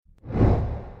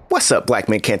What's up, Black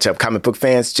Men Can't Jump comic book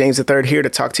fans? James III here to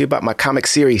talk to you about my comic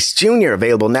series, Junior,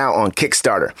 available now on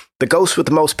Kickstarter. The ghost with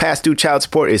the most past due child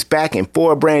support is back in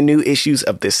 4 brand new issues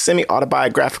of this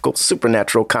semi-autobiographical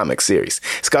supernatural comic series.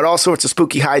 It's got all sorts of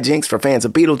spooky hijinks for fans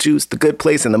of Beetlejuice, The Good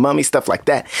Place, and The Mummy, stuff like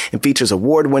that, and features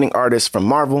award-winning artists from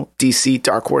Marvel, DC,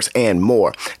 Dark Horse, and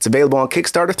more. It's available on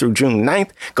Kickstarter through June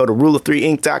 9th. Go to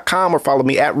rule3inc.com or follow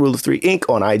me at rule3inc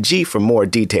on IG for more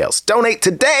details. Donate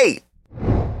today!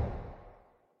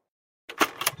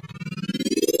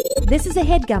 This is a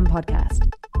HeadGum podcast.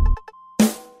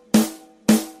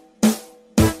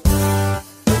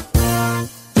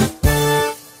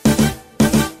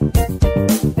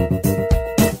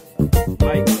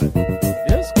 Like,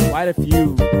 there's quite a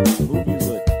few movies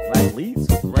with black leads,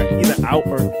 right? Either out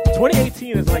or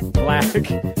 2018 is like black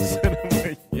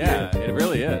cinema. Yeah, it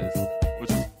really is,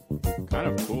 which is kind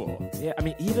of cool. Yeah, I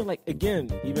mean, even like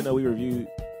even though we reviewed.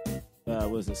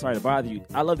 Was it Sorry to Bother You?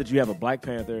 I love that you have a Black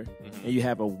Panther and you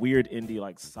have a weird indie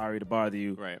like Sorry to Bother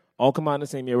You. Right. All come out in the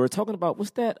same year. We're talking about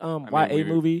what's that YA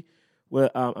movie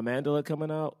with Amanda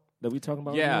coming out that we talking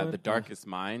about? Yeah, The Darkest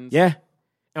Minds. Yeah,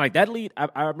 and like that lead,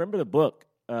 I remember the book.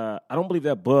 I don't believe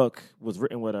that book was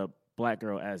written with a black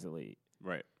girl as the lead.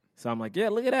 Right. So I'm like, yeah,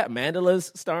 look at that.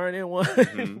 Mandela's starring in one.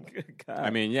 Mm-hmm.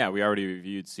 I mean, yeah, we already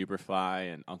reviewed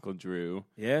Superfly and Uncle Drew.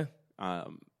 Yeah.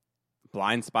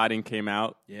 Blind Spotting came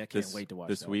out. Yeah, I can't wait to watch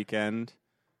this that weekend.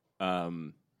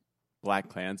 Black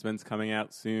Klansman's coming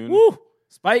out soon. Woo!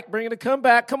 Spike bringing a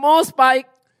comeback. Come on, Spike.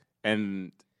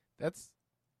 And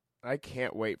I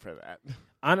can't wait for that.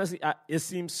 Honestly, it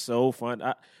seems so fun.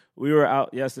 We were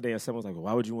out yesterday and someone was like, well,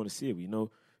 why would you want to see it?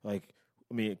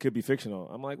 It could be fictional.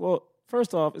 I'm like, well,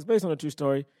 first off, it's based on a true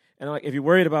story. And like, if you're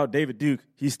worried about David Duke,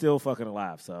 he's still fucking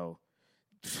alive. So,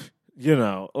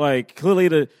 clearly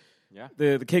the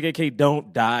KKK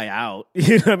don't die out.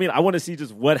 You know what I mean? I want to see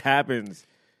just what happens.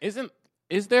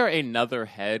 Is there another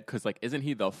head? Because isn't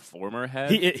he the former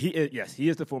head? Yes, he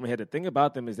is the former head. The thing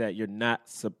about them is that you're not.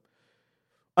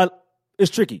 It's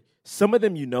tricky. Some of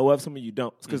them you know of, some of you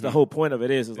don't. Because the whole point of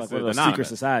it is like one of those secret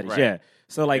societies. Right. Yeah.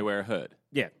 So they wear a hood.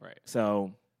 Yeah. Right.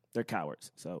 So they're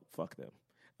cowards. So fuck them.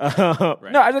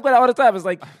 Right. No, I think about that all the time. It's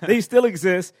like they still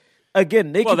exist.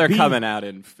 Again, they're coming out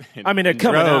in they're coming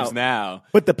droves out now.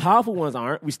 But the powerful ones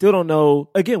aren't. We still don't know.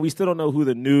 Again, we still don't know who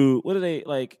the new. What are they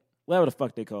like? Whatever the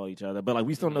fuck they call each other. But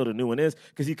we still don't know who the new one is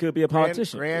because he could be a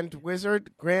politician. Grand Wizard,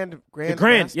 Grand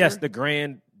Master? Yes, the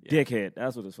Grand Dickhead.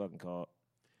 That's what it's fucking called.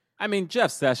 I mean,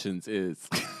 Jeff Sessions is.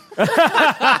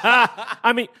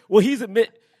 I mean, well,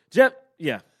 Jeff.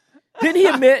 Yeah. Didn't he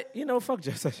admit? Fuck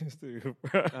Jeff Sessions too.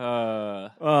 Good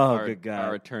God.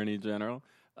 Our Attorney General.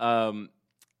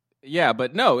 Yeah,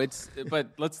 but no,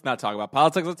 but let's not talk about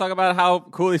politics. Let's talk about how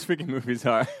cool these freaking movies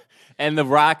are. And The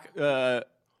Rock, oh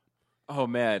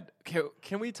man,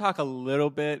 can we talk a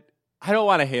little bit? I don't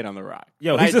want to hate on The Rock.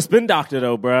 Yo, he's a spin doctor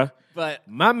though, bruh. But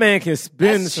my man can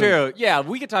spin. That's true. Yeah,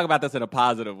 we can talk about this in a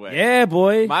positive way. Yeah,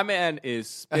 boy. My man is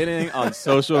spinning on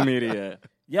social media.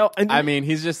 Yo,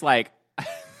 he's just like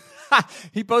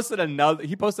he posted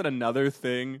another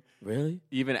thing. Really?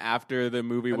 Even after the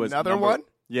movie was another one?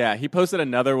 Yeah, he posted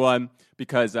another one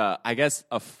because I guess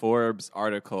a Forbes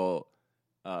article,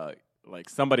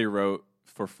 somebody wrote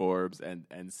for Forbes and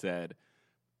said,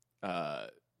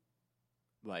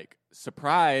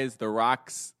 surprise, The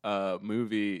Rock's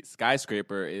movie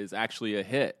Skyscraper is actually a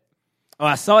hit. Oh,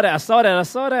 I saw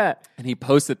that. And he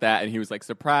posted that, and he was like,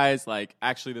 surprise,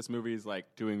 actually this movie is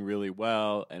doing really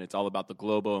well, and it's all about the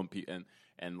global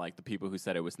and the people who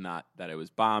said it was not, that it was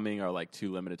bombing or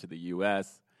too limited to the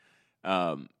U.S.,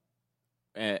 look,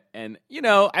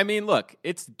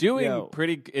 it's doing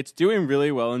it's doing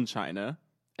really well in China,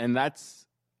 and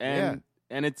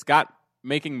it's got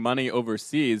making money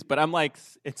overseas, but I'm like,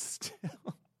 it's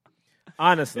still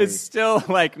honestly, it's still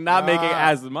not making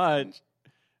as much.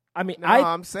 I mean,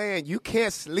 I'm saying you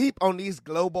can't sleep on these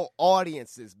global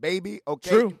audiences, baby. Okay,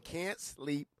 True. You can't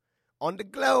sleep on the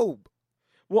globe.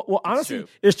 Well, honestly,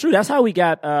 it's true. That's how we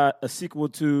got a sequel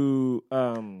to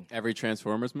every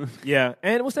Transformers movie. Yeah,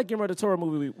 and what's that Guillermo del Toro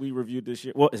movie we reviewed this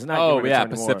year? Well, it's not. Oh, Guillermo del Toro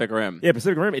Pacific anymore. Rim. Yeah,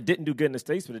 Pacific Rim. It didn't do good in the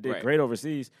States, but it did great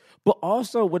overseas. But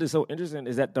also, what is so interesting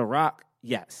is that The Rock.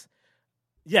 Yes,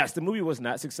 the movie was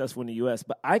not successful in the U.S.,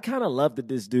 but I kind of love that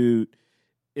this dude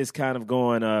is kind of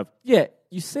going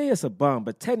you say it's a bum,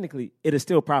 but technically it is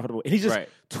still profitable, and he's just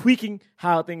tweaking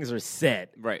how things are said.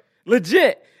 Right,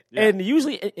 legit. Yeah. And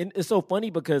usually, it's so funny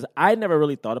because I never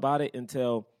really thought about it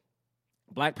until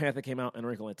Black Panther came out and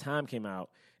Wrinkle in Time came out,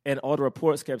 and all the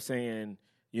reports kept saying,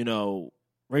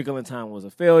 Wrinkle in Time was a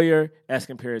failure as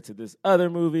compared to this other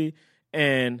movie.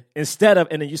 And instead of,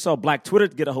 and then you saw Black Twitter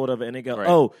get a hold of it, and they go,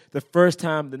 "Oh, the first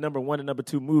time the number 1 and number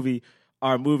 2 movie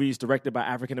are movies directed by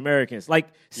African Americans." Like,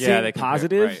 seeing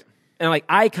positives, and like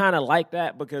I kind of like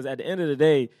that because at the end of the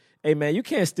day, hey man, you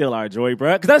can't steal our joy,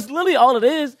 bro. Because that's literally all it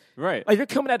is. Right? Like you're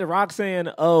coming at The Rock saying,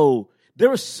 "Oh, there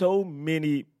were so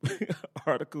many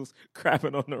articles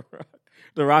crapping on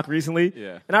The Rock recently,"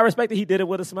 and I respect that he did it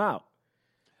with a smile.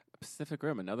 Pacific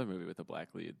Rim, another movie with a black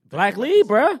lead. Black lead,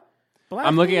 bro.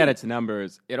 I'm looking at its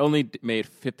numbers. It only made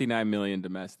 $59 million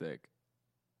domestic,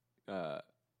 and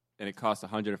it cost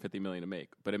 $150 million to make.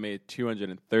 But it made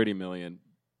 $230 million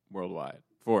worldwide,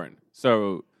 foreign.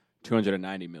 So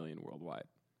 $290 million worldwide,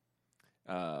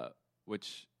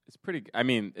 which is pretty. I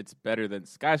mean, it's better than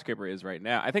Skyscraper is right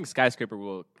now. I think Skyscraper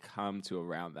will come to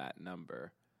around that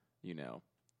number. You know,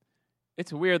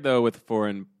 it's weird though with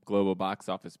foreign global box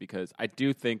office because I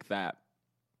do think that.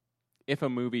 If a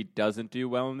movie doesn't do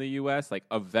well in the U.S., like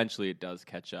eventually it does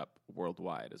catch up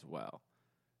worldwide as well.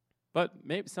 But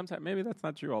maybe that's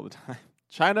not true all the time.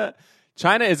 China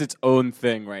is its own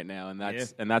thing right now, and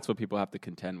that's what people have to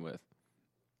contend with.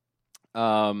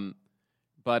 But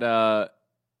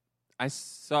I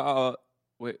saw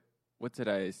what did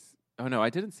I? Oh no,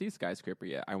 I didn't see Skyscraper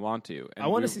yet. I want to. I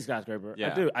want to see Skyscraper.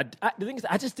 Yeah. I do. The thing is,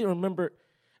 I just didn't remember.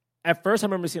 At first, I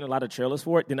remember seeing a lot of trailers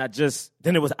for it. Then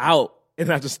it was out. And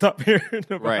I just stopped hearing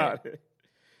about it.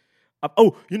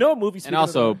 You know what movie? And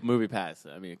also Movie Pass.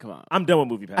 I mean, come on. I'm done with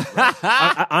Movie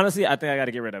Pass. Honestly, I think I got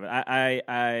to get rid of it.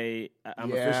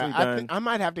 I'm officially done. I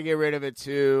might have to get rid of it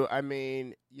too. I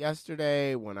mean,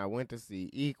 yesterday when I went to see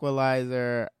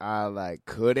Equalizer, I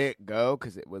couldn't go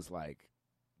because it was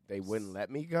they wouldn't let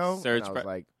me go. And I was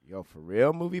like, "Yo, for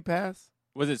real, Movie Pass?"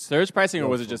 Was it surge pricing or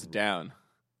was it just down?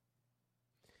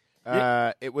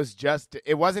 It was just.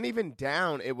 It wasn't even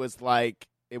down. It was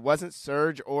it wasn't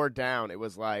surge or down. It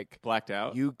was blacked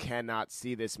out. You cannot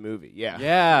see this movie. Yeah.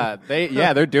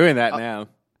 Yeah. They're doing that now.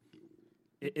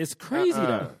 It's crazy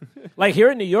though. Like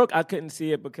here in New York, I couldn't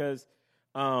see it because,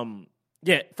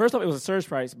 first off it was a surge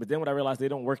price, but then when I realized they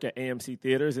don't work at AMC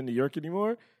theaters in New York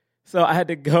anymore, so I had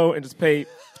to go and just pay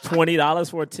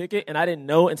 $20 for a ticket, and I didn't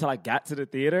know until I got to the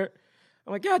theater.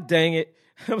 I'm like, God dang it,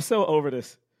 I'm so over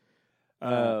this.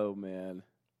 Oh man,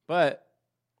 but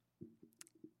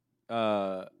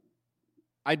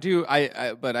I do.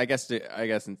 But I guess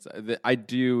I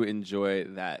do enjoy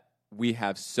that we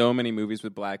have so many movies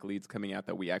with black leads coming out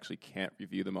that we actually can't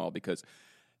review them all because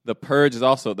the Purge is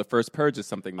also the first Purge is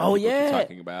something that people are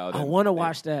talking about. I want to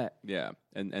watch that. Yeah,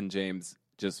 and James,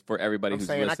 just for everybody who's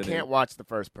listening, I can't watch the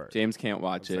first Purge. James can't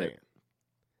watch it.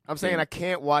 I'm saying I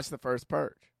can't watch the first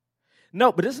Purge.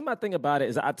 No, but this is my thing about it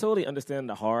is I totally understand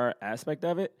the horror aspect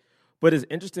of it, but it's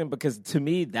interesting because to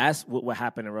me that's what would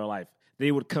happen in real life.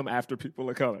 They would come after people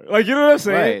of color. Like, you know what I'm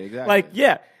saying? Right, exactly. Like,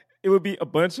 yeah, it would be a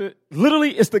bunch of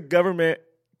literally it's the government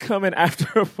coming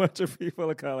after a bunch of people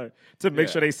of color to make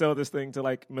sure they sell this thing to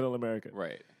like middle America.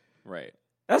 Right.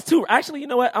 That's too actually, you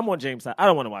know what? I'm on James' side. I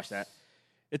don't want to watch that.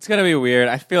 It's gonna be weird.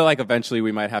 I feel like eventually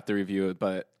we might have to review it,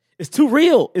 but it's too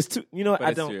real. It's too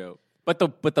I don't true. But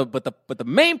the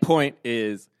main point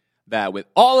is that with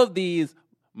all of these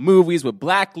movies with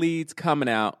black leads coming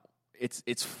out,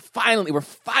 we're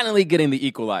finally getting the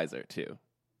Equalizer too.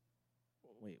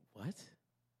 Wait, what?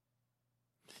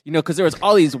 You know, because there was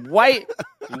all these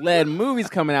white-led movies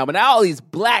coming out, but now all these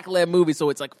black-led movies, so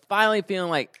it's like finally feeling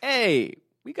like, hey,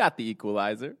 we got the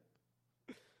Equalizer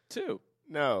too.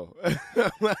 No.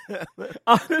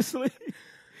 Honestly,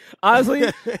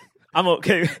 I'm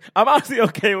okay. I'm honestly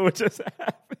okay with what just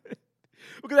happened.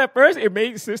 Because at first it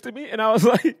made sense to me, and I was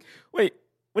like, wait,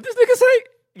 what this nigga say?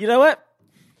 You know what?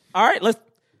 All right,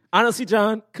 honestly,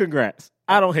 John, congrats.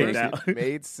 I don't hate that. It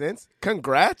made sense.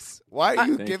 Congrats. Why are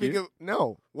you giving him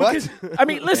no? What? Because, I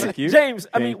mean, listen, James.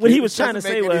 I mean, what he was trying to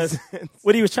say was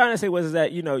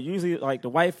that usually like the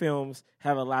white films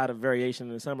have a lot of variation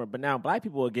in the summer, but now black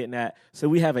people are getting that, so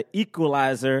we have an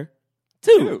Equalizer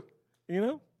too. You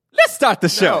know, let's start the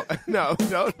show. No.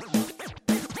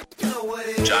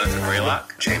 Jonathan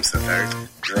Raylock, James III,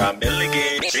 Drum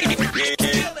Milligan.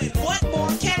 What more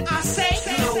can I say?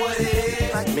 You know what it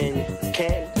is? Black men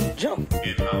can't jump.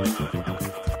 Black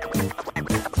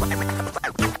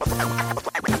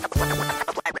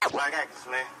actors,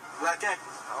 man. Black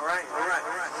actors. All right.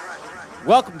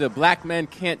 Welcome to Black Men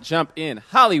Can't Jump in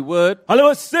Hollywood.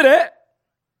 Hollywood City.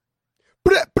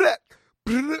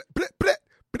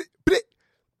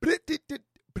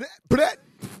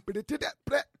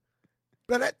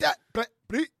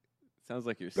 Sounds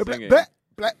like you're singing. What?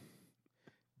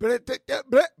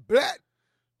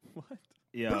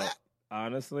 Yo,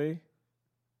 honestly,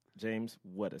 James,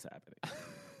 what is happening?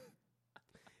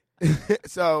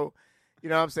 So, you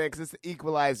know what I'm saying? Because it's the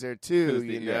Equalizer too,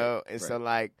 you know? And so,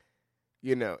 like,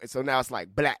 you know, and so now it's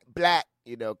like black, black,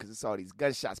 you know, because it's all these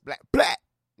gunshots, black, black,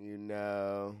 you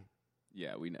know?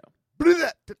 Yeah, we know.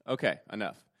 Okay,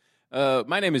 enough.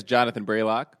 My name is Jonathan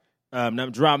Braylock. I'm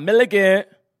Drum Milligan.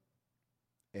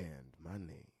 And my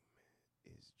name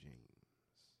is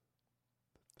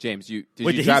James. Did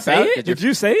you drop out? Did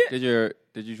you say it?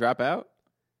 Did you drop out?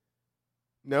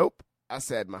 Nope. I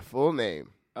said my full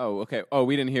name. Oh, okay. Oh,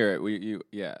 we didn't hear it.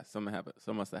 Something happened.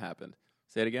 Something must have happened.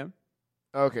 Say it again.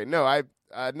 Okay. No,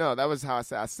 no, that was how I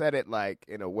said. I said it like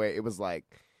in a way. It was like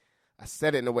I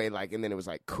said it in a way like, and then it was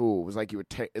like cool. It was like you would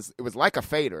it was like a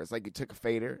fader. It's like you took a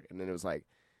fader, and then it was like.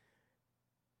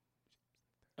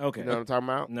 Okay. You know what I'm talking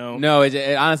about? No.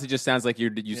 It honestly just sounds like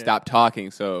you stopped talking.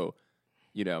 So,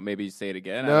 you know, maybe you say it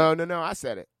again. No. I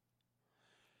said it.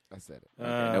 Okay,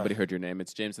 nobody heard your name.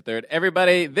 It's James III.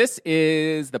 Everybody, this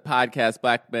is the podcast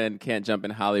Black Men Can't Jump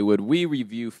in Hollywood. We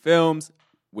review films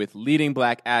with leading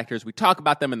black actors. We talk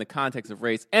about them in the context of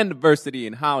race and diversity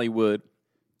in Hollywood.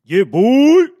 Yeah,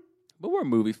 boy. But we're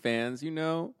movie fans, you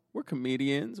know. We're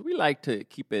comedians. We like to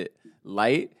keep it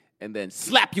light and then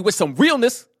slap you with some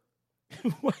realness. I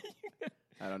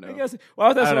don't know. I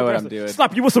don't know what I'm doing.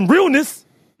 Slap you with some realness.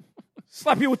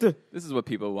 Slap you with the... This is what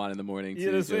people want in the morning, too.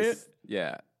 You know what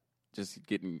Yeah. Just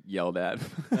getting yelled at.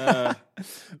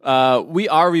 We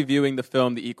are reviewing the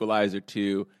film The Equalizer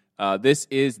 2. This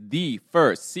is the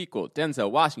first sequel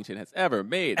Denzel Washington has ever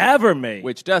made.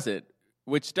 Which doesn't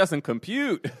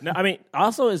compute. No, I mean,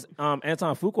 also is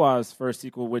Anton Fuqua's first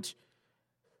sequel, which,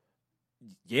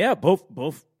 yeah,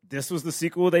 both. This was the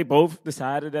sequel they both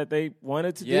decided that they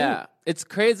wanted to do. Yeah, it's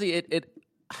crazy.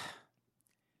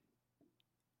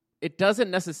 It doesn't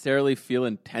necessarily feel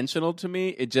intentional to me.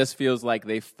 It just feels like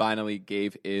they finally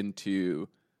gave into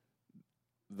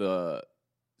the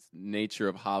nature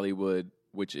of Hollywood,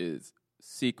 which is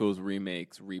sequels,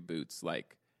 remakes, reboots.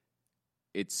 Like,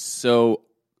 it's so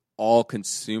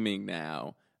all-consuming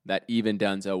now that even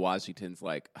Denzel Washington's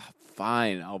like,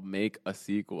 fine, I'll make a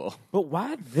sequel. But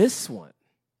why this one?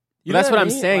 That's what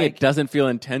I'm saying. Like, it doesn't feel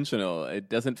intentional. It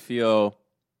doesn't feel...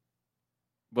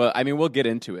 But, I mean, we'll get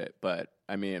into it, but...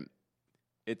 I mean,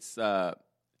 it's The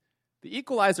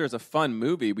Equalizer is a fun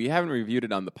movie. We haven't reviewed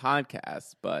it on the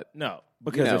podcast, but no,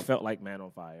 because it felt like Man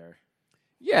on Fire.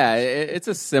 Yeah, it's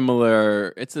a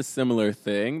similar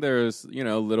thing. There's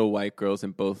little white girls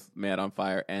in both Man on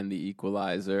Fire and The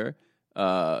Equalizer.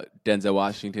 Denzel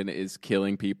Washington is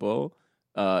killing people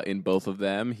in both of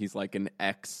them. He's like an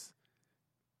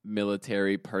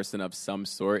ex-military person of some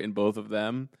sort in both of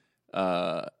them,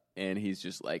 and he's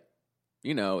just like.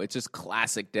 It's just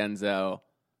classic Denzel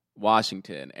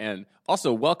Washington. And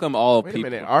also, welcome all people. Wait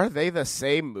a minute, are they the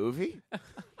same movie?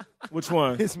 Which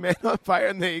one? Is Man on Fire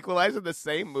and The Equalizer the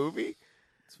same movie?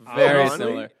 It's very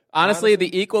similar. Honestly,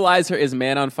 The Equalizer is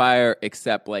Man on Fire,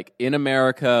 except like in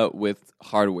America with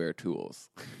hardware tools.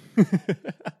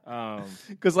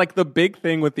 Because like the big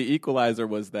thing with The Equalizer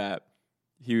was that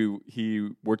he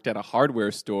worked at a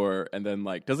hardware store, and then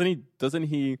like doesn't he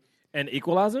an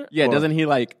Equalizer? Yeah, doesn't he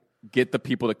like get the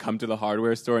people to come to the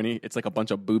hardware store, and it's like a bunch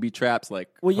of booby traps, like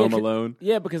Home Alone.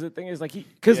 Yeah, because the thing is, like he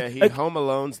Home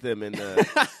Alones them in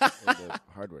the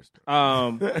hardware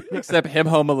store. Except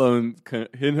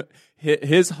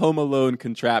his Home Alone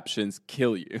contraptions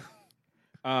kill you.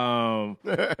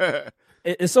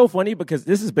 It's so funny because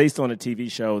this is based on a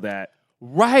TV show that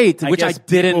which I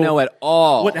didn't know at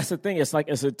all. Well, that's the thing. It's like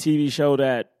it's a TV show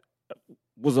that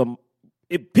was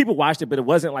people watched it, but it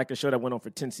wasn't like a show that went on for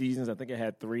 10 seasons. I think it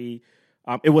had 3.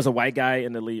 It was a white guy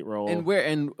in the lead role.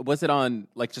 And was it on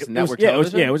like just network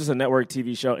television? It was just a network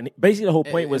TV show. And basically the whole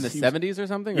point was in the 70s or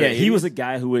something? Yeah, or he was a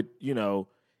guy who would, he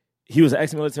was an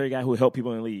ex-military guy who would help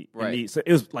people in lead. Right. So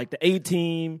it was like the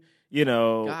A-Team,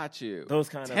 Got you. Those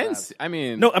kind of vibes. I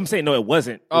mean... No, I'm saying no, it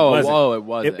wasn't. It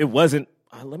wasn't. It wasn't.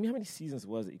 Let me, how many seasons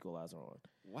was the Equalizer on?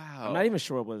 Wow. I'm not even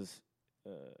sure it was...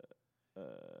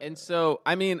 And so,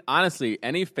 I mean, honestly,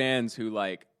 any fans who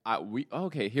like,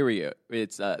 here we go.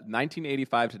 It's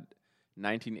 1985 to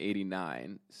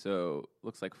 1989, so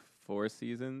looks like 4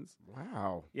 seasons.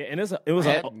 Wow. Yeah, and I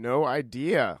had no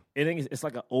idea. It's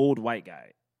like an old white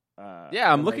guy.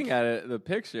 Yeah, I'm looking at it, the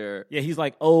picture. Yeah, he's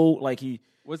like old, like he...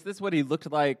 Was this what he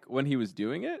looked like when he was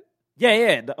doing it?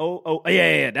 Yeah,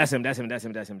 that's him.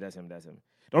 The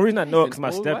only reason I know it because my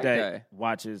stepdad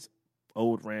watches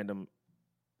old random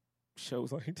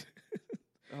shows like that.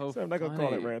 So I'm not going to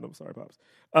call it random. Sorry, Pops.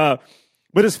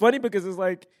 But it's funny because it's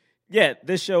like, yeah,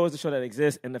 this show is a show that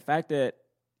exists. And the fact that,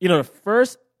 the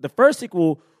first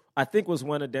sequel, I think, was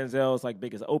one of Denzel's like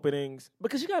biggest openings.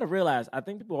 Because you got to realize, I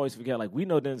think people always forget, like, we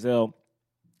know Denzel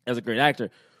as a great actor.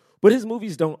 But his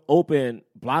movies don't open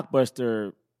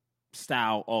blockbuster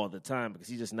style all the time because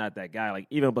he's just not that guy. Like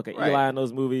even Book of Eli in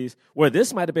those movies, where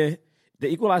this might have been the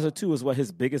Equalizer 2 was what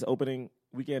his biggest opening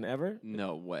weekend ever.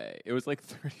 No way, it was like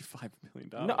 $35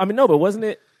 million. No, I mean no, but wasn't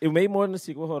it? It made more than the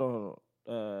sequel. Hold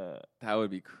on. That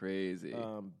would be crazy.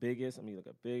 Biggest. Let me look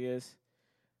at biggest.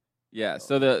 Yeah.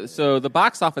 So the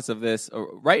box office of this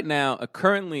right now,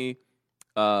 currently,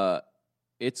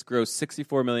 it's grossed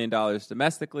 $64 million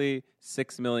domestically,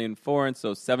 $6 million foreign,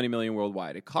 so $70 million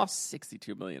worldwide. It costs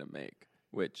 $62 million to make,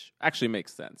 which actually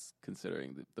makes sense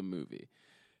considering the movie.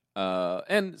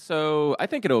 And so I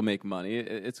think it'll make money.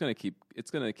 It's gonna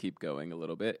keep going a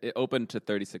little bit. It opened to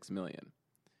 $36 million.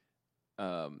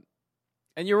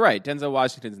 And you're right. Denzel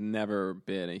Washington's never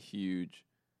been a huge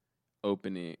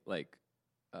opening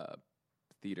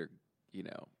theater.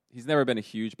 He's never been a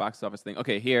huge box office thing.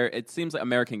 Okay, here it seems like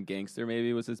American Gangster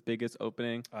maybe was his biggest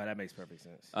opening. Oh, that makes perfect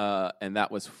sense. And that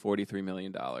was $43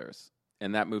 million,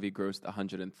 and that movie grossed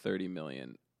 $130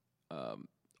 million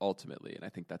ultimately, and I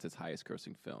think that's his highest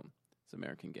grossing film. It's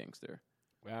American Gangster.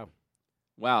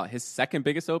 Wow. His second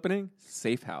biggest opening,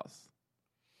 Safe House.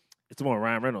 It's the one with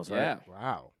Ryan Reynolds, right? Yeah.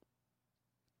 Wow.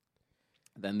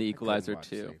 Then The Equalizer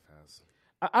 2.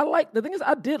 I like the thing is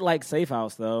I did like Safe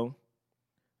House though.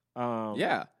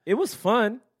 Yeah, it was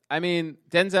fun. I mean,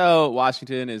 Denzel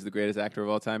Washington is the greatest actor of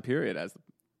all time. Period. As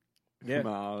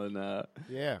Kamal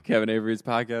and Kevin Avery's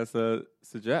podcast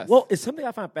suggests. Well, it's something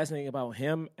I find fascinating about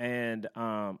him and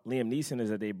Liam Neeson is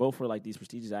that they both were like these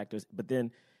prestigious actors, but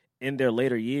then in their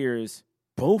later years,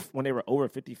 both when they were over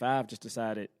 55, just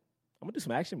decided I'm gonna do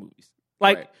some action movies.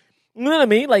 Like, you know what I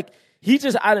mean? Like he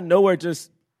just out of nowhere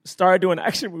just started doing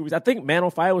action movies. I think Man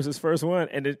on Fire was his first one,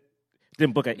 and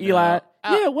then Book of Eli.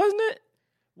 Yeah, wasn't it?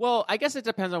 Well, I guess it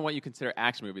depends on what you consider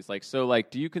action movies.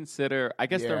 Do you consider? I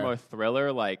guess they're more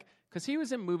thriller, because he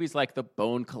was in movies like The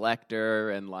Bone Collector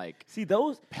and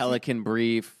Pelican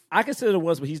Brief. I consider the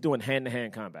ones where he's doing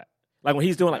hand-to-hand combat, like when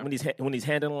he's doing when he's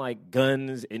handling like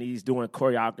guns and he's doing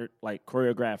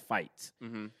choreographed fights.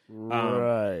 Mm-hmm.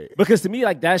 Right. Because to me,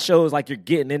 like that shows like you're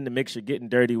getting in the mix, you're getting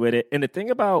dirty with it. And the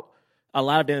thing about a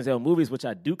lot of Denzel movies, which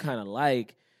I do kind of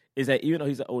like, is that even though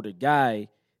he's an older guy,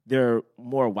 there are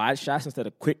more wide shots instead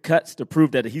of quick cuts to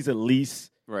prove that he's at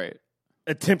least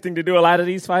attempting to do a lot of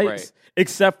these fights. Right.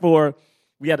 Except for,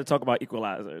 we had to talk about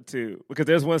Equalizer, too. Because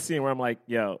there's one scene where I'm like,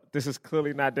 yo, this is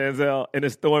clearly not Denzel, and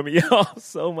it's throwing me off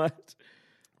so much.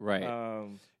 Right.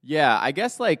 Yeah, I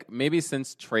guess maybe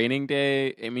since Training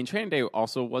Day, Training Day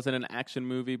also wasn't an action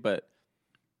movie, but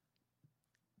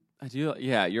I do,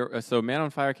 so Man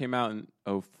on Fire came out in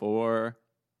 2004.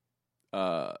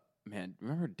 Man,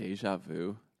 remember Deja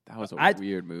Vu? That was a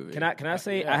weird movie. Can I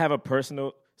say I have a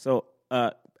personal? So,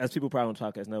 as people probably on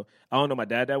podcast know, I don't know my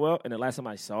dad that well, and the last time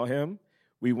I saw him,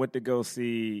 we went to go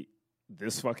see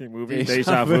this fucking movie,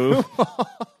 Deja Vu,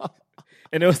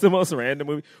 and it was the most random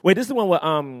movie. Wait, this is the one with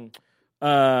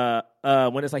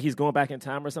when it's like he's going back in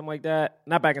time or something like that.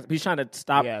 Not back in, he's trying to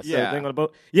stop the thing on the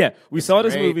boat. Yeah, we saw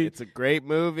this movie. It's a great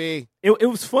movie. It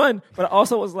was fun, but I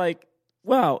also was like,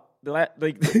 wow.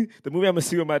 The movie I'm gonna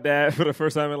see with my dad for the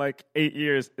first time in 8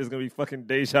 years is gonna be fucking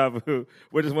Deja Vu,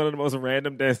 which is one of the most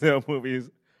random Denzel movies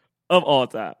of all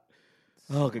time.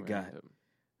 Oh, good God.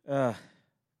 God,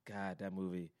 that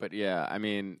movie. But yeah,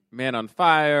 Man on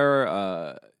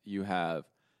Fire, you have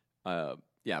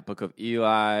Book of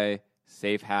Eli,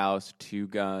 Safe House, Two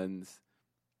Guns.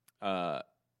 I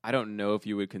don't know if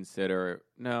you would consider,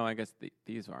 no, I guess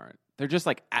these aren't. They're just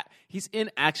he's in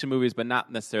action movies, but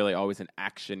not necessarily always an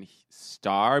action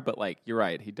star. But you're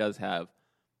right, he does have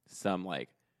some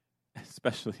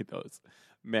especially those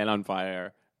Man on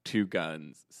Fire, Two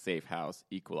Guns, Safe House,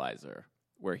 Equalizer,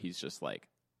 where he's just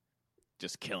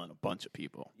killing a bunch of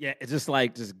people. Yeah, it's just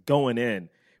just going in,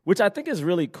 which I think is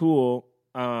really cool.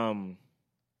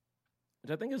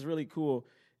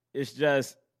 It's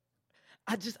just.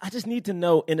 I just need to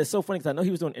know, and it's so funny because I know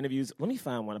he was doing interviews. Let me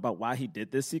find one about why he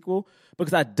did this sequel,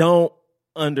 because I don't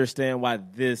understand why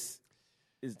this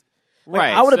is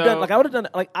right. I would have done.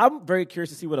 I'm very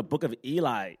curious to see what a Book of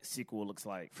Eli sequel looks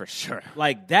like. For sure.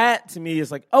 That to me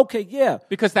is okay, yeah,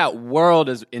 because that world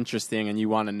is interesting and you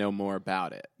want to know more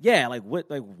about it. Yeah,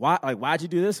 why'd you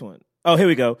do this one? Oh, here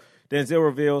we go. Denzel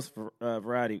reveals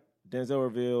Variety. Denzel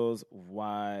reveals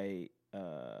why.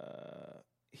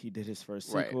 He did his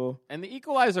first sequel. Right. And The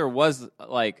Equalizer was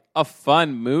a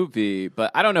fun movie,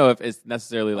 but I don't know if it's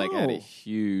necessarily had a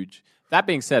huge. That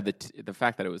being said, the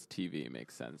fact that it was TV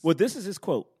makes sense. Well, this is his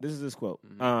quote.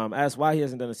 Mm-hmm. Asked why he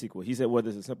hasn't done a sequel. He said, well,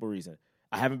 there's a simple reason.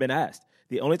 I haven't been asked.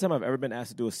 The only time I've ever been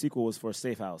asked to do a sequel was for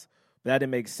Safe House. But that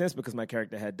didn't make sense because my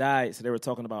character had died, so they were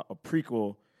talking about a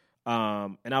prequel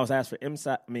And I was asked for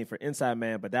Inside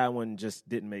Man, but that one just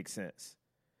didn't make sense.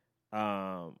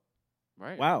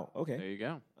 Right. Wow. Okay. There you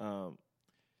go.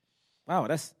 Wow.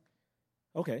 That's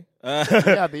okay.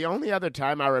 Yeah. The only other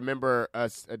time I remember a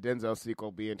Denzel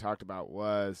sequel being talked about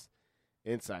was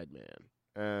Inside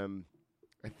Man.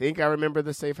 I think I remember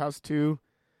the Safe House 2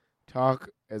 talk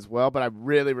as well, but I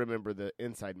really remember the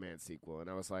Inside Man sequel, and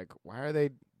I was like, why are they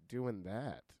doing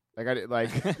that? Like I did, like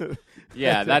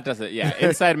yeah, that doesn't. Yeah,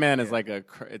 Inside Man is like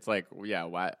it's like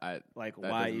why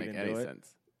why even make any do it?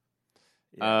 sense?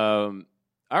 Yeah.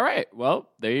 All right, well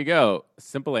there you go.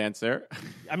 Simple answer.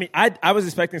 I mean, I was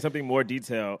expecting something more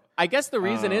detailed. I guess the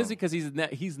reason is because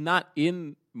he's not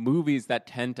in movies that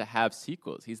tend to have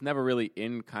sequels. He's never really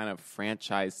in kind of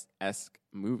franchise-esque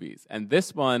movies, and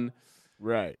this one,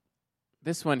 right?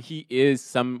 This one, he is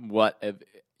somewhat of.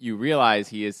 You realize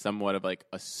he is somewhat of like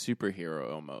a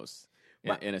superhero almost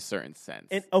in a certain sense.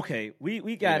 And okay,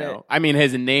 we got it. I mean,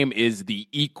 his name is the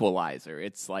Equalizer.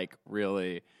 It's like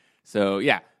really. So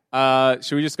yeah.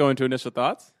 Should we just go into initial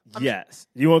thoughts? Yes.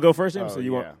 You want to go first, James? Oh, So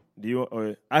you want? Do you?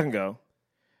 Or I can go.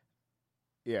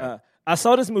 Yeah. I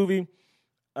saw this movie.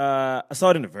 I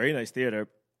saw it in a very nice theater.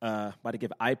 About to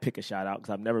give iPick a shout out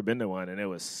because I've never been to one, and it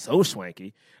was so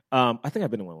swanky. I think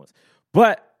I've been to one once,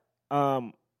 but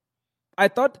I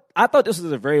thought this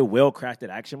was a very well crafted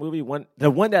action movie.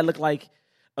 The one that looked like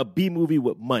a B movie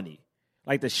with money.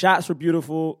 Like the shots were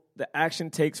beautiful, the action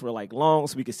takes were like long,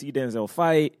 so we could see Denzel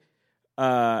fight.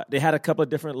 They had a couple of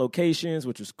different locations,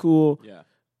 which was cool. Yeah.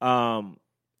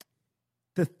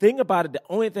 The thing about it, the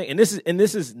only thing, and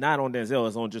this is not on Denzel,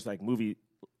 it's on just like movie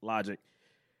logic.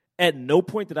 At no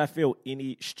point did I feel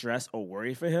any stress or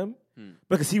worry for him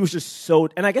because he was just so,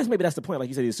 and I guess maybe that's the point, like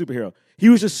you said, he's a superhero. He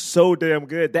was just so damn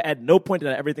good that at no point did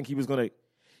I ever think he was going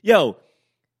to,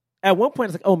 at one point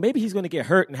it's like, oh, maybe he's going to get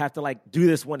hurt and have to like do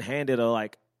this one-handed or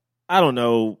like, I don't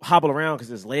know, hobble around because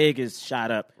his leg is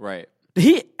shot up. Right. Did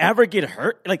he ever get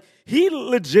hurt? Like, he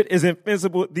legit is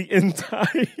invincible the entire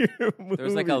movie.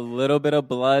 There's like a little bit of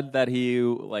blood that he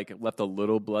like left a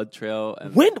little blood trail.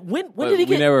 And when did he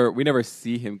get? We never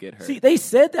see him get hurt. See, they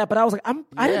said that, but I was like, I didn't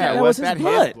think that was his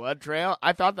blood. His blood trail?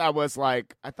 I thought that was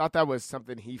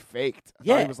something he faked. I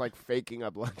thought he was like faking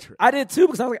a blood trail. I did too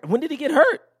because I was like, when did he get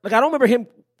hurt? Like, I don't remember him.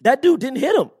 That dude didn't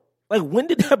hit him. Like, when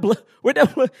did that blood? Where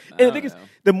that blood? And the thing is,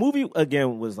 the movie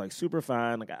again was like super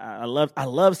fine. Like, I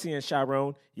love seeing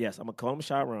Sharon. Yes, I'm gonna call him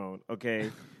Sharon.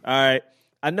 Okay, all right.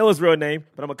 I know his real name,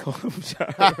 but I'm gonna call him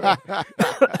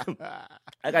Sharon.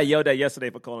 I got yelled at yesterday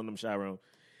for calling him Sharon.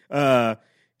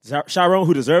 Sharon,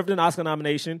 who deserved an Oscar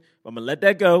nomination. I'm gonna let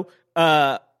that go.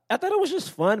 I thought it was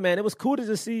just fun, man. It was cool to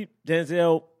just see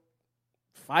Denzel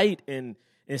fight and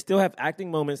still have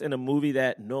acting moments in a movie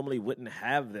that normally wouldn't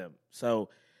have them. So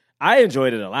I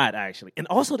enjoyed it a lot, actually. And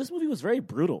also, this movie was very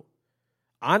brutal.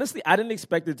 Honestly, I didn't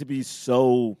expect it to be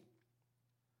so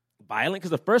violent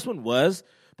because the first one was,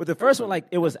 but the first one, like,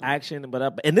 it was action,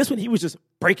 and this one, he was just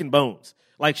breaking bones,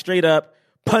 like, straight up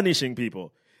punishing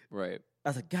people. Right. I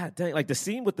was like, God dang. Like, the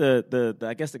scene with the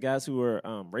I guess the guys who were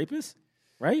rapists,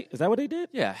 right? Is that what they did?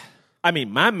 Yeah. I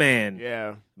mean, my man.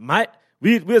 Yeah.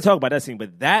 We'll talk about that scene,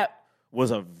 but that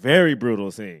was a very brutal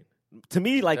scene. To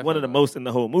me, like, one of the most in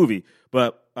the whole movie,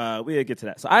 but we'll get to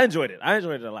that. So I enjoyed it. I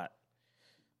enjoyed it a lot.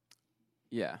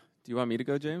 Yeah. Do you want me to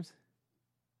go, James?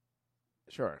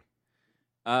 Sure.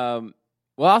 Well,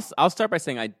 I'll start by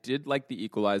saying I did like The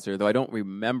Equalizer, though I don't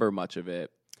remember much of it.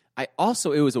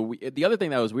 The other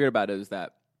thing that was weird about it is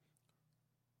that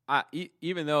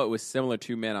even though it was similar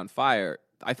to Man on Fire,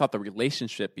 I thought the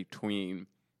relationship between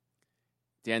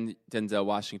Denzel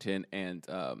Washington and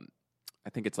I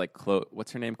think it's like Chloe.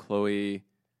 What's her name? Chloe.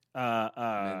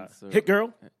 Hit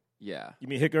Girl. Yeah. You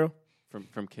mean Hit Girl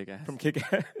from Kick-Ass? From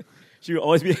Kick-Ass. She will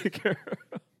always be a Hit Girl.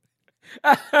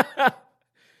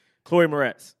 Chloe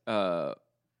Moretz.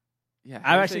 Yeah.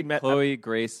 I've actually met Chloe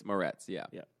Grace Moretz. Yeah.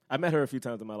 Yeah. I met her a few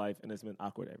times in my life, and it's been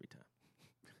awkward every time.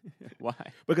 Why?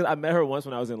 Because I met her once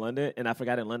when I was in London, and I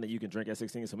forgot in London you can drink at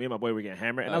 16. So me and my boy were getting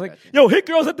hammered, and I was like, "Yo, Hit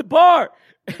Girl's at the bar,"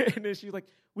 and then she's like,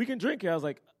 "We can drink here." I was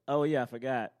like, "Oh yeah, I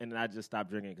forgot," and then I just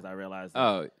stopped drinking because I realized.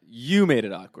 Oh, you made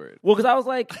it awkward. Well, because I was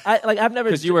like, I've never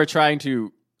because you were trying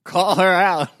to call her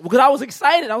out. Because I was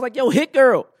excited. I was like, "Yo, Hit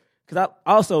Girl," because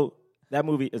that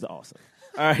movie is awesome.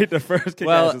 All right, the first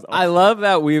Kick-Ass is awesome. I love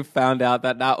that we've found out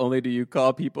that not only do you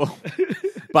call people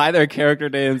by their character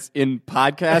names in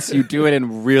podcasts, you do it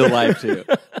in real life too.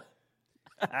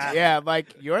 Yeah,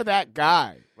 like, you're that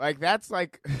guy. Like, that's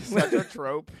like such a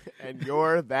trope, and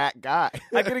you're that guy.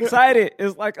 I get excited.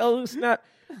 It's like, oh, snap.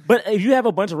 But if you have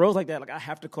a bunch of roles like that, like, I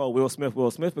have to call Will Smith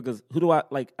because who do I,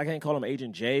 like, I can't call him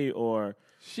Agent J or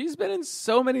She's been in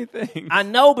so many things. I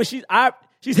know, but she's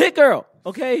hit girl.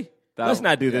 Okay, let's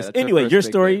not do this. Anyway, your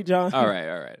story, John. All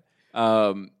right.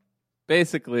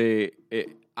 Basically,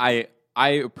 I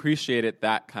appreciated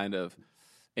that kind of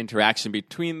interaction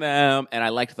between them, and I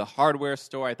liked the hardware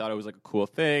store. I thought it was like a cool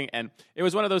thing, and it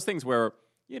was one of those things where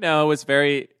it was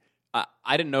very.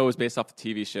 I didn't know it was based off a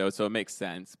TV show, so it makes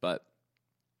sense, but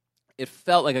it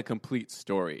felt like a complete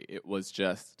story. It was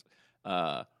just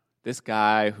this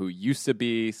guy who used to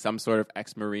be some sort of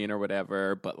ex-Marine or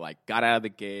whatever, but like got out of the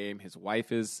game. His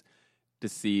wife is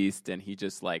deceased, and he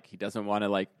just he doesn't want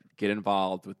to get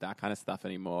involved with that kind of stuff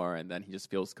anymore. And then he just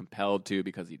feels compelled to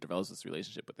because he develops this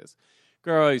relationship with this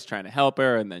girl. He's trying to help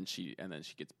her, and then she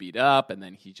gets beat up, and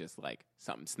then he just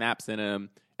something snaps in him.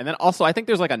 And then also I think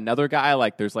there's another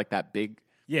guy, there's that big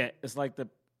it's like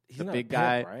he's the not big a pimp,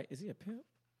 guy, right? Is he a pimp?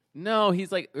 No, he's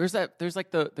there's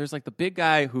the big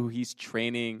guy who he's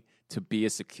training to be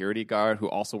a security guard who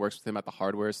also works with him at the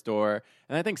hardware store.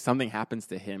 And I think something happens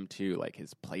to him too,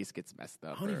 his place gets messed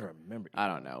up. I don't even remember. I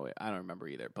don't know. I don't remember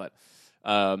either. But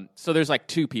so there's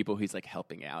two people he's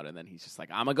helping out, and then he's just I'm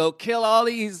gonna go kill all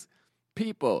these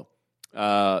people,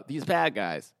 these bad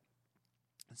guys.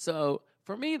 So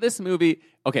for me, this movie,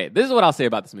 okay, this is what I'll say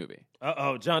about this movie.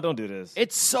 Uh-oh, John, don't do this.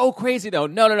 It's so crazy, though.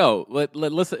 No.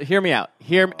 Listen, hear me out.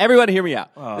 Everyone hear me out.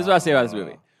 This is what I'll say about this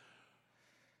movie.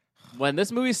 When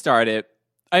this movie started,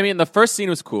 I mean, the first scene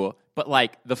was cool, but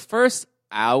the first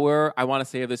hour, I want to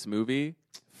say, of this movie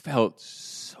felt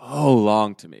so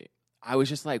long to me. I was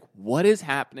just what is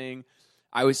happening?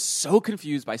 I was so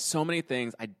confused by so many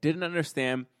things. I didn't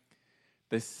understand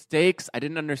the stakes. I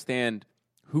didn't understand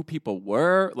who people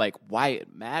were, why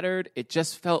it mattered. It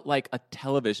just felt like a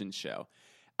television show.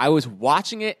 I was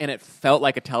watching it, and it felt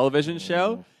like a television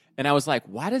show. And I was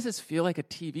why does this feel like a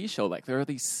TV show? There are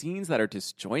these scenes that are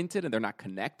disjointed, and they're not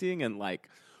connecting, and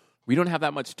we don't have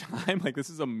that much time. This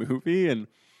is a movie, and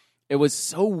it was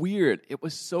so weird. It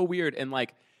was so weird. And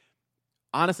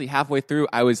honestly, halfway through,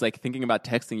 I was thinking about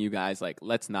texting you guys,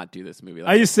 let's not do this movie.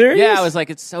 Are you serious? Yeah, I was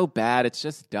it's so bad. It's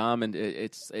just dumb, and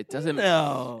it doesn't.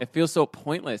 No. It feels so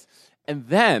pointless. And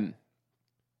then,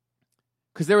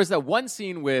 because there was that one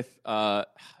scene with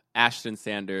Ashton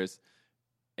Sanders,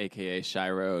 aka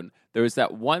Chiron. There was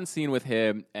that one scene with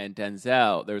him and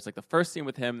Denzel. There was the first scene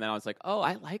with him, and then I was oh,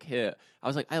 I like him. I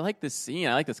was I like this scene.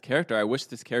 I like this character. I wish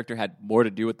this character had more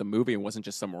to do with the movie and wasn't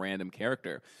just some random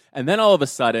character. And then all of a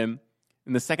sudden,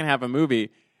 in the second half of the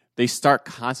movie, they start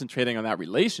concentrating on that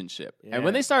relationship. Yeah. And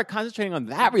when they start concentrating on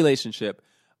that relationship,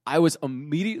 I was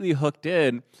immediately hooked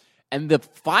in. And the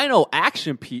final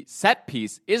action set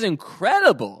piece is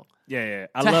incredible. Yeah.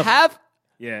 A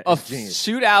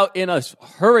shootout in a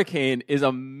hurricane is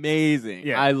amazing.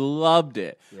 Yeah. I loved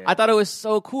it. Yeah. I thought it was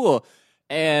so cool.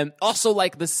 And also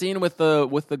the scene with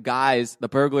the guys, the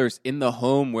burglars in the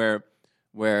home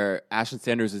where Ashton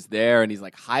Sanders is there and he's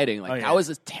hiding. That was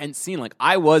a tense scene.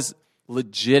 I was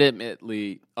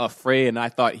legitimately afraid, and I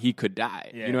thought he could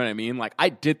die. Yeah. You know what I mean? I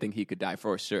did think he could die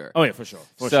for sure. Oh yeah, for sure.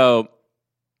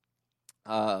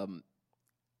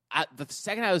 The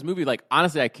second half of this movie,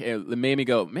 honestly, it made me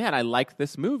go, man, I like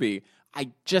this movie.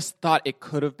 I just thought it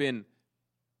could have been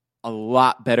a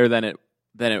lot better than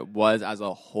it was as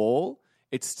a whole.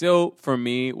 It still, for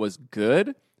me, was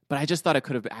good, but I just thought it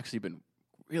could have actually been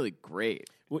really great.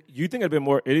 Well, you think it'd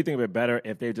been better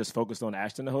if they just focused on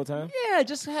Ashton the whole time? Yeah,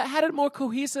 just had it more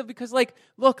cohesive because,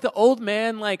 look, the old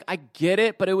man, I get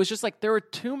it, but it was just there were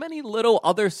too many little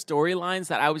other storylines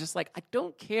that I was just I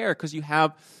don't care, because you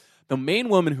have the main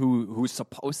woman who's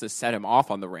supposed to set him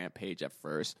off on the rampage at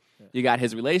first. Yeah. You got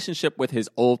his relationship with his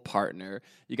old partner.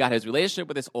 You got his relationship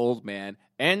with this old man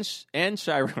and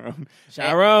Chiron.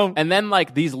 And then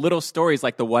these little stories,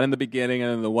 the one in the beginning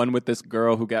and then the one with this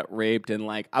girl who got raped. And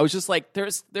I was just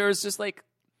there's just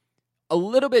a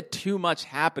little bit too much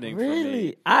happening for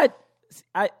me.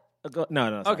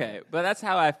 No. Okay, but that's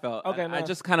how I felt. Okay, I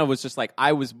just kind of was just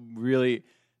I was really.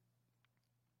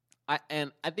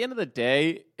 And at the end of the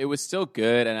day, it was still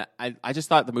good, and I just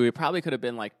thought the movie probably could have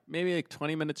been maybe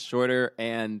 20 minutes shorter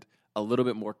and a little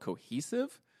bit more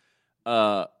cohesive.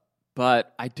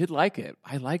 But I did like it.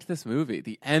 I liked this movie.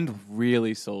 The end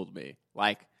really sold me.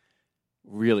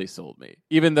 Really sold me.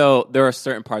 Even though there are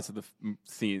certain parts of the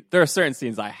scene, there are certain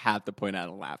scenes I have to point out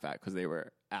and laugh at because they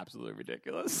were absolutely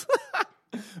ridiculous.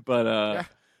 But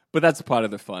that's part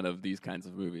of the fun of these kinds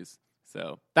of movies.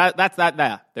 So that's that.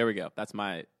 Yeah, there we go. That's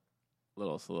my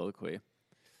little soliloquy.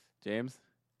 James?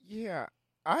 Yeah.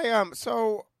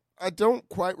 So I don't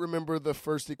quite remember the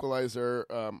first Equalizer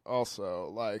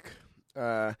also. I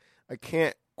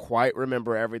can't quite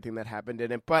remember everything that happened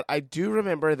in it, but I do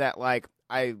remember that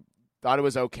I thought it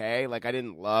was okay. Like, I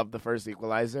didn't love the first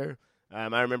Equalizer. I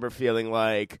remember feeling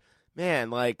like, man,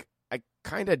 like, I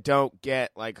kind of don't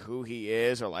get, like, who he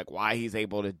is or, like, why he's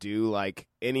able to do, like,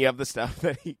 any of the stuff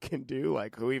that he can do.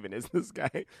 Like, who even is this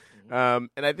guy? Mm-hmm.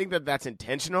 And I think that that's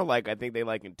intentional. Like, I think they,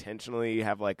 like, intentionally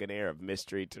have, like, an air of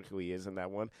mystery to who he is in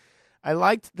that one. I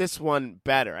liked this one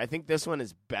better. I think this one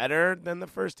is better than the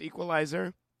first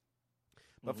Equalizer.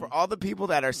 But for all the people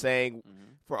that are saying,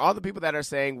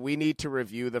 we need to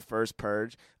review the first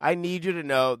Purge, I need you to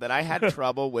know that I had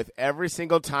trouble with every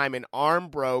single time an arm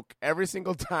broke, every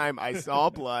single time I saw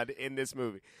blood in this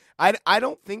movie. I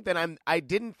don't think that I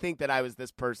didn't think that I was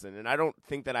this person, and I don't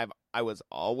think that I was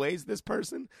always this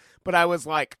person, but I was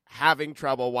like having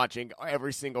trouble watching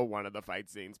every single one of the fight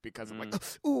scenes because I'm like,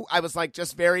 ooh, I was like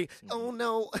just very, oh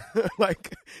no,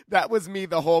 like that was me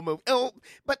the whole movie. Oh,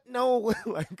 but no,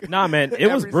 like nah, man,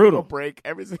 it was brutal.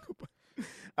 Every single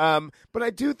break. But I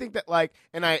do think that like,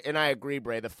 and I agree,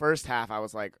 Bray. The first half, I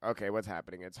was like, okay, what's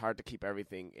happening? It's hard to keep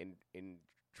everything in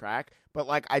track, but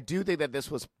like I do think that this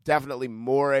was definitely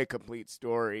more a complete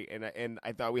story, and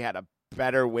I thought we had a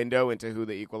better window into who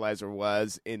the Equalizer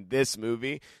was in this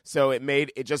movie, so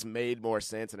it just made more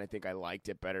sense, and I think I liked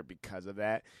it better because of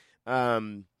that.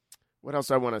 What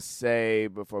else I want to say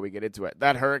before we get into it?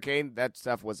 That hurricane, that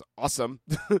stuff was awesome.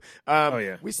 Oh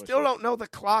yeah, we still don't know the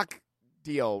clock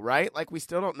deal, right? Like we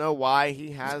still don't know why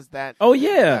he has that. Oh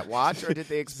yeah, that watch, or did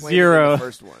they explain Zero. it in the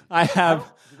first one? I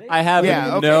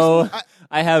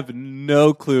have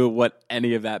no clue what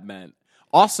any of that meant.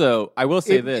 Also, I will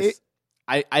say this.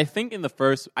 I think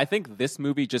this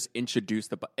movie just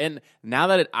introduced and now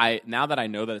that I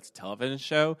know that it's a television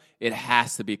show, it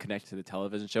has to be connected to the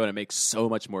television show, and it makes so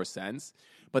much more sense.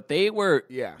 But they were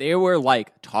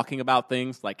like talking about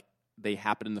things like they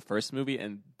happened in the first movie,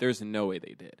 and there's no way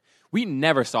they did. We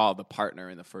never saw the partner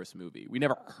in the first movie. We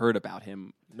never heard about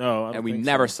him. No, and we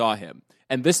never saw him.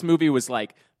 And this movie was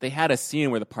like, they had a scene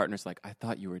where the partner's like, I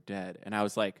thought you were dead. And I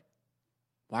was like,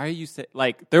 why are you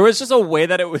like, there was just a way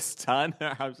that it was done.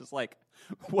 I was just like,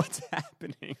 what's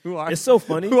happening? It's so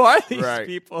funny. Who are these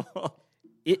people?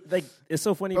 It's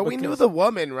so funny. But we knew the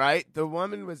woman, right? The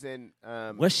woman was in.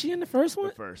 Was she in the first one?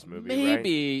 The first movie,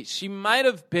 maybe right? She might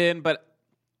have been, but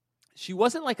she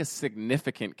wasn't like a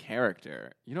significant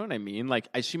character. You know what I mean? Like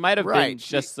she might have been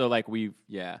just so like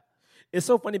It's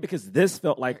so funny because this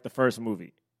felt like the first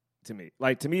movie to me.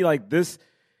 Like this.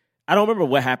 I don't remember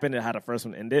what happened and how the first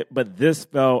one ended, but this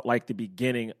felt like the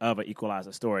beginning of an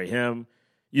Equalizer story. Him,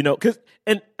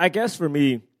 and I guess for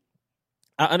me,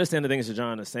 I understand the things that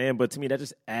John is saying, but to me, that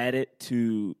just added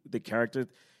to the character.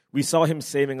 We saw him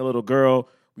saving a little girl.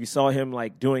 We saw him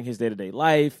like doing his day-to-day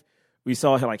life. We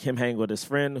saw him hang with his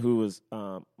friend who was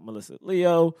Melissa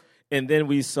Leo, and then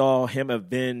we saw him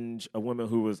avenge a woman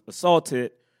who was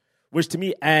assaulted, which to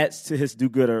me adds to his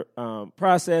do-gooder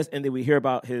process. And then we hear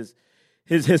about his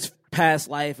past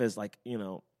life as a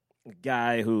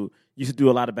guy who used to do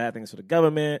a lot of bad things for the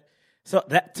government. So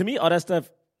that to me, all that stuff,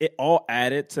 it all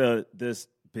added to this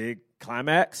big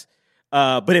climax.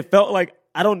 But it felt like,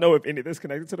 I don't know if any of this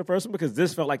connected to the first one, because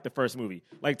this felt like the first movie.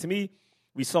 Like to me,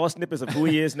 we saw snippets of who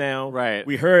he is now. Right.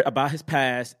 We heard about his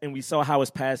past, and we saw how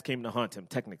his past came to haunt him,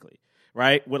 technically.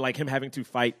 Right? With him having to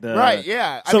fight the... Right,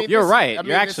 yeah. So you're right.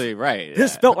 You're actually right.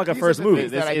 This felt like a first movie.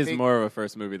 This is more of a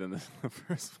first movie than the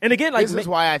first one. And again, this is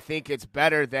why I think it's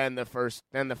better than the first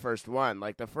one.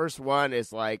 Like the first one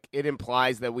is like, it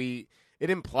implies that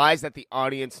the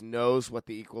audience knows what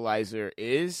the Equalizer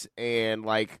is, and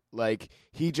like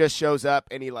he just shows up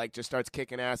and he just starts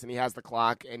kicking ass and he has the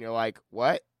clock, and you're like,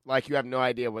 what? Like you have no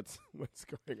idea what's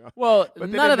going on. Well,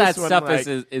 none of that stuff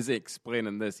is explained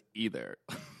in this either.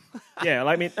 Yeah,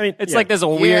 I mean, it's like there's a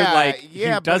weird he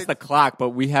does the clock, but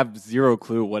we have zero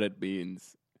clue what it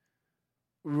means.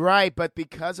 Right, but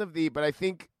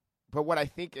what I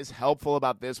think is helpful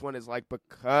about this one is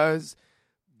because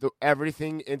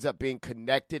everything ends up being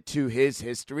connected to his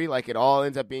history, it all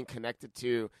ends up being connected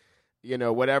to,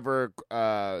 whatever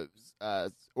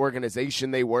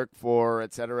organization they work for,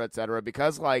 et cetera,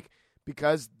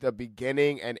 because the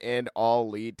beginning and end all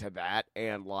lead to that,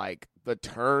 and the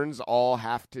turns all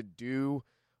have to do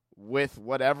with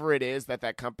whatever it is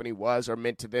that company was or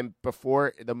meant to them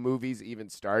before the movies even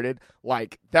started.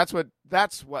 That's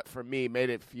what for me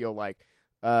made it feel like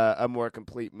a more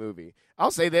complete movie. I'll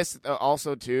say this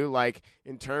also too,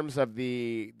 in terms of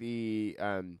the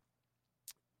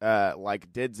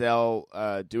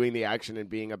Denzel doing the action and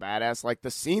being a badass,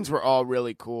 the scenes were all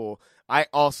really cool. I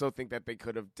also think that they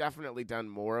could have definitely done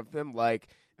more of them.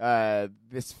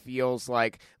 This feels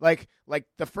like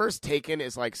the first Taken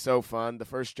is so fun. The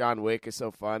first John Wick is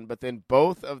so fun, but then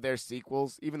both of their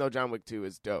sequels, even though John Wick 2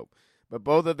 is dope, but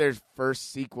both of their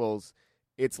first sequels,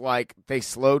 it's like they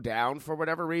slow down for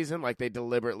whatever reason. Like they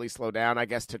deliberately slow down, I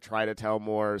guess, to try to tell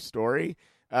more story.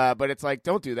 But it's like,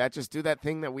 don't do that. Just do that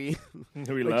thing that we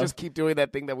love. Just keep doing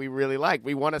that thing that we really like.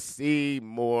 We want to see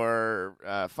more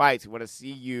fights. We want to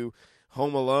see you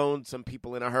Home Alone some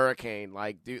people in a hurricane,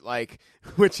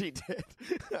 which he did.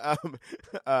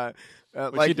 Which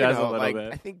he does a little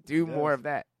bit. I think do more of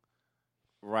that.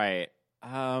 Right.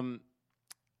 I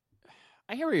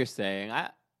hear what you're saying.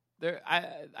 I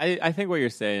think what you're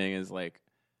saying is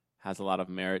has a lot of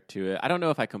merit to it. I don't know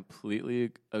if I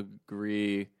completely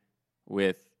agree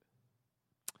with.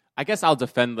 I guess I'll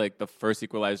defend the first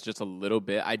Equalizer just a little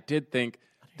bit. I did think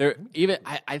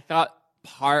I thought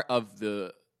part of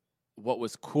what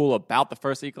was cool about the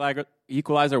first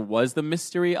Equalizer was the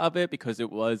mystery of it, because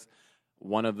it was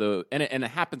one of the and it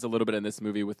happens a little bit in this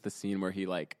movie with the scene where he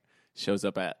shows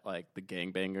up at the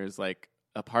gangbangers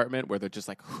apartment where they're just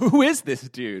like, who is this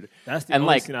dude? That's the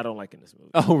only scene I don't like in this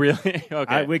movie. Oh, really?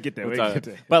 Okay, we get there.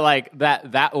 But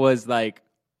that was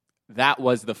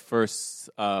the first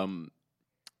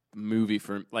movie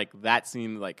for that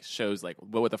scene shows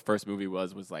what the first movie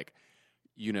was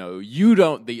you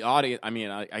don't, the audience, I mean,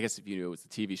 I guess if you knew it was a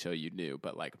TV show, you knew,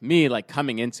 but me,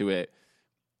 coming into it,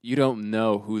 you don't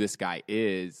know who this guy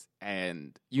is,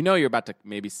 and you're about to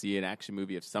maybe see an action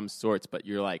movie of some sorts, but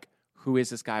you're like, who is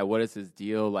this guy? What is his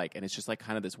deal? And it's just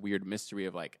kind of this weird mystery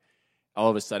of all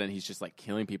of a sudden he's just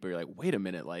killing people. You're like, wait a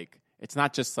minute, it's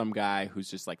not just some guy who's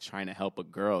just trying to help a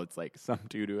girl. It's some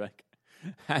dude who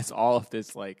has all of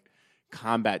this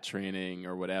combat training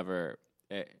or whatever.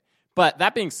 But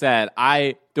that being said,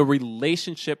 the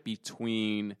relationship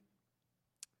between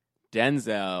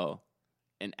Denzel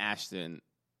and Ashton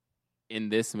in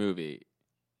this movie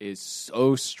is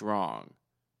so strong.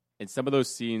 And some of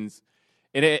those scenes,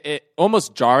 it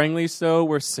almost jarringly so,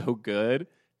 were so good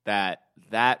that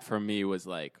for me was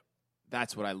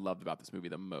that's what I loved about this movie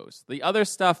the most. The other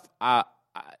stuff,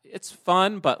 it's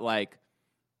fun, but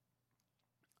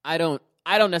I don't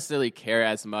necessarily care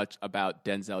as much about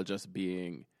Denzel just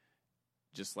being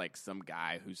just some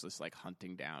guy who's just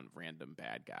hunting down random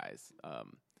bad guys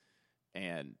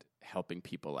and helping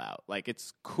people out.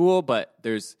 It's cool, but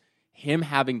there's him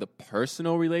having the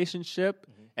personal relationship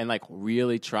and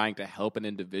really trying to help an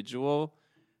individual.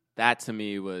 That to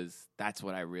me that's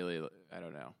what I really kind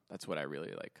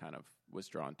of was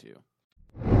drawn to.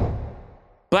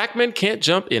 Black Men Can't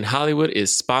Jump in Hollywood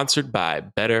is sponsored by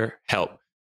BetterHelp.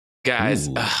 Guys,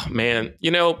 man,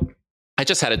 I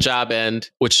just had a job end,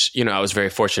 which, I was very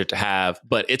fortunate to have,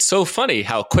 but it's so funny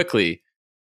how quickly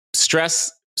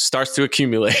stress starts to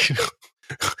accumulate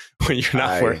when you're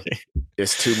not working.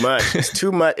 It's too much. It's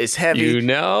too much. It's heavy.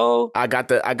 I got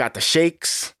the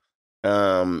shakes,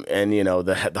 and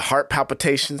the heart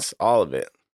palpitations, all of it.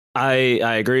 I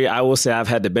agree. I will say I've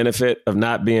had the benefit of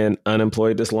not being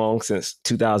unemployed this long since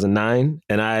 2009.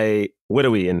 And what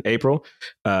are we in April?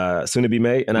 Soon to be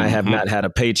May. And I have not had a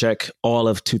paycheck all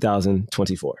of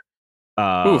 2024.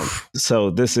 So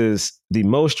this is the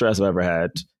most stress I've ever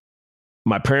had.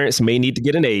 My parents may need to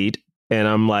get an aid. And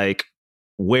I'm like,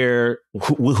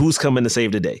 who's coming to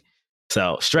save the day?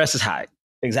 So stress is high.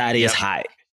 Anxiety is high.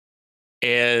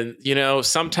 And,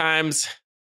 sometimes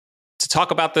to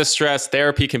talk about this stress,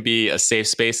 therapy can be a safe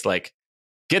space.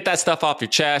 Get that stuff off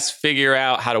your chest, figure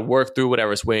out how to work through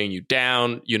whatever's weighing you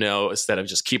down, instead of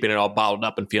just keeping it all bottled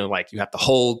up and feeling like you have to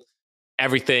hold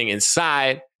everything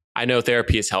inside. I know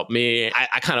therapy has helped me.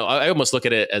 I almost look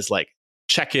at it as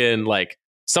check-in.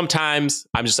 Sometimes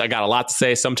I got a lot to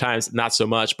say, sometimes not so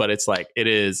much, but it's it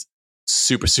is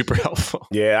super, super helpful.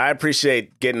 Yeah, I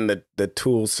appreciate getting the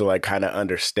tools to kind of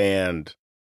understand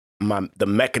the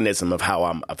mechanism of how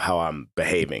I'm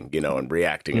behaving, and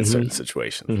reacting in certain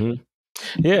situations.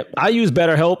 Yeah, I use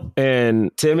BetterHelp,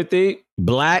 and Timothy,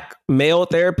 Black male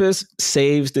therapist,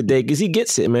 saves the day because he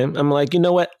gets it, man. I'm like, you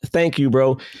know what? Thank you,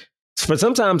 bro. For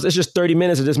sometimes it's just 30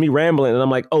 minutes of just me rambling, and I'm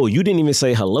like, oh, you didn't even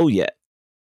say hello yet.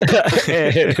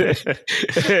 and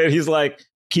he's like,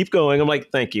 keep going. I'm like,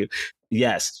 thank you.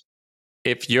 Yes.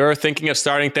 If you're thinking of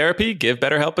starting therapy, give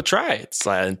BetterHelp a try. It's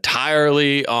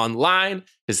entirely online,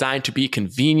 designed to be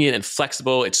convenient and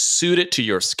flexible. It's suited to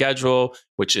your schedule,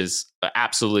 which is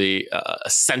absolutely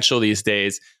essential these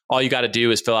days. All you got to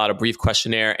do is fill out a brief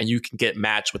questionnaire and you can get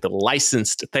matched with a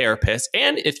licensed therapist.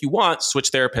 And if you want,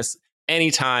 switch therapists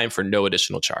anytime for no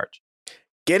additional charge.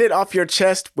 Get it off your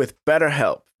chest with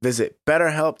BetterHelp. Visit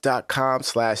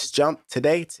BetterHelp.com/jump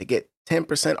today to get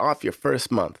 10% off your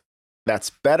first month.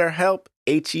 That's BetterHelp,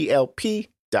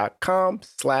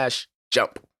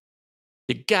 HELP.com/jump.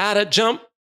 You gotta jump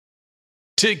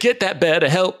to get that better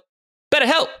help. Better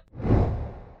help.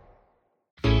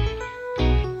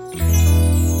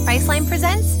 Priceline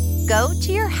presents Go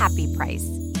to Your Happy Price.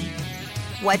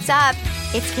 What's up?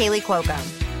 It's Kaylee Cuoco.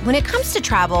 When it comes to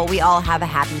travel, we all have a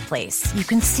happy place. You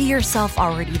can see yourself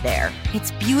already there. It's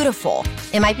beautiful.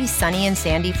 It might be sunny and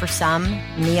sandy for some,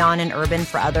 neon and urban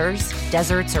for others,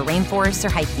 deserts or rainforests or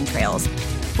hiking trails.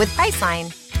 With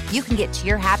Priceline, you can get to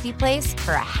your happy place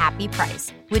for a happy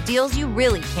price with deals you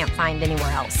really can't find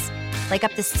anywhere else. Like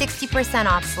up to 60%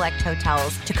 off select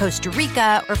hotels to Costa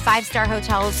Rica or 5-star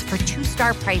hotels for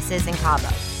 2-star prices in Cabo.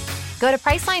 Go to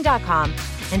Priceline.com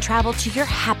and travel to your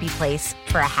happy place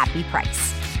for a happy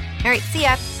price. All right, see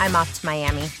ya. I'm off to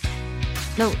Miami.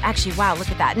 No, actually, wow,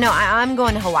 look at that. No, I'm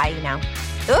going to Hawaii now.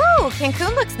 Ooh,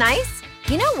 Cancun looks nice.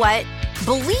 You know what?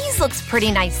 Belize looks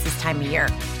pretty nice this time of year.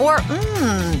 Or,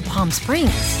 Palm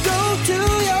Springs. Go to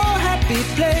your happy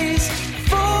place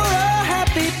for a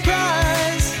happy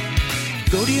price.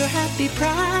 Go to your happy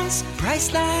price,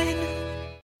 Priceline.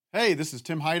 Hey, this is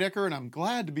Tim Heidecker, and I'm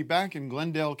glad to be back in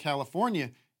Glendale,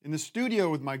 California, in the studio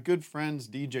with my good friends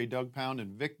DJ Doug Pound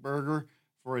and Vic Berger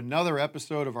for another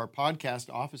episode of our podcast,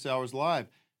 Office Hours Live.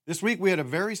 This week we had a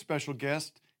very special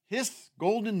guest, Hiss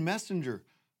Golden Messenger,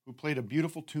 who played a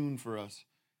beautiful tune for us.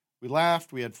 We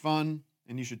laughed, we had fun,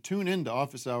 and you should tune in to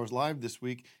Office Hours Live this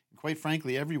week, and quite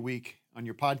frankly, every week on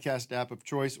your podcast app of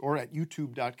choice or at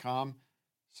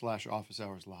youtube.com/Office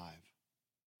Hours Live.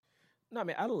 No, I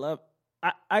mean,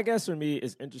 I guess for me,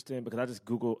 it's interesting because I just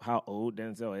Googled how old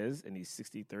Denzel is, and he's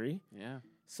 63. Yeah.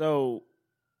 So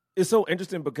it's so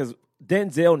interesting because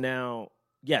Denzel now,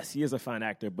 yes, he is a fine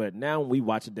actor, but now when we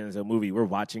watch a Denzel movie, we're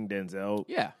watching Denzel.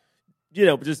 Yeah.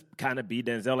 Just kind of be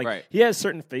Denzel. Like, right. He has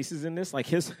certain faces in this.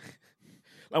 Like, like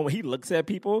when he looks at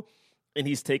people and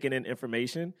he's taking in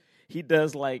information, he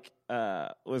does, like,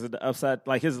 was it the upside,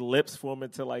 like, his lips form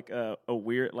into, like, a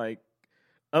weird, like,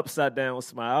 upside down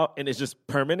smile, and it's just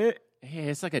permanent. Hey,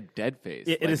 it's like a dead face.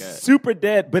 It is super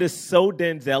dead, but it's so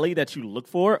Denzel-y that you look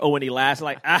for. Or when he laughs,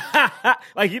 like,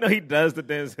 like, he does the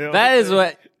Denzel. That is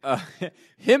what,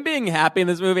 him being happy in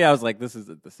this movie, I was like, this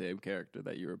isn't the same character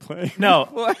that you were playing. No.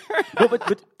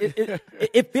 but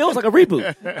it feels like a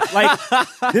reboot. Like,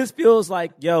 this feels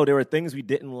like, there were things we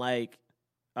didn't like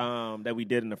that we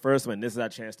did in the first one. This is our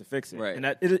chance to fix it. Right.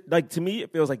 And to me,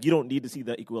 it feels like you don't need to see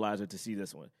the Equalizer to see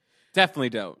this one. Definitely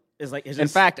don't. It's just, in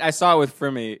fact, I saw it with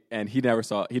Frimmy, and he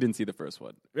didn't see the first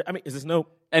one. I mean, is this no?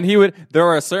 And there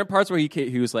were certain parts where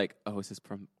he was like, oh, is this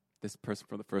from this person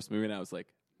from the first movie? And I was like,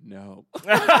 no.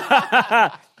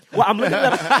 Well, I'm looking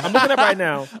up right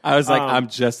now. I was like, I'm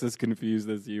just as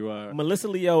confused as you are. Melissa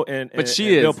Leo and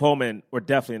Bill Pullman were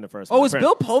definitely in the first one. Oh, is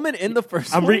Bill Pullman in the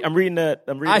first one? I'm reading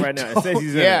right now. It says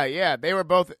he's in it. Yeah, they were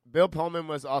both. Bill Pullman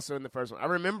was also in the first one. I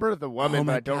remember the woman,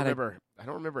 but I don't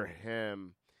remember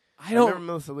him. I remember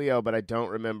Melissa Leo, but I don't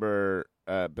remember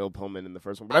Bill Pullman in the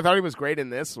first one. But I thought he was great in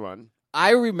this one.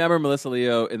 I remember Melissa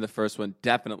Leo in the first one,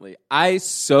 definitely. I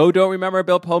so don't remember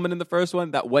Bill Pullman in the first one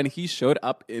that when he showed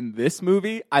up in this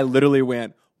movie, I literally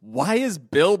went, why is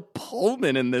Bill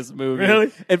Pullman in this movie?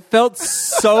 Really? It felt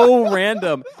so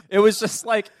random. It was just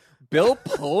like, Bill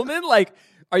Pullman? Like,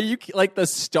 are you, like, the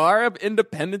star of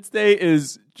Independence Day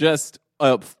is just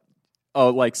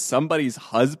like somebody's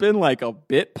husband, like a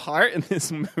bit part in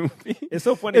this movie. It's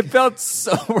so funny. It felt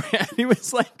so random. He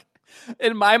was like,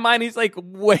 in my mind, he's like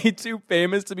way too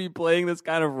famous to be playing this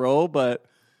kind of role, but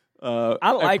I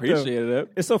appreciated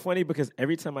it. It's so funny because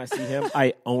every time I see him,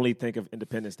 I only think of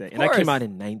Independence Day. And that came out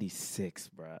in 96,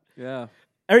 bro. Yeah.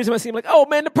 Every time I see him, like, oh,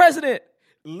 man, the president.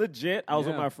 Legit, I was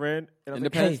with my friend. And I was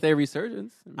Independence like, Day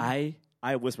resurgence.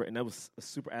 I whispered, and that was a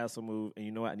super asshole move. And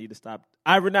you know what? I need to stop.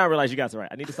 I now realize you guys are right.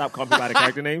 I need to stop calling people by the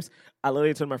character names. I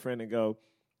literally turn to my friend and go,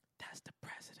 that's the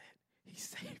president. He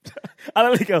saved us. I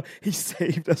literally go, he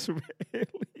saved us from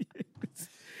aliens.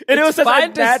 And it was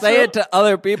fine to say it to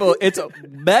other people. It's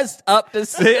messed up to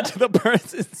say it to the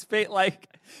person's face. Like,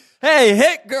 hey,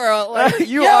 Hit Girl, like,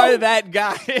 you are that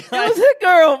guy. It was Hit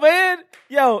Girl, man.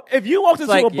 Yo, if you walked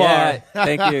into a bar. Yeah,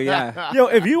 thank you, yeah. Yo,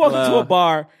 if you walked into a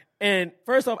bar, and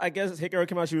first off, I guess Hit Girl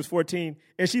came out, she was 14,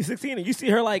 and she's 16, and you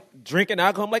see her, like, drinking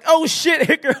alcohol. I'm like, oh, shit,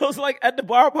 Hit Girl's, like, at the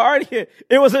bar party.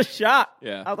 It was a shock.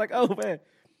 Yeah. I was like, oh, man.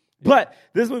 But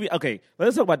this movie, okay,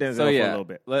 let's talk about Denzel for a little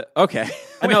bit. Okay.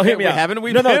 I know, hit me out. Haven't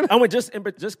we? No, I went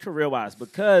just career-wise,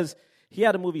 because he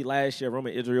had a movie last year,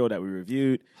 Roman Israel, that we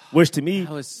reviewed, which to me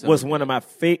was one of my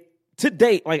favorite. To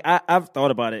date, like, I've thought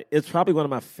about it. It's probably one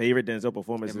of my favorite Denzel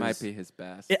performances. It might be his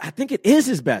best. I think it is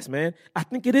his best, man. I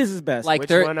think it is his best. Like, which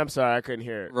one? I'm sorry, I couldn't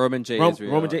hear it. Roman J.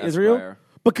 Israel. Roman J. Israel?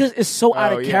 Because it's so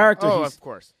out of character. Oh, of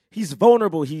course. He's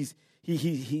vulnerable. He's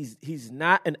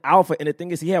not an alpha. And the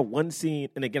thing is, he had one scene,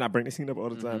 and again, I bring this scene up all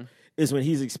the time, is when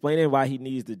he's explaining why he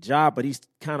needs the job, but he's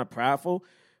kind of prideful.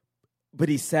 but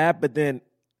he's sad. But then,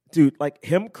 dude, like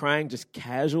him crying just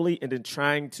casually and then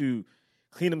trying to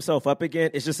clean himself up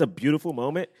again. It's just a beautiful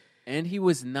moment. And he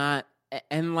was not,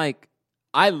 and like,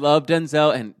 I love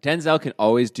Denzel, and Denzel can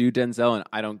always do Denzel, and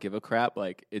I don't give a crap.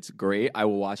 Like, it's great. I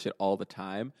will watch it all the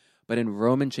time. But in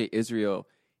Roman J. Israel,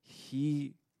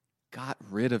 he got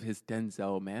rid of his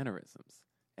Denzel mannerisms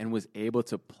and was able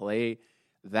to play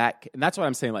that. And that's what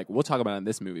I'm saying. Like, we'll talk about it in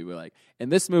this movie. We're like, in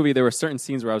this movie, there were certain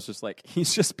scenes where I was just like,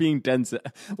 he's just being Denzel.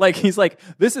 Like, he's like,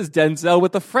 this is Denzel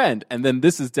with a friend. And then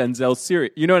this is Denzel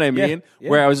serious. You know what I mean? Yeah.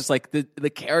 Where I was just like, the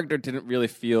character didn't really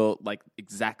feel like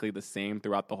exactly the same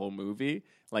throughout the whole movie.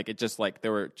 Like, it just like,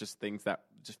 there were just things that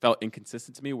just felt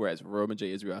inconsistent to me. Whereas Roman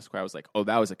J. Israel Esquire was like, oh,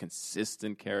 that was a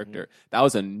consistent character. That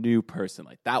was a new person.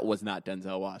 Like, that was not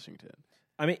Denzel Washington.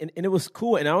 I mean, and it was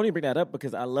cool. And I only bring that up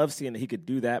because I love seeing that he could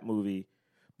do that movie,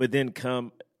 but then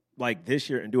come like this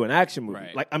year and do an action movie.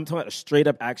 Right. Like I'm talking about a straight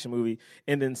up action movie.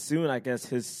 And then soon, I guess,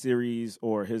 his series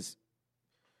or his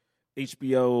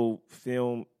HBO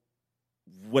film,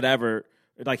 whatever,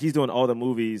 like he's doing all the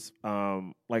movies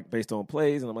like based on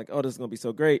plays. And I'm like, oh, this is going to be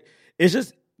so great. It's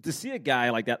just to see a guy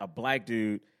like that, a black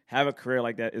dude, have a career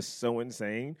like that is so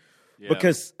insane. Yeah.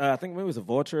 Because I think maybe it was a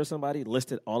Vulture or somebody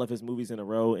listed all of his movies in a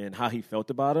row and how he felt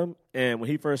about them. And when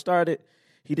he first started,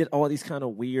 he did all these kind of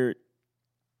weird,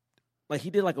 like he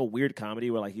did like a weird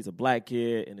comedy where like he's a black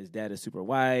kid and his dad is super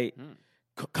white.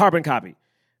 Carbon Copy.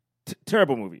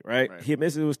 Terrible movie, right? He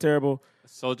admits it was terrible. A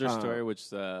Soldier Story, which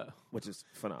is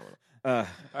phenomenal. Our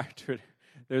Twitter,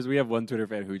 we have one Twitter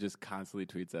fan who just constantly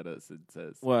tweets at us and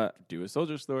says, "What? Do a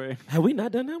Soldier Story." Have we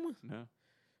not done that one? No.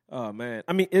 Oh man.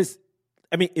 I mean,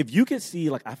 if you could see,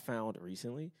 like I found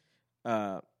recently,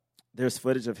 there's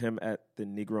footage of him at the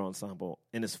Negro Ensemble,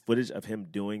 and it's footage of him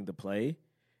doing the play.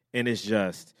 And it's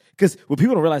just because what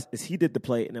people don't realize is he did the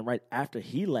play, and then right after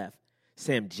he left,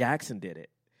 Sam Jackson did it.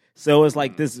 So it's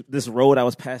like this road I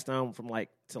was passed down from like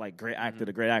to like great actor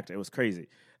to great actor. It was crazy.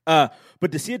 But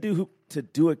to see a dude to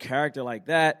do a character like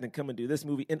that, and then come and do this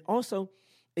movie, and also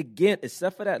again,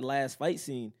 except for that last fight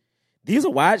scene, these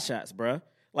are wide shots, bruh.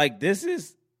 Like this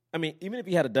is, I mean, even if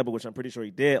he had a double, which I'm pretty sure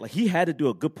he did, like he had to do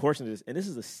a good portion of this, and this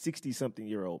is a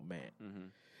 60-something-year-old man. Mm-hmm.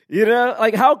 You know,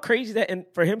 like how crazy that, and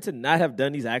for him to not have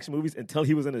done these action movies until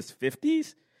he was in his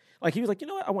 50s, like he was like, you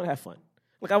know what, I want to have fun.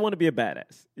 Like I want to be a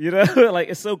badass. You know, like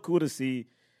it's so cool to see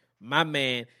my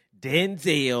man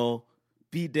Denzel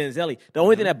be Denzel. The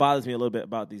only thing that bothers me a little bit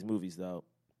about these movies, though,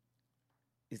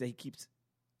 is that he keeps,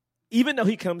 even though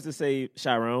he comes to save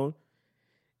Chiron,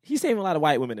 he's saving a lot of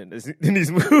white women in these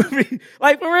movies.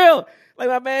 Like for real, like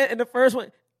my man in the first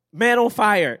one, Man on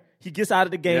Fire, he gets out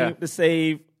of the game to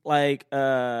save. Like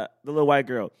the little white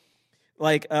girl,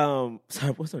 like sorry,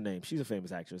 what's her name? She's a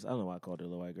famous actress. I don't know why I called her a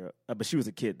little white girl, but she was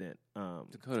a kid then.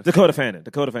 Dakota Fanning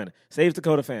saves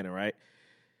Dakota Fanning, right?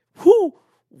 Who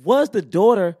was the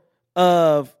daughter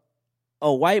of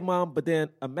a white mom, but then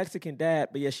a Mexican dad?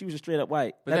 But yeah, she was just straight up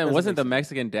white. But then wasn't the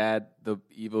Mexican dad the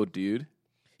evil dude?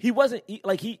 He wasn't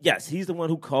he's the one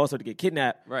who caused her to get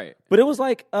kidnapped, right? But it was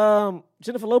like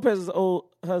Jennifer Lopez's old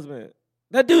husband.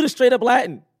 That dude is straight up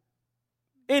Latin.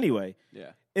 Anyway,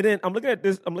 and then I'm looking at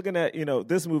this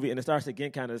movie, and it starts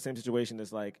again kind of the same situation.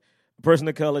 It's like a person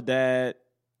of color dad,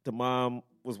 the mom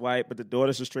was white, but the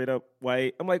daughter's just straight up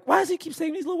white. I'm like, why does he keep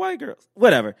saving these little white girls?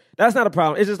 Whatever, that's not a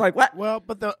problem. It's just like what? Well,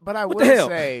 but I will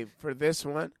say for this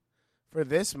one, for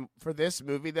this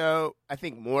movie though, I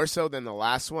think more so than the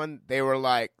last one, they were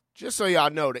like, just so y'all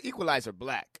know, the Equalizer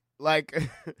black, like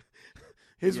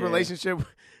his relationship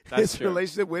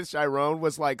with Chiron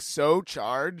was like so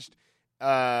charged.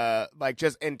 Like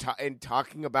just in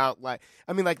talking about like,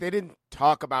 I mean, like they didn't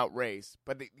talk about race,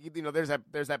 but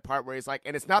there's that part where he's like,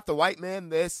 and it's not the white man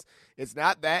this, it's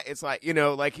not that, it's like,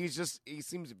 like he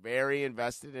seems very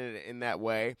invested in it in that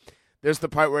way. There's the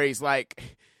part where he's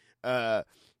like,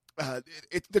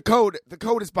 it's the code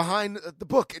is behind the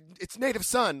book. It's native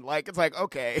son. Like it's like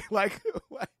okay, like.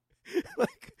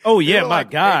 Oh yeah, my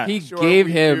God! He gave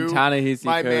him Ta-Nehisi.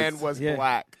 My man was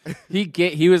black.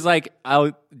 He was like,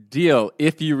 "I'll deal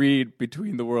if you read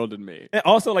Between the World and Me." And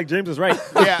also, like James is right.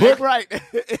 Right.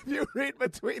 If you read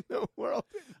Between the World,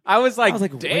 I was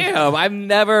like, damn. I've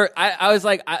never. I was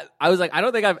like, I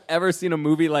don't think I've ever seen a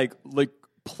movie like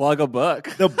plug a book.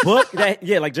 The book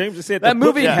like James just said, that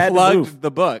movie plugged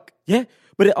the book. Yeah,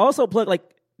 but it also plugged like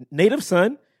Native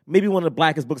Son. Maybe one of the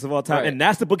blackest books of all time. Right. And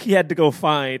that's the book he had to go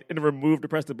find and remove to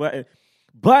press the button.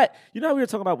 But you know how we were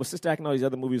talking about with Sister Act and all these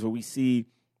other movies where we see,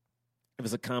 if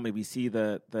it's a comedy, we see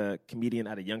the comedian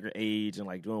at a younger age and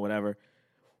like doing whatever.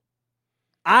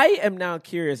 I am now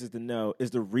curious as to know, is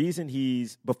the reason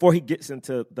before he gets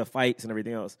into the fights and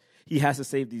everything else, he has to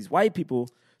save these white people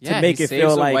to make he it saves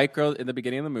feel a like white girl in the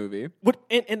beginning of the movie.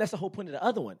 And that's the whole point of the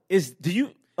other one. Is do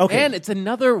you okay? And it's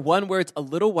another one where it's a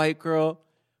little white girl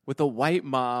with a white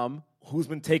mom who's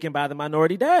been taken by the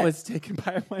minority dad. was taken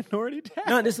by a minority dad.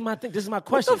 No, this is my thing. This is my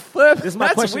question. What the flip? This is my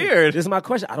That's question. weird. This is my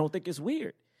question. I don't think it's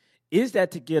weird. Is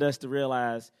that to get us to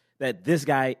realize that this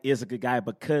guy is a good guy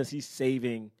because he's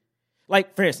saving?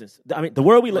 Like, for instance, I mean, the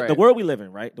world we live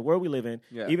in, right? The world we live in.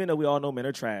 Yeah. Even though we all know men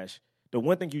are trash, the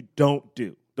one thing you don't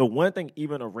do, the one thing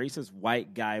even a racist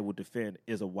white guy will defend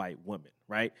is a white woman,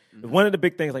 right? Mm-hmm. One of the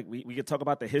big things, like we could talk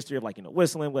about the history of, like, you know,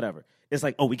 whistling, whatever. It's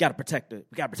like, oh, we got to protect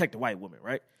the white woman,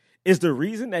 right? Is the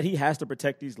reason that he has to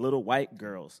protect these little white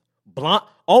girls, blonde,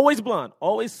 always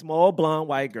small blonde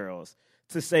white girls,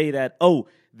 to say that, oh,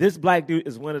 this black dude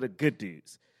is one of the good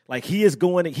dudes. Like, he's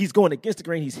going against the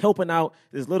grain. He's helping out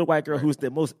this little white girl who's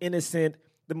the most innocent,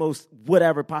 the most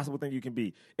whatever possible thing you can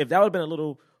be. If that would have been a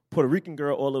little Puerto Rican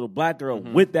girl or a little black girl,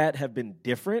 would that have been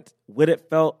different? Would it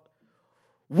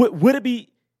be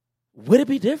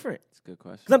different? That's a good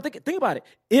question. Because I'm think about it.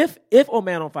 If Oh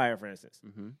Man on Fire, for instance,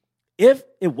 if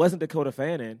it wasn't Dakota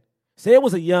Fanning, say it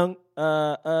was a young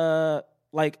Yara,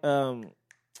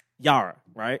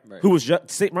 right? Who was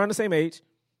just around the same age,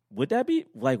 would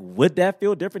that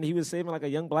feel different? He was saving like a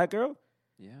young black girl?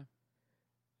 Yeah.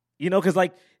 You know, because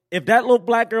like if that little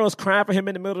black girl is crying for him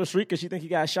in the middle of the street because she thinks he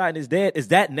got shot and is dead, is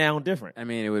that now different? I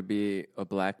mean, it would be a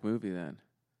black movie then.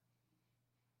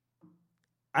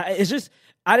 I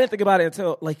didn't think about it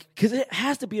until, like, because it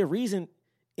has to be a reason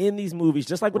in these movies,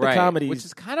 just like with the comedies. Which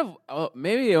is kind of,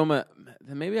 maybe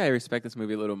I respect this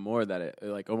movie a little more that it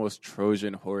like almost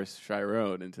Trojan horse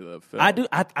Chiron into the film. I do.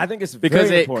 I think it's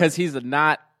very important. Because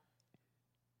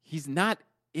he's not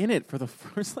in it for the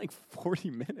first like 40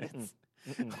 minutes.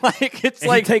 Like it's and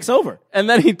like he takes over, and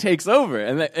then he takes over,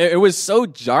 and it was so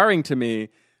jarring to me.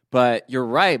 But you're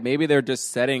right. Maybe they're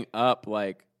just setting up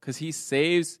like because he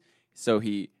saves a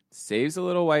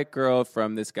little white girl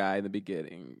from this guy in the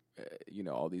beginning. You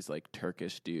know, all these like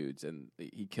Turkish dudes, and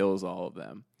he kills all of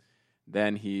them.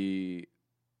 Then he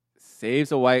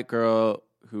saves a white girl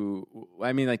who,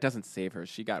 I mean, like doesn't save her.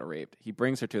 She got raped. He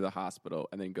brings her to the hospital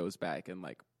and then goes back and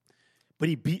like. But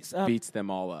he beats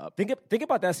them all up. Think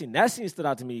about that scene. That scene stood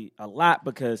out to me a lot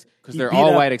because they're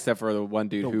all white except for the one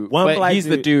dude he's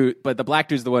the dude, but the black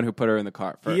dude's the one who put her in the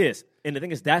car first. He is. And the thing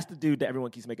is, that's the dude that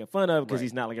everyone keeps making fun of because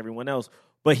he's not like everyone else.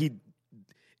 But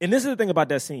and this is the thing about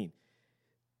that scene.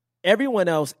 Everyone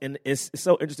else, and it's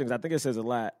so interesting because I think it says a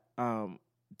lot.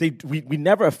 We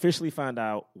never officially find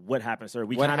out what happened, sir.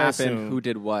 What happened? Who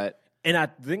did what? And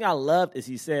the thing I loved is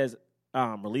he says,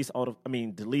 delete all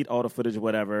the footage or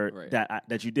whatever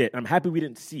that you did. I'm happy we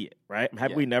didn't see it, right? I'm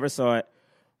happy we never saw it.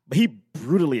 But he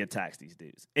brutally attacks these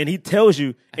dudes. And he tells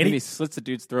you... And he slits the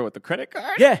dude's throat with the credit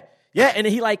card? Yeah. Yeah, and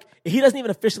he doesn't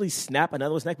even officially snap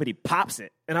another one's neck, but he pops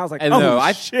it. And I was like,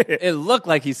 shit. It looked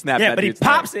like he snapped that dude's neck. Yeah,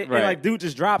 but he pops it, and like dude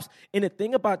just drops. And the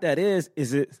thing about that is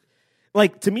it,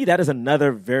 like, to me, that is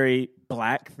another very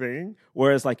black thing,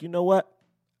 where it's like, you know what?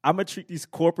 I'm going to treat these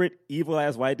corporate,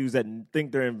 evil-ass white dudes that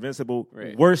think they're invincible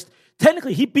worse.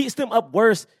 Technically, he beats them up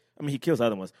worse. I mean, he kills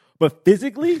other ones. But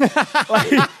physically,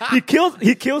 like, he kills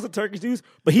the Turkish dudes,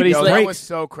 but that was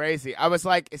so crazy. I was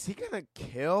like, is he going to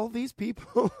kill these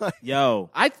people? Yo.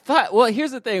 I thought, well,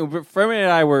 here's the thing. Furman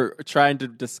and I were trying to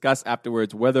discuss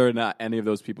afterwards whether or not any of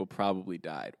those people probably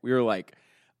died. We were like,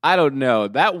 I don't know.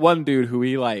 That one dude who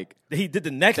he did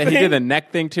the neck thing? He did the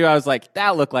neck thing too. I was like,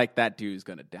 that looked like that dude's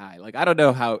going to die. Like, I don't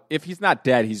know how, if he's not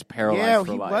dead, he's paralyzed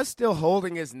for life. Yeah, he was still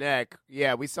holding his neck.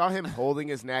 Yeah, we saw him holding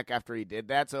his neck after he did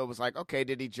that. So it was like, okay,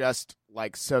 did he just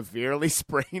like severely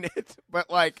sprain it?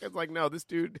 But like, it's like, no, this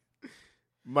dude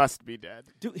must be dead.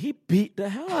 Dude, he beat the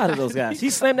hell out of those guys. He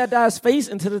slammed that guy's face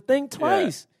into the thing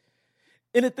twice.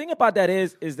 Yeah. And the thing about that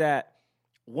is that,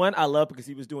 one, I love because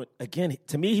he was doing, again,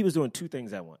 to me, he was doing two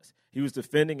things at once. He was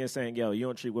defending and saying, yo, you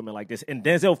don't treat women like this. And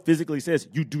Denzel physically says,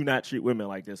 you do not treat women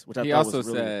like this, which I thought was really... He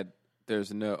also said,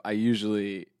 there's no, I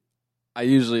usually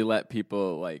let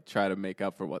people like try to make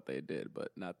up for what they did, but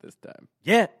not this time.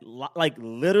 Yeah, like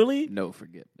literally. No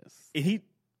forgiveness. And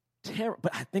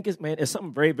but I think it's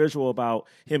something very visual about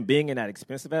him being in that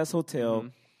expensive-ass hotel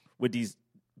with these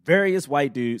various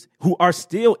white dudes who are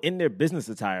still in their business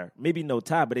attire, maybe no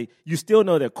tie, but you still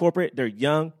know they're corporate, they're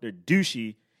young, they're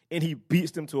douchey, and he beats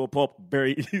them to a pulp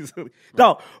very easily.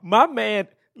 No, my man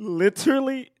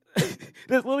literally,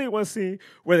 there's literally one scene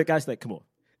where the guy's like, come on.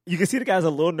 You can see the guy's a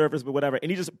little nervous, but whatever,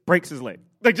 and he just breaks his leg.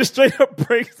 Like, just straight up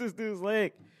breaks this dude's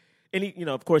leg. And he,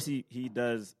 of course, he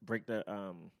does break the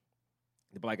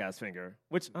black guy's finger,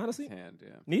 which honestly hand,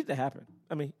 needs to happen.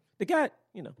 I mean, the guy,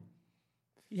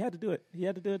 He had to do it. He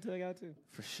had to do it to that guy too.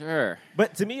 For sure.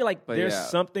 But to me, like, there's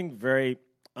something very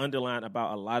underlined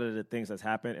about a lot of the things that's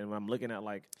happened, and I'm looking at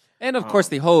like, and of course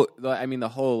the whole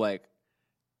like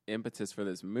impetus for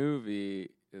this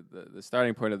movie, the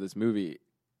starting point of this movie.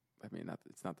 I mean,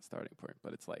 it's not the starting point,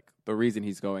 but it's like the reason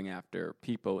he's going after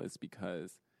people is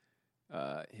because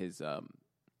his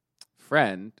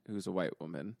friend, who's a white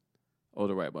woman,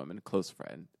 older white woman, close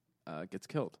friend, gets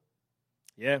killed.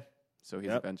 Yeah. So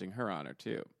he's avenging her honor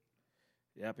too.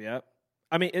 Yep.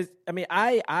 I mean,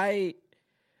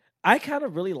 I kind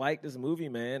of really like this movie,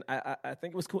 man. I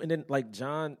think it was cool. And then, like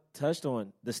John touched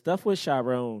on, the stuff with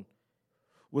Chiron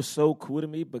was so cool to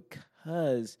me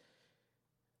because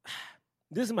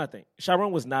this is my thing.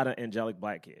 Chiron was not an angelic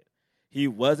black kid. He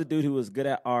was a dude who was good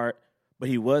at art, but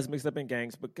he was mixed up in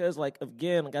gangs because, like,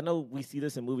 again, like I know we see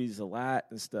this in movies a lot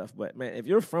and stuff, but, man, if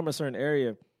you're from a certain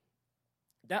area,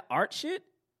 that art shit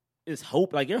is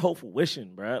hope. Like, you're hopeful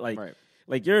wishing, bro. Like, right.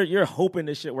 Like, you're hoping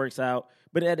this shit works out.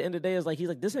 But at the end of the day, it's like, he's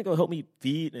like, this ain't going to help me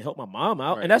feed and help my mom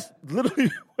out. Right. And that's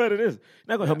literally what it is.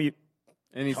 Not going to help me.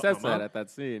 And he says that at that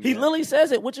scene. He literally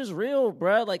says it, which is real,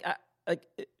 bro. Like,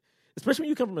 especially when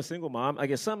you come from a single mom, I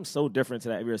guess something so different to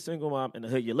that. If you're a single mom in the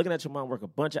hood, you're looking at your mom work a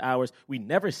bunch of hours. We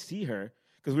never see her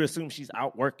because we assume she's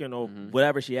out working or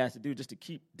whatever she has to do just to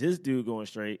keep this dude going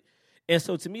straight. And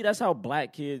so to me, that's how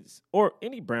black kids or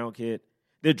any brown kid,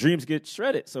 their dreams get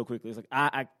shredded so quickly. It's like,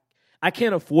 I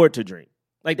can't afford to dream.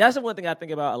 Like, that's the one thing I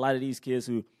think about a lot of these kids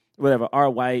who, whatever, are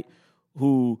white,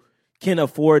 who can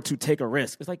afford to take a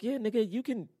risk. It's like, yeah, nigga, you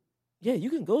can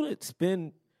go to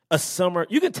spend a summer.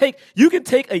 You can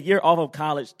take a year off of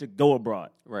college to go abroad.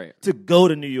 Right. To go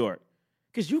to New York.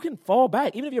 Because you can fall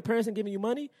back. Even if your parents ain't giving you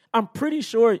money, I'm pretty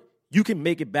sure you can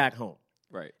make it back home.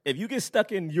 Right. If you get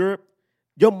stuck in Europe,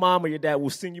 your mom or your dad will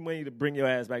send you money to bring your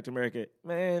ass back to America.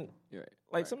 Man, you're right.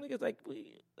 Like, some niggas,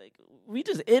 we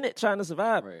just in it trying to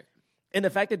survive. Right. And the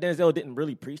fact that Denzel didn't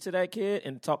really preach to that kid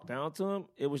and talk down to him,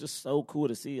 it was just so cool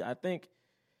to see. I think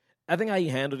how he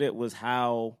handled it was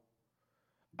how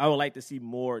I would like to see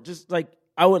more. Just like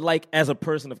I would like, as a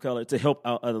person of color, to help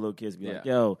out other little kids. Be like,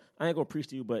 yo, I ain't gonna preach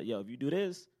to you, but yo, if you do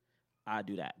this, I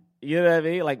do that. You know what I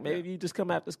mean? Like, maybe you just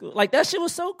come after school. Like, that shit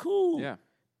was so cool. Yeah.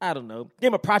 I don't know. Gave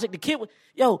him a project. The kid,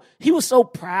 he was so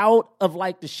proud of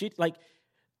like the shit. Like,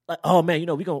 oh man,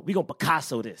 we gonna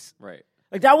Picasso this. Right.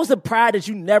 Like, that was the pride that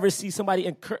you never see somebody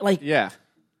encourage. Like, yeah.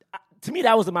 To me,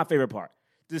 that was my favorite part.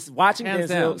 Just watching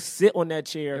Denzel sit on that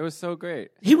chair. It was so great.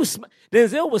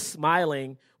 Denzel was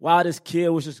smiling while this kid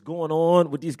was just going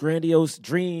on with these grandiose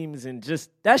dreams, and just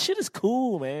that shit is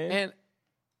cool, man.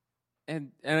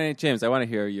 And James, I want to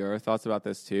hear your thoughts about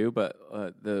this too. But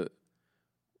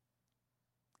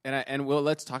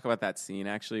let's talk about that scene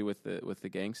actually with the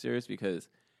gangsters, because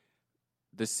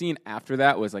the scene after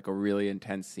that was like a really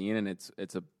intense scene, and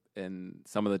and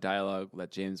some of the dialogue that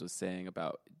James was saying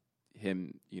about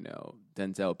him,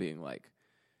 Denzel being like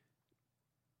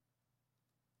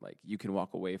you can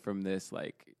walk away from this,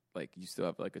 like you still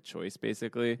have like a choice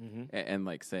basically, and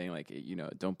like saying like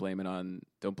don't blame it on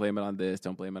this,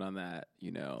 don't blame it on that,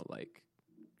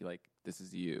 like this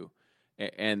is you,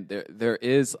 and there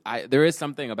is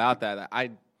something about that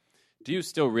I do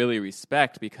still really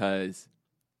respect, because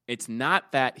it's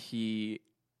not that he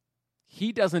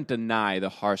doesn't deny the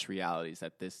harsh realities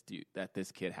that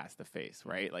this kid has to face,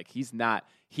 right? Like,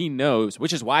 he knows,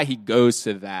 which is why he goes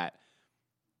to that,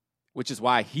 which is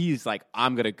why he's like,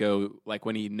 I'm gonna go, like,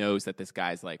 when he knows that this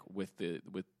guy's like with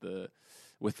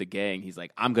the gang, he's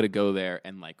like, I'm gonna go there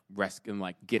and like rescue and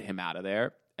like get him out of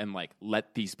there and like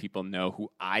let these people know who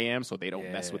I am so they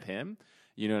don't mess with him.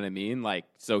 You know what I mean? Like,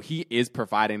 so he is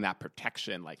providing that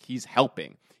protection. Like, he's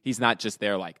helping. He's not just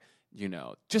there like,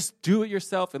 just do it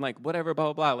yourself and like whatever, blah,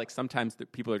 blah, blah. Like, sometimes the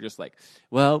people are just like,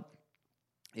 well,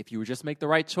 if you would just make the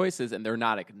right choices, and they're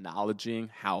not acknowledging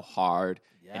how hard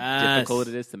and difficult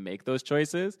it is to make those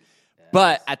choices. Yes.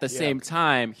 But at the same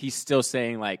time, he's still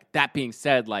saying, like, that being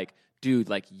said, like, dude,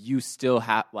 like, you still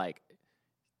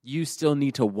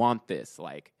need to want this.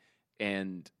 Like,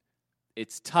 and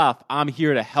it's tough. I'm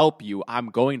here to help you. I'm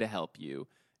going to help you.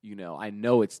 I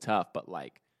know it's tough, but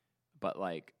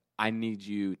I need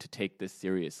you to take this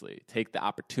seriously. Take the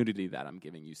opportunity that I'm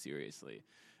giving you seriously.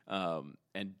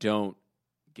 And don't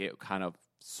get kind of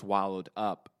swallowed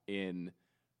up in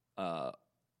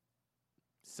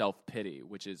self-pity,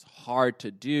 which is hard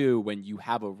to do when you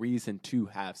have a reason to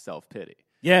have self-pity.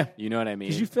 Yeah. You know what I mean?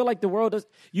 Because you feel like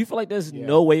there's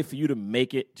no way for you to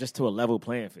make it just to a level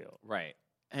playing field. Right.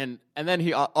 And then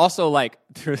he also, like,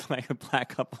 there's like a black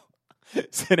couple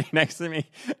sitting next to me,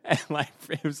 and like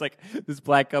it was like this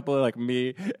black couple, like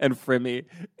me and Frimmy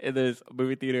in this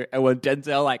movie theater. And when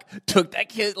Denzel like took that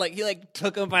kid, like he like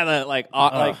took him by the like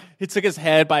he took his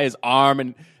head by his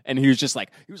arm, and he was just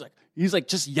like he's like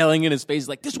just yelling in his face,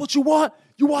 like, "This is what you want?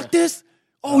 You want this?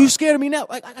 Oh, you scared of me now?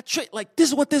 Like I got tricked. Like this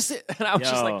is what this is." And I was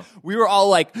just like, we were all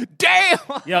like, "Damn!"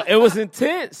 Yo, it was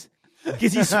intense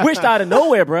because he switched out of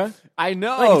nowhere, bro. I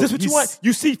know. Like, is this what you want?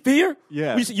 You see fear?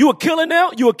 Yeah. You a killer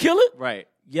now? You a killer? Right.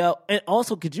 Yo, and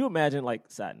also, could you imagine? Like,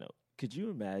 side note, could you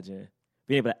imagine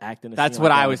being able to act in a That's scene what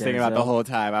like I that was with thinking Denzel? about the whole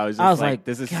time. I was like,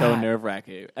 this is so God. nerve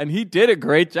wracking, and he did a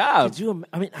great job.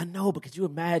 I mean, I know, but could you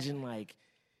imagine, like,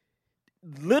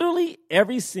 literally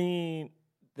every scene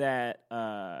that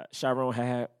Chiron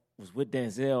had was with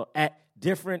Denzel at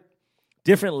different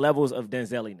levels of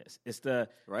Denzeliness. It's the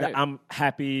I'm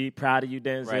happy, proud of you,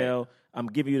 Denzel. Right. I'm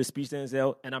giving you the speech,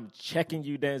 Denzel, and I'm checking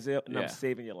you, Denzel, and I'm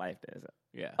saving your life, Denzel.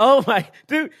 Yeah. Oh my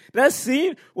dude, that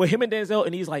scene with him and Denzel,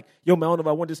 and he's like, "Yo, man, I don't know if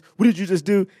I want this. What did you just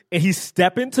do?" And he's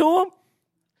stepping to him.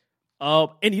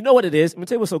 And you know what it is? I'm gonna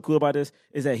tell you what's so cool about this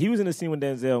is that he was in the scene with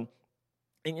Denzel,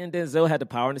 and Denzel had the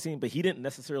power in the scene, but he didn't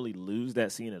necessarily lose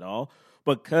that scene at all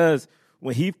because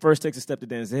when he first takes a step to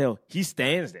Denzel, he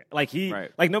stands there. Like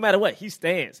like no matter what, he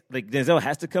stands. Like Denzel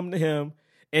has to come to him,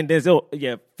 and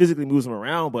Denzel, physically moves him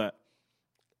around, but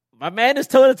my man is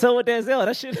toe to toe with Denzel.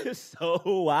 That shit is so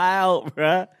wild,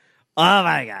 bruh. Oh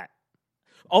my God.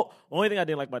 Oh, only thing I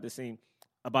didn't like about this scene,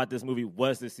 about this movie,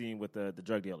 was the scene with the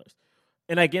drug dealers.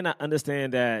 And again, I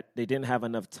understand that they didn't have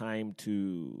enough time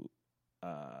to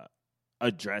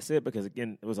address it because,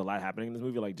 again, there was a lot happening in this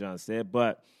movie, like John said.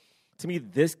 But to me,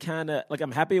 this kind of, like,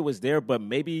 I'm happy it was there, but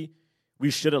maybe we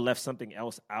should have left something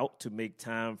else out to make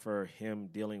time for him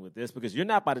dealing with this because you're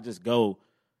not about to just go.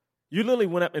 You literally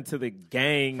went up into the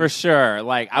gang. For sure.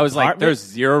 Like, I was like, there's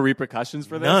zero repercussions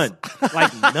for this. None.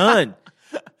 Like, none.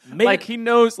 Like, he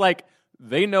knows, like,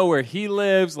 they know where he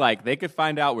lives. Like, they could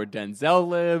find out where Denzel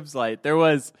lives. Like, there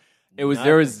was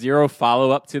zero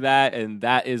follow-up to that. And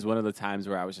that is one of the times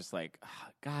where I was just like,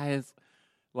 guys,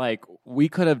 like, we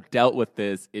could have dealt with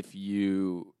this if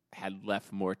you had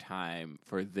left more time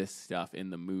for this stuff in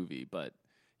the movie. But,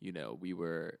 you know, we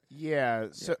were. Yeah.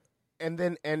 So.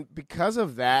 And because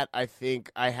of that, I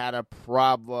think I had a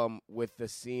problem with the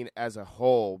scene as a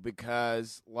whole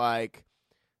because, like,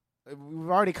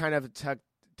 we've already kind of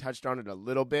touched on it a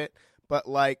little bit, but,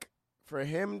 like, for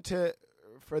them to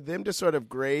sort of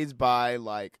graze by,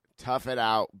 like, tough it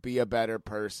out, be a better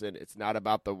person, it's not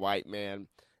about the white man,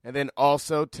 and then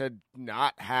also to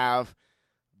not have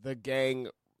the gang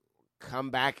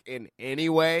come back in any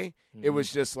way, it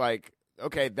was just like,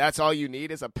 okay, that's all you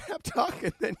need is a pep talk,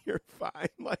 and then you're fine.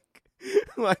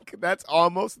 Like that's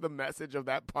almost the message of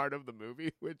that part of the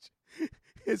movie, which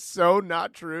is so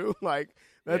not true. Like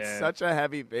that's such a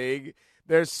heavy thing.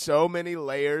 There's so many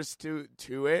layers to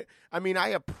it. I mean, I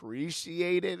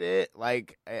appreciated it,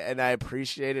 like, and I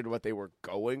appreciated what they were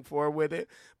going for with it,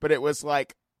 but it was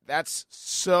like that's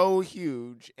so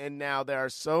huge, and now there are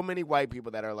so many white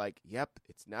people that are like, "Yep,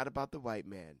 it's not about the white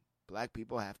man. Black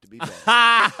people have to be better."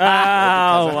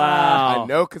 Wow. I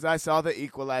know because I saw the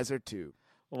Equalizer too.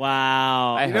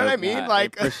 Wow. You know what I mean?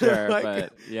 Like for sure, like,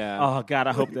 but yeah. Oh God,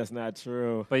 I hope that's not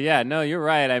true. But yeah, no, you're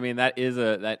right. I mean, that is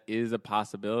a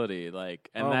possibility. Like,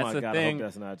 and that's the God, thing. I hope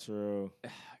that's not true.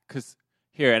 Because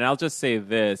here, and I'll just say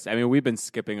this. I mean, we've been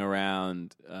skipping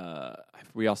around.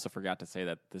 We also forgot to say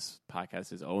that this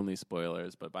podcast is only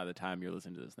spoilers. But by the time you're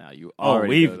listening to this now, you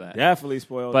already know that. Definitely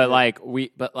spoiled.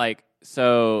 But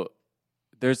so.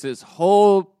 There's this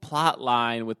whole plot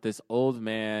line with this old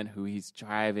man who he's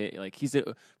driving. Like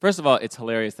first of all, it's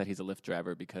hilarious that he's a Lyft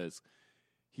driver because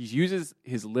he uses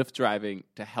his Lyft driving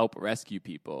to help rescue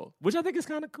people, which I think is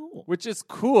kind of cool. Which is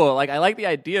cool. Like I like the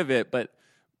idea of it, but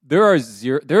there is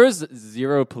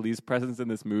zero police presence in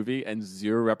this movie and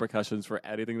zero repercussions for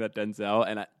anything that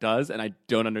Denzel does, and I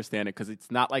don't understand it because it's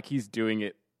not like he's doing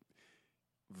it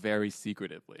very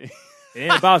secretively. It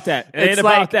ain't about that. It ain't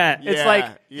about that. It's like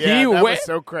that was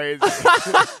so crazy.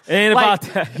 It ain't about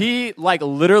that. He like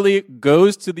literally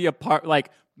goes to the apartment.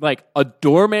 Like a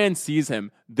doorman sees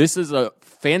him. This is a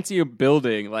fancy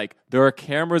building. Like there are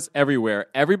cameras everywhere.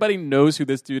 Everybody knows who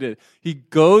this dude is. He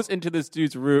goes into this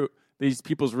dude's room, these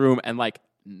people's room, and like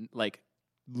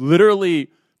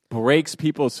literally breaks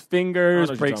people's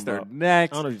fingers, breaks their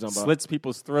necks, slits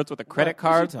people's throats with a credit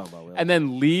card, and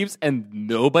then leaves. And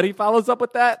nobody follows up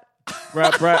with that.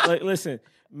 Bruh, like, listen.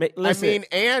 I mean,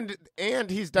 and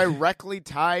he's directly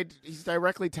tied. He's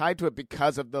directly tied to it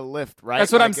because of the Lyft, right?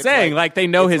 That's what I'm saying. Like they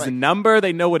know his number.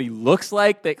 They know what he looks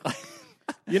like. They,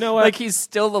 you know what? Like he's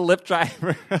still the Lyft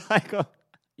driver.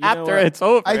 after it's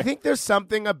over. I think there's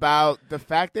something about the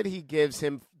fact that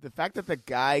the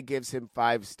guy gives him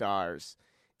 5 stars.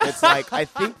 It's like, I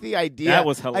think the idea that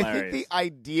was hilarious. I think the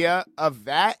idea of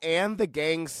that and the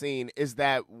gang scene is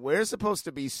that we're supposed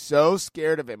to be so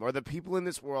scared of him, or the people in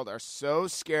this world are so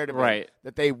scared of him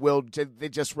that they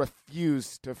just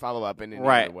refuse to follow up in any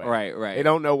other way. Right. They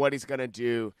don't know what he's gonna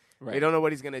do. Right. They don't know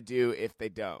what he's gonna do if they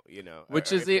don't.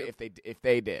 Which is if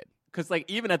they did. Because like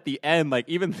even at the end, like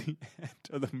even the end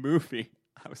of the movie,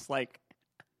 I was like,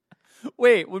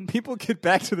 wait, when people get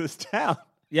back to this town,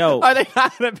 are they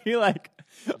not gonna be like,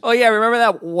 oh yeah, remember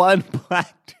that one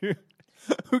black dude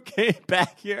who came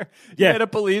back here? He had a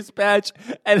police badge,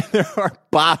 and there are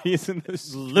bodies in the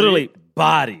street. Literally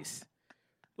bodies,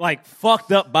 like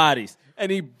fucked up bodies,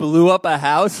 and he blew up a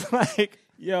house. Like,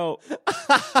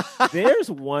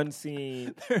 there's one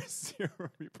scene. There's zero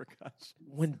repercussion.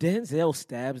 When Denzel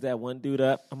stabs that one dude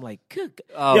up, I'm like, good.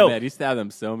 Oh man, he stabbed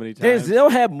him so many times.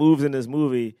 Denzel had moves in this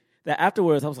movie that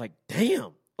afterwards I was like,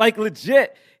 damn, like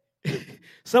legit.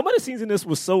 Some of the scenes in this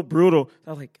was so brutal.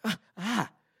 I was like,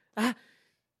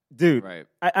 dude. Right.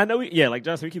 I know, like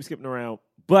Johnson, we keep skipping around.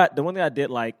 But the one thing I did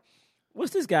like,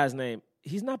 what's this guy's name?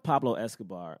 He's not Pablo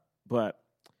Escobar, but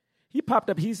he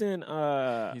popped up. He's in.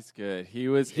 He's good. He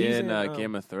was in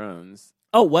Game of Thrones.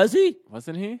 Oh, was he?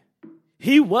 Wasn't he?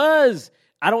 He was.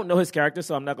 I don't know his character,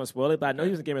 so I'm not going to spoil it. But I know he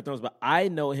was in Game of Thrones. But I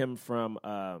know him from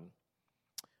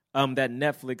that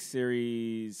Netflix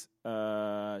series.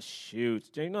 Shoot,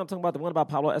 you know what I'm talking about? The one about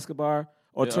Pablo Escobar.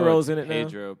 Arturo's in it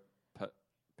now.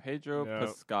 Pedro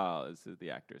Pascal is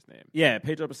the actor's name. Yeah,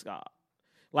 Pedro Pascal.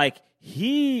 Like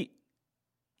he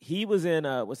was in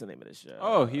what's the name of this show?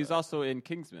 Oh, he's also in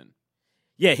Kingsman.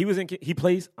 Yeah, he was in. He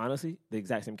plays honestly the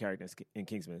exact same character in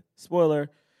Kingsman.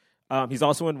 Spoiler. He's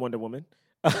also in Wonder Woman.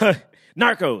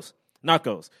 Narcos.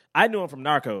 I knew him from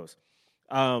Narcos.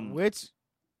 Which?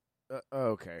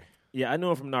 Okay. Yeah, I knew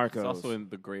him from Narcos. He's also in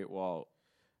The Great Wall.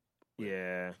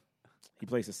 Yeah. He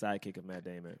plays the sidekick of Matt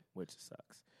Damon, which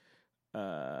sucks.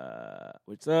 But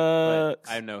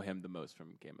I know him the most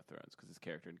from Game of Thrones because his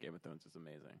character in Game of Thrones is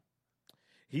amazing.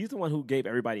 He's the one who gave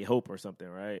everybody hope or something,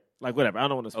 right? Like whatever. I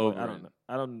don't want to spoil. I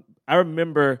don't know. I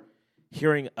remember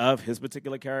hearing of his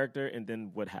particular character and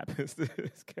then what happens to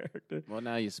his character. Well,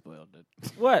 now you spoiled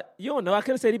it. What? You don't know. I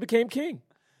could have said he became king.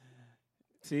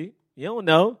 See? You don't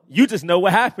know. You just know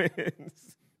what happens.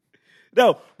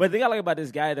 No, but the thing I like about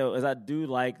this guy, though, is I do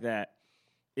like that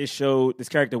it showed this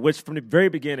character, which from the very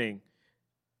beginning,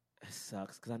 it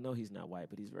sucks because I know he's not white,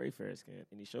 but he's very fair-skinned.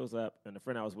 And he shows up, and the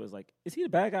friend I was with was like, is he the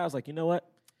bad guy? I was like, you know what?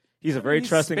 He's a very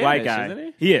trusting Spanish, white guy.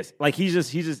 Isn't He is. Like, he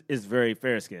just is very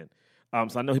fair-skinned.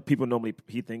 So I know people normally,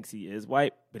 he thinks he is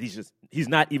white, but he's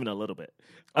not even a little bit.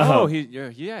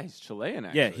 He's Chilean,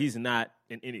 actually. Yeah, he's not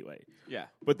in any way. Yeah.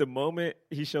 But the moment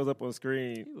he shows up on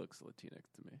screen, he looks Latinx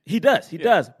to me. He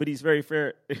does, but he's very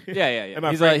fair. Yeah.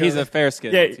 And He's a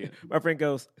fair-skinned Latino. My friend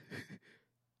goes,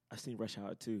 I've seen Rush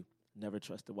Hour 2. Never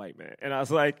trust a white man. And I was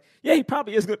like, yeah, he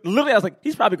probably is good. Literally, I was like,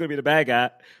 he's probably going to be the bad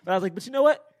guy. But I was like, but you know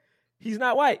what? He's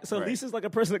not white. So at least it's like a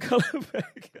person of color.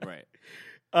 Right.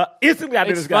 Instantly, I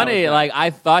knew this guy. It's funny. Like, I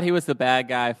thought he was the bad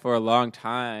guy for a long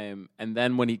time. And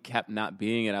then when he kept not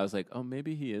being it, I was like, oh,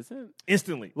 maybe he isn't?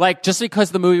 Instantly. Like, just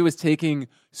because the movie was taking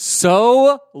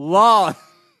so long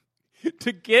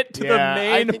to get to the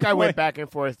main I think I went back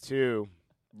and forth, too.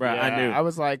 Bro, yeah, I knew. I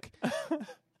was like...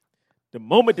 The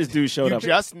moment this dude showed up. You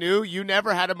just knew? You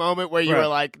never had a moment where you were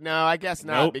like, no, I guess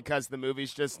not, because the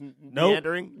movie's just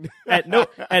meandering? At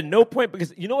no point,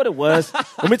 because you know what it was?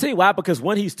 Let me tell you why. Because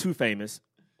one, he's too famous.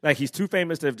 Like, he's too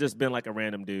famous to have just been like a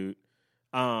random dude.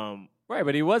 Right,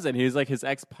 but he wasn't. He was like his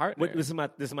ex-partner. This is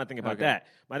my thing about that.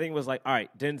 My thing was like, all right,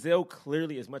 Denzel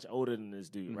clearly is much older than this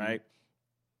dude, right?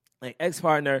 Like,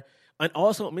 ex-partner. And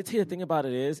also, let me tell you the thing about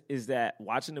it is that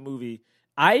watching the movie,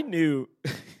 I knew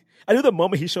the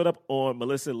moment he showed up on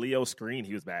Melissa Leo's screen,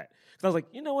 he was bad. Because I was like,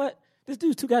 you know what? This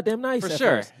dude's too goddamn nice. For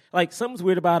sure. First. Like, something's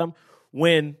weird about him.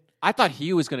 When I thought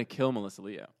he was going to kill Melissa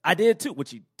Leo. I did, too,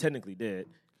 which he technically did.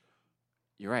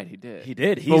 You're right, he did. He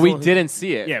did. But we didn't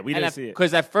see it. Yeah, we didn't see it.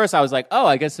 Because at first I was like, oh,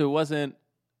 I guess it wasn't.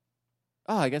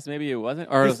 Oh, I guess maybe it wasn't.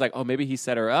 Or it was like, oh, maybe he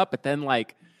set her up. But then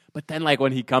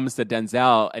when he comes to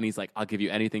Denzel and he's like, I'll give you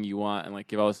anything you want and like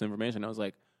give all this information, I was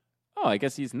like, oh, I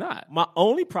guess he's not. My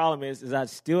only problem is I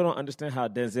still don't understand how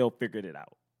Denzel figured it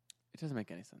out. It doesn't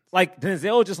make any sense. Like,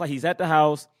 Denzel just like, he's at the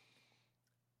house,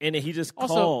 and then he just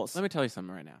calls. Also, let me tell you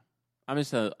something right now. I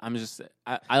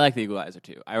like The Equalizer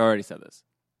too. I already said this.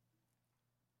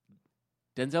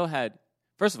 Denzel had,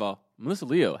 first of all, Melissa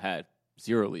Leo had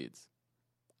 0 leads.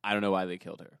 I don't know why they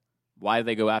killed her. Why did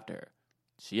they go after her?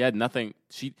 She had nothing.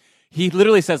 He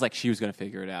literally says, like, she was going to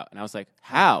figure it out. And I was like,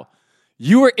 how?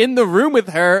 You were in the room with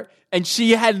her, and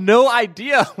she had no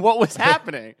idea what was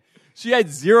happening. She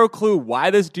had zero clue why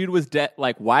this dude was dead,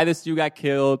 like, why this dude got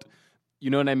killed. You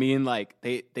know what I mean? Like,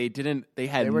 they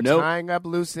were tying up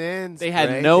loose ends. They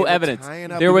had no evidence.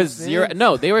 There was zero.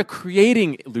 No, they were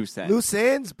creating loose ends. Loose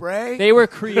ends, Bray. They were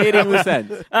creating loose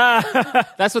ends.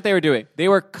 That's what they were doing. They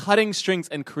were cutting strings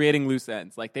and creating loose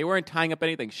ends. Like, they weren't tying up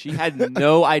anything. She had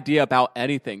no idea about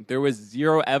anything. There was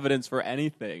zero evidence for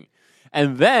anything.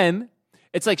 And then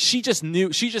it's like she just knew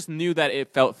that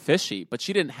it felt fishy, but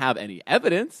she didn't have any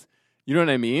evidence. You know what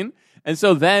I mean? And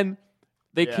so then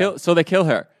they kill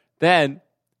her. Then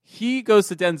he goes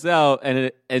to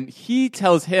Denzel and he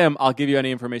tells him, I'll give you any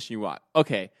information you want.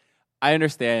 Okay, I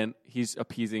understand he's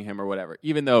appeasing him or whatever,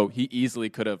 even though he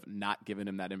easily could have not given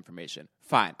him that information.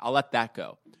 Fine, I'll let that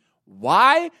go.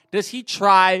 Why does he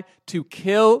try to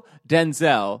kill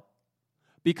Denzel?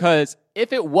 Because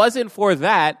if it wasn't for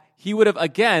that, he would have,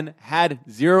 again, had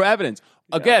zero evidence.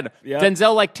 Again,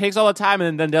 Denzel like takes all the time,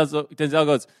 and then Denzel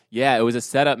goes, yeah, it was a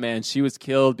setup, man. She was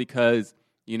killed because,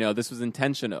 this was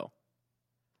intentional.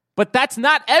 But that's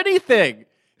not anything.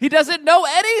 He doesn't know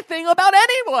anything about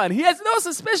anyone. He has no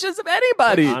suspicions of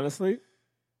anybody. Honestly,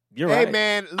 you're right. Hey,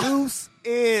 man, loose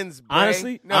ends, Bray.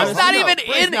 Honestly, no, he's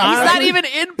not even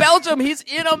in Belgium. He's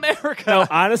in America. No,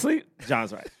 honestly,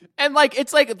 John's right. And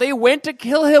it's like they went to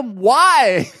kill him.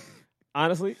 Why?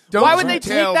 Honestly, why would they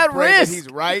take that risk? He's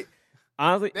right.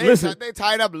 Honestly, they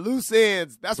tied up loose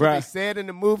ends. That's what they said in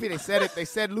the movie. They said it. They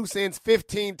said loose ends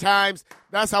 15 times.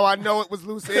 That's how I know it was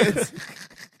loose ends.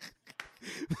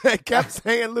 They kept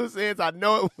saying loose ends. I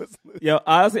know it was loose. Yo,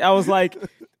 honestly, I was like,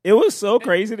 it was so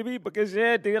crazy to me because,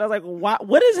 dude, I was like,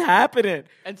 what is happening?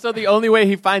 And so the only way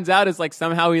he finds out is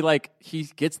somehow he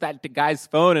gets that guy's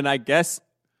phone, and I guess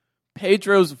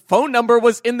Pedro's phone number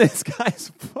was in this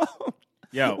guy's phone.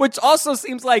 Yo. Which also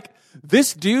seems like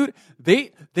this dude,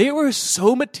 they were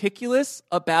so meticulous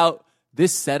about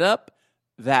this setup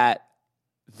that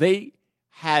they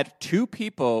had two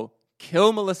people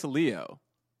kill Melissa Leo.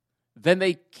 Then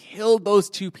they killed those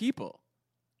two people.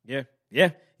 Yeah.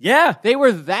 They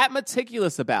were that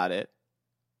meticulous about it.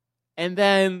 And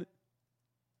then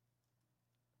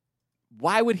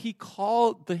why would he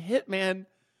call the hitman?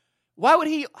 Why would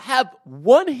he have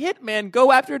one hitman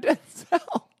go after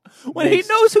Denzel? When he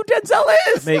knows who Denzel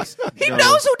is. He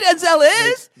knows who Denzel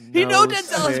is. He knows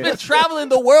Denzel has been traveling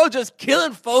the world just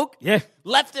killing folk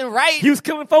left and right. He was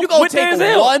killing folk. You gonna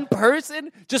take one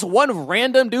person, just one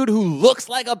random dude who looks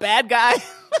like a bad guy?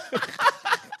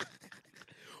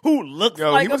 Who looks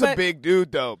like he was a big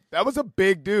dude, though. That was a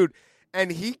big dude.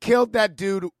 And he killed that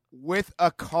dude with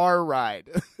a car ride.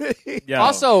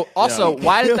 Also,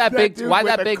 why did that big dude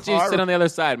sit on the other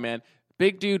side, man?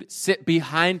 Big dude sit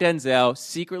behind Denzel,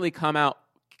 secretly come out,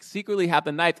 secretly have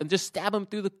the knife, and just stab him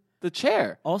through the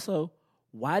chair. Also,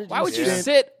 why would you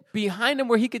sit behind him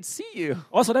where he could see you?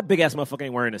 Also, that big ass motherfucker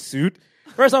ain't wearing a suit.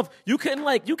 First off, you couldn't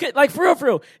for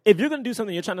real. If you're gonna do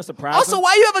something, you're trying to surprise. Also,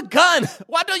 why you have a gun?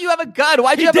 Why don't you have a gun?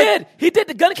 Why He did.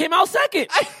 The gun came out second.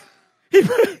 He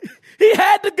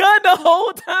had the gun the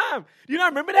whole time. You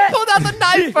not remember that? He pulled out the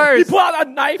knife first. He pulled out a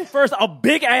knife first, a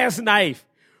big ass knife.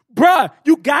 Bruh,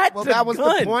 you got the gun. Well, that was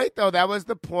the point, though. That was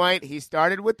the point. He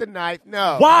started with the knife.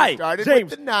 No. Why? He started James,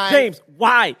 with the knife. James,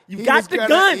 why? You got the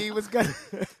gun. He was gonna.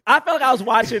 I felt like I was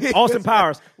watching Austin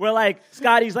Powers, where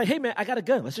Scotty's like, "Hey man, I got a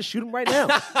gun. Let's just shoot him right now."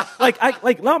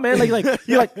 No man,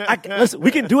 listen,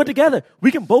 we can do it together.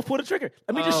 We can both pull the trigger.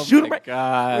 Let me just shoot him right.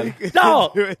 God,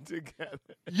 dog, do it together.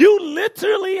 You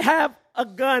literally have a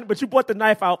gun, but you brought the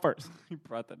knife out first. He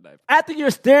brought the knife. After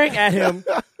you're staring at him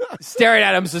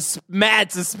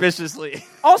mad suspiciously.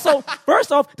 Also, first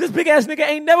off, this big ass nigga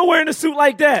ain't never wearing a suit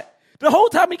like that. The whole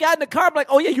time he got in the car, I'm like,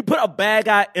 oh yeah, you put a bad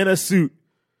guy in a suit.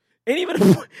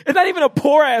 It's not even a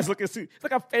poor ass looking suit. It's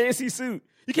like a fancy suit.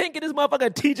 You can't get this motherfucker a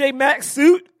TJ Maxx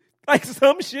suit, like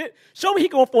some shit. Show me he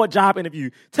going for a job interview.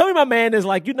 Tell me my man is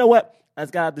like, you know what? I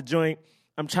just got out the joint.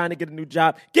 I'm trying to get a new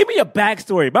job. Give me a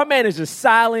backstory. My man is just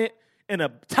silent in a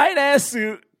tight ass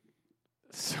suit.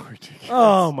 So ridiculous.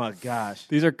 Oh my gosh.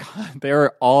 They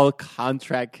are all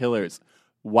contract killers.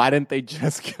 Why didn't they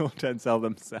just kill Denzel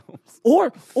themselves?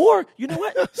 Or you know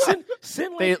what?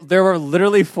 There were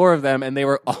literally 4 of them, and they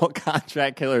were all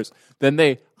contract killers. Then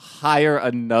they hire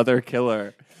another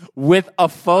killer with a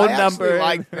phone number. I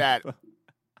liked that.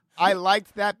 I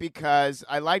liked that because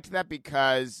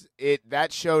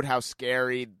that showed how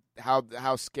scary,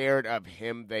 how scared of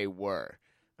him they were.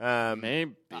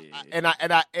 Maybe. And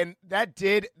that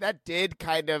did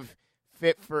kind of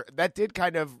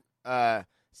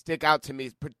stick out to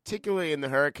me, particularly in the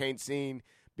hurricane scene,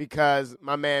 because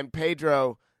my man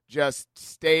Pedro just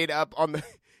stayed up on the.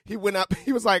 He went up.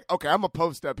 He was like, "Okay, I'm gonna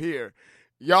post up here.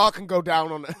 Y'all can go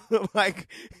down on the." Like,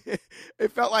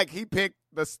 it felt like he picked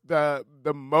the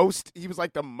most. He was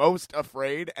like the most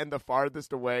afraid and the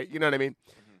farthest away. You know what I mean?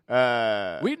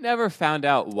 We never found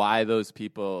out why that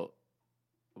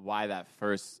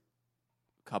first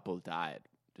couple died.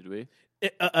 Did we?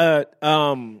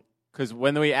 Because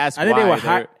when we asked, I think why, they were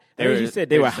hired. He said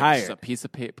they were hired. Just a piece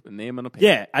of paper, name on a paper.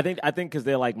 Yeah, I think because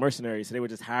they're like mercenaries, so they were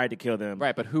just hired to kill them.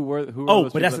 Right, but who were? Oh,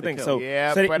 those but that's the people thing.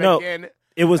 that they killed? So but no, again,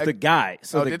 it was the guy.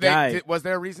 So the guy was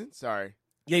there a reason? Sorry.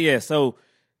 Yeah. So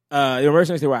the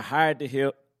mercenaries, they were hired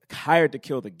to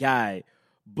kill the guy,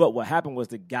 but what happened was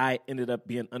the guy ended up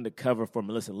being undercover for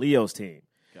Melissa Leo's team.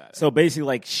 So basically,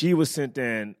 like, she was sent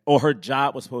in, or her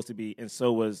job was supposed to be, and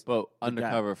so was. But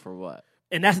undercover for what?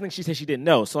 And that's the thing she said she didn't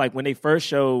know. So, like, when they first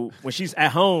show, when she's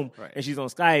at home and she's on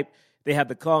Skype, they have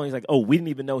the call, and he's like, "Oh, we didn't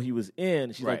even know he was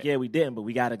in." She's like, "Yeah, we didn't, but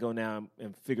we got to go now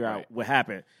and figure out what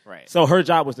happened." Right. So her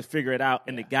job was to figure it out,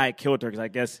 and the guy killed her because I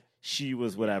guess she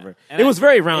was whatever. And it was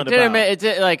very roundabout.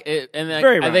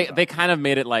 I think they kind of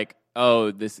made it like,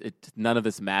 "Oh, none of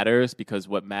this matters because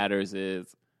what matters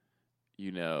is,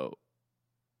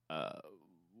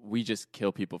 we just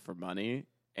kill people for money."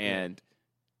 And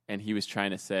he was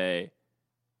trying to say,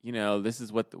 this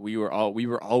is what we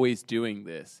were always doing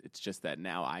this. It's just that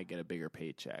now I get a bigger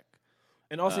paycheck.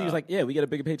 And also he was like, "Yeah, we get a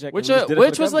bigger paycheck." Which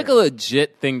was like a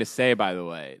legit thing to say, by the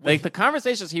way. Like the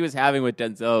conversations he was having with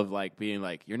Denzel of like being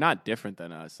like, "You're not different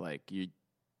than us. Like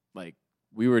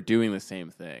we were doing the same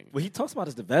thing." Well, he talks about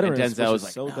the veterans. And Denzel was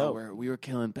like, so dope. We were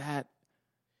killing Bat.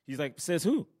 He's like, "Says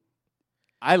who?"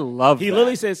 I love that. He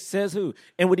literally says who.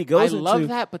 And what he goes into... I love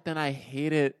that, but then I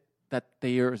hate it that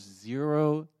they are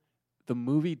zero... The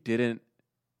movie didn't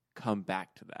come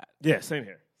back to that. Yeah, same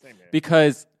here.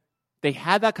 Because they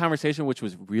had that conversation, which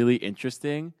was really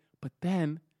interesting, but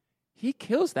then he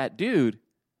kills that dude.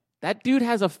 That dude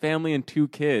has a family and 2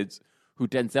 kids who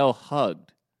Denzel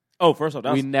hugged. Oh, first off,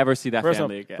 we never see that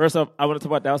family again. First off, I want to talk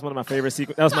about that was one of my favorite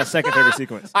sequences. That was my second favorite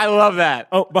sequence. I love that.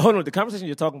 Oh, but hold on, the conversation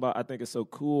you're talking about, I think is so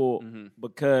cool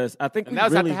because I think that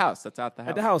was at the house. That's at the house.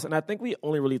 At the house, and I think we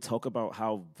only really talk about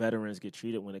how veterans get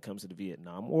treated when it comes to the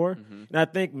Vietnam War. And I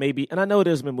think maybe, and I know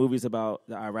there's been movies about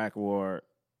the Iraq War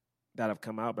that have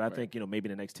come out, but I think maybe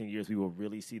in the next 10 years we will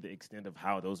really see the extent of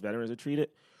how those veterans are treated.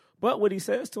 But what he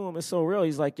says to him is so real.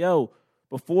 He's like, "Yo,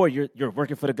 before you're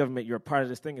working for the government, you're a part of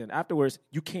this thing, and afterwards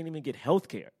you can't even get health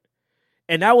care."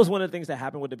 And that was one of the things that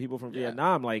happened with the people from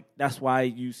Vietnam. Like, that's why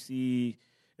you see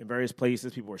in various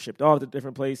places people were shipped off to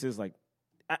different places. Like,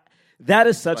 that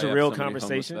is such a real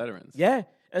conversation. Yeah,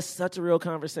 it's such a real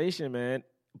conversation, man.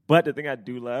 But the thing I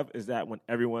do love is that when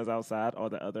everyone's outside, all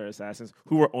the other assassins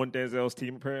who were on Denzel's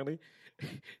team apparently,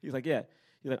 he's like,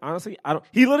 honestly,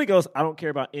 he literally goes, "I don't care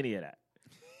about any of that."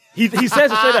 He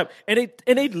says it straight up, and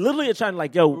they literally are trying to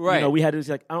like, we had to. He's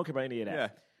like, "I don't care about any of that." Yeah.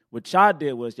 What y'all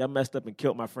did was y'all messed up and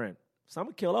killed my friend, so I'm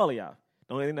gonna kill all of y'all.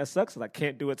 The only thing that sucks is I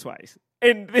can't do it twice.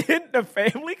 And then the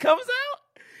family comes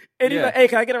out, and he's like, "Hey,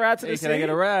 can I get a ride to the scene? Can I get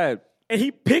a ride?" And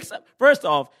he picks up. First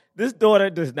off, this daughter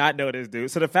does not know this dude,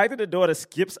 so the fact that the daughter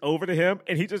skips over to him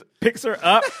and he just picks her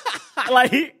up,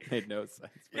 like made no sense.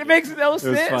 It makes no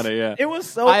sense. It was funny, yeah. It was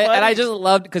so funny. And I just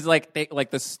loved because like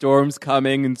the storm's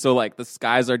coming, and so like the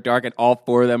skies are dark, and all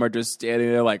 4 of them are just standing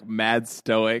there like mad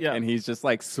stoic, and he's just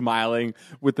like smiling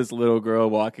with this little girl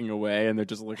walking away, and they're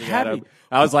just looking at him.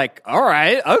 I was like, all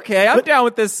right, okay, I'm down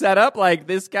with this setup. Like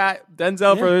this guy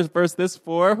Denzel versus this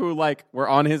 4 who like were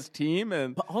on his team,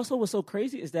 and but also what's so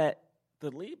crazy is that the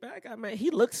lead bad guy, man,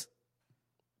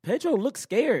 Pedro looks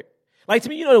scared. Like, to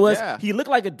me, you know what it was? Yeah. He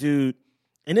looked like a dude.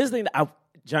 And this thing,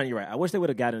 John, you're right. I wish they would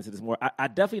have gotten into this more. I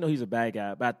definitely know he's a bad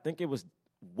guy, but I think it was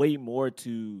way more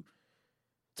to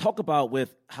talk about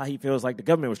with how he feels like the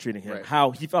government was treating him, how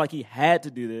he felt like he had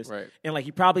to do this. Right. And like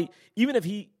he probably, even if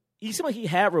he seemed like he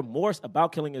had remorse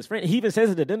about killing his friend. He even says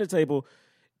at the dinner table,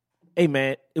 "Hey,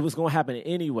 man, it was going to happen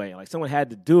anyway. Like, someone had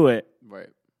to do it." Right.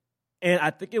 And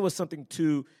I think it was something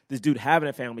to this dude having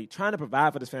a family, trying to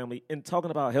provide for this family, and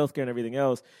talking about healthcare and everything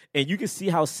else. And you can see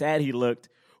how sad he looked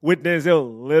with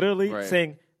Denzel literally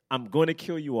saying, "I'm going to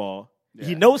kill you all." Yeah.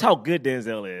 He knows how good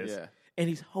Denzel is. Yeah. And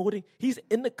he's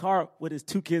in the car with his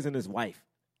 2 kids and his wife.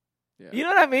 Yeah. You know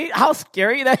what I mean? How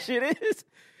scary that shit is.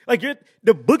 Like,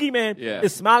 the boogeyman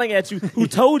is smiling at you, who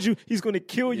told you he's going to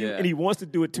kill you, and he wants to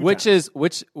do it 2 times.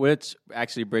 Which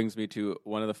actually brings me to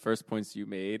one of the first points you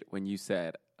made when you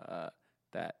said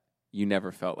that you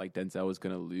never felt like Denzel was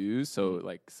going to lose, so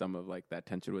like some of like that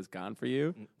tension was gone for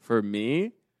you. For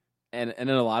me, and in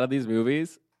a lot of these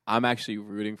movies, I'm actually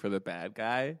rooting for the bad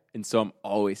guy, and so I'm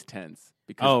always tense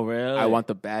because really? I want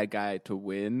the bad guy to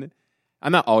win.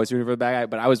 I'm not always rooting for the bad guy,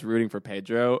 but I was rooting for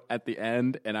Pedro at the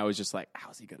end, and I was just like,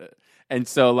 how's he gonna? And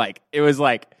so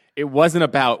it wasn't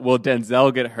about will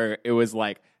Denzel get hurt. It was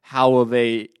like, how will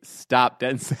they stop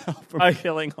Denzel from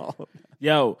killing all of them?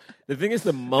 Yo, the thing is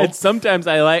and sometimes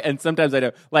I like, and sometimes I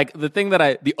don't. Like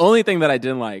the only thing that I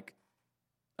didn't like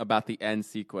about the end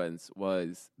sequence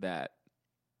was that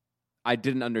I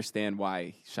didn't understand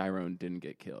why Chiron didn't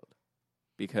get killed.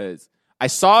 Because I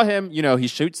saw him, he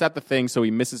shoots at the thing, so he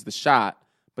misses the shot.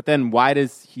 But then why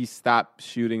does he stop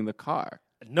shooting the car?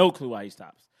 No clue why he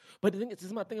stops. But the thing is, this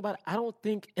is my thing about it. I don't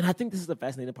think, and I think this is the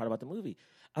fascinating part about the movie.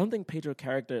 I don't think Pedro's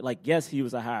character, yes, he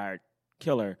was a hired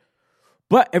killer,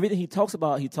 but everything he talks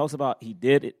about he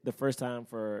did it the first time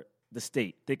for the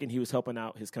state, thinking he was helping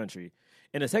out his country.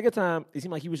 And the second time, it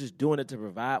seemed like he was just doing it to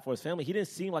provide for his family. He didn't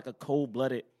seem like a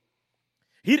cold-blooded.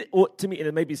 To me, and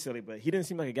it may be silly, but he didn't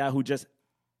seem like a guy who just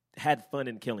had fun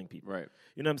in killing people. Right.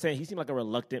 You know what I'm saying? He seemed like a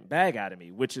reluctant bad guy to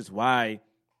me, which is why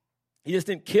he just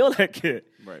didn't kill that kid.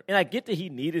 Right. And I get that he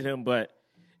needed him, but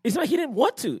it's like he didn't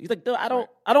want to. He's like, I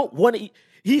don't want to.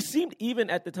 He seemed even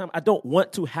at the time, I don't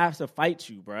want to have to fight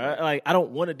you, bro. Like, I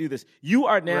don't want to do this. You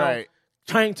are now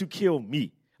trying to kill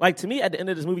me. Like, to me, at the end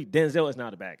of this movie, Denzel is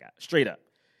not a bad guy, straight up.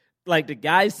 Like, the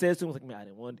guy says to him, man, I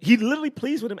didn't want to. He literally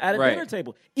pleads with him at a dinner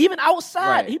table. Even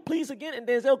outside, he pleads again, and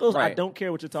Denzel goes, I don't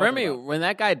care what you're talking about. For me, when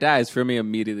that guy dies,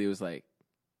 immediately was like,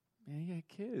 man, you got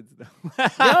kids, though.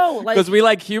 Because we,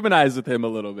 humanize with him a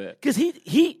little bit. Because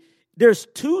there's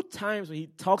 2 times where he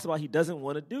talks about he doesn't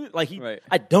want to do it.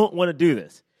 I don't want to do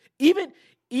this.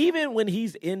 Even when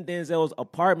he's in Denzel's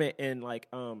apartment and,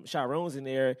 Chiron's in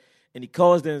there, and he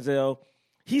calls Denzel,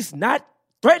 he's not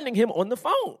threatening him on the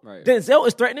phone. Right. Denzel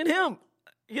is threatening him.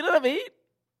 You know what I mean?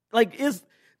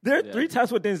 There are 3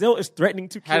 times where Denzel is threatening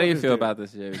to kill him. How do you feel about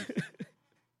this, James?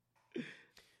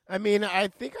 I mean, I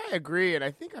think I agree, and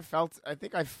I think I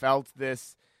felt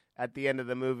this at the end of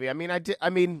the movie. I mean, I did.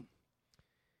 I mean,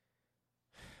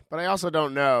 but I also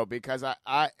don't know because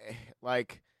I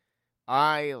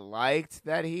liked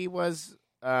that he was.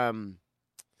 I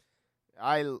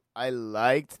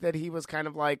liked that he was kind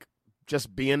of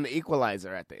just being the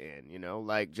equalizer at the end,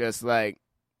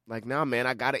 nah, man,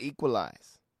 I gotta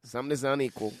equalize. Something is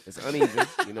unequal. It's uneven.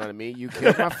 You know what I mean? You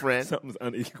killed my friend. Something's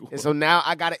unequal. And so now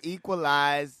I gotta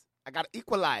equalize. I gotta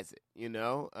equalize it.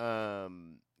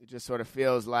 It just sort of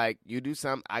feels like you do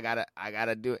something. I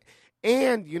gotta do it.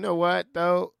 And you know what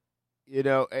though?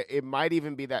 It might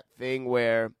even be that thing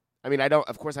where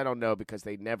of course I don't know because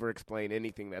they never explain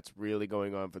anything that's really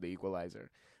going on for the equalizer.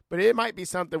 But it might be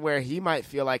something where he might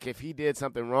feel like if he did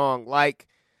something wrong, like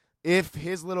if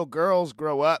his little girls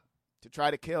grow up to try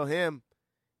to kill him,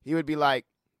 he would be like,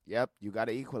 yep, you got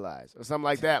to equalize or something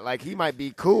like that. Like he might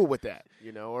be cool with that,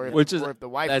 or if the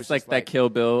wife that's like that Kill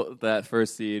Bill, that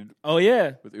first scene. Oh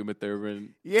yeah, with Uma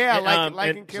Thurman. Yeah,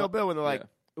 in Kill Bill when they're like,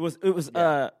 it was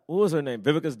what was her name?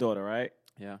 Vivica's daughter, right?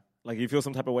 Yeah. Like you feel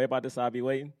some type of way about this, I'll be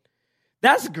waiting.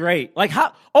 That's great. Like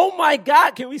how? Oh my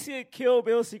God! Can we see a Kill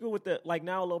Bill sequel with the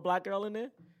now a little black girl in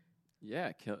there?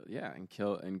 Yeah,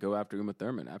 and go after Uma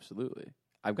Thurman. Absolutely.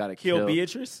 I've got to kill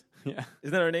Beatrice. Yeah,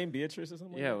 isn't that her name, Beatrice or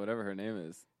something? Yeah, whatever her name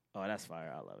is. Oh, that's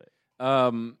fire! I love it.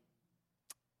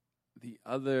 The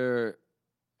other.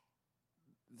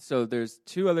 So there's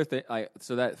 2 other things.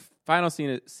 So that final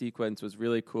sequence was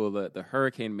really cool. The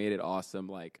hurricane made it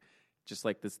awesome. Just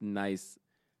this nice.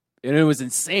 And it was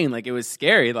insane. It was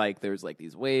scary. There was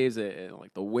these waves and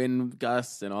the wind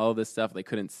gusts and all this stuff they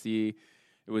couldn't see.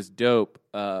 It was dope.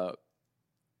 The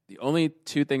only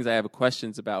 2 things I have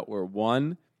questions about were,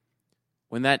 1,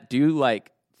 when that dude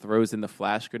throws in the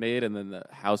flash grenade and then the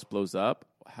house blows up.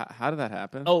 How did that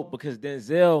happen? Oh, because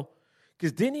Denzel.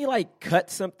 Because didn't he cut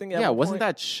something? At wasn't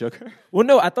that sugar? Well,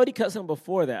 no, I thought he cut something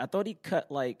before that. I thought he cut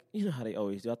you know how they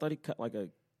always do. I thought he cut a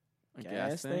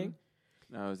gas thing.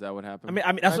 No, is that what happened?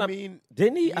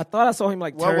 Didn't he? I thought I saw him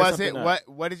what turn was something it? up.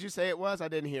 What did you say it was? I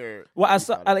didn't hear. Well, I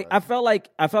saw. I felt like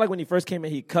when he first came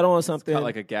in, he cut on something.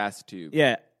 Cut a gas tube.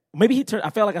 Yeah, maybe he turned.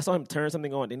 I felt like I saw him turn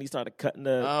something on. Then he started cutting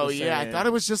the. Oh the yeah, sand. I thought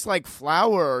it was just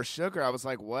flour or sugar. I was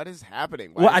like, what is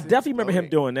happening? I definitely remember him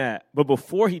doing that. But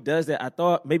before he does that, I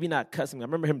thought maybe not cut something. I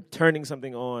remember him turning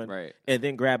something on, right, and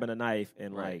then grabbing a knife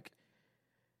and the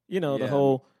Yeah.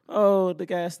 whole the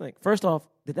gas thing. First off,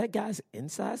 did that guy's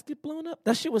insides get blown up?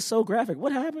 That shit was so graphic.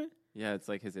 What happened? Yeah, it's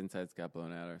his insides got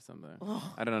blown out or something.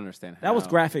 Oh, I don't understand how. That was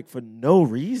graphic for no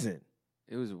reason.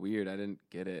 It was weird. I didn't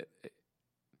get it.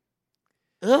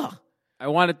 Ugh. I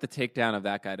wanted the takedown of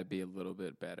that guy to be a little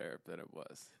bit better than it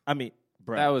was. I mean,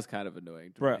 bro. That was kind of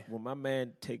annoying to me. When my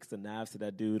man takes the knives to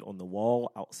that dude on the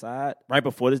wall outside, right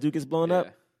before this dude gets blown up,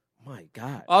 My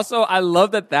God. Also, I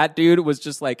love that dude was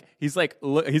just like he's like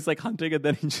hunting, and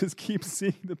then he just keeps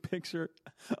seeing the picture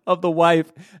of the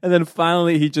wife, and then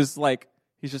finally he's just like,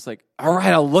 all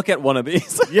right, I'll look at one of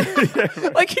these.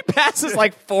 Like he passes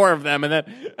like 4 of them, and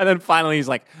then finally he's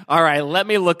like, all right, let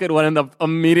me look at one, and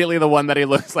immediately the one that he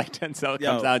looks like Denzel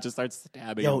comes out and just starts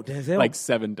stabbing him Denzel, like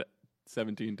 17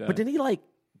 times. But then he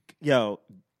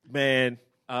man.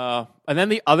 And then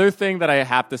the other thing that I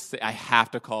have to say, I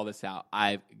have to call this out.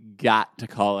 I've got to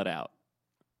call it out.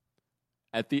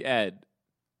 At the end,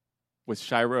 with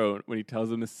Chiron, when he tells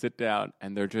them to sit down,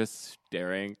 and they're just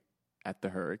staring at the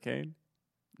hurricane.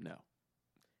 No.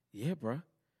 Yeah, bro.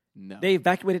 No. They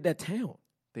evacuated that town.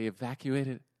 They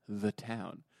evacuated the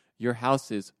town. Your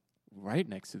house is right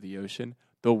next to the ocean.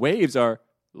 The waves are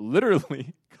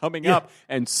literally coming up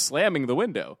and slamming the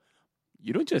window.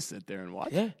 You don't just sit there and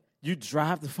watch. Yeah. You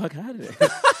drive the fuck out of there.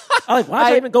 I'm like,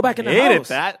 why'd I even go back in the house? I hated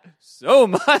that so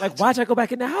much. Like, why'd I go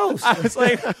back in the house? I was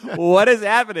like, what is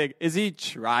happening? Is he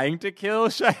trying to kill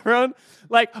Chiron?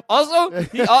 Like, also,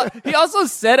 he also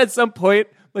said at some point,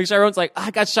 like, Chiron's like, I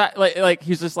got shot. Like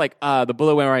he's just like, the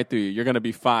bullet went right through you. You're going to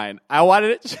be fine. I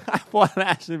wanted to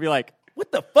actually be like,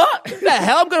 what the fuck? What the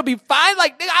hell? I'm going to be fine?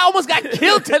 Like, nigga, I almost got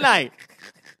killed tonight.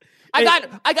 I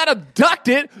got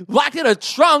abducted, locked in a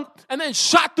trunk, and then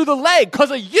shot through the leg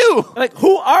because of you. Like,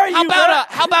 who are you?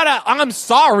 How about I'm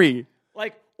sorry?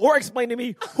 Like, or explain to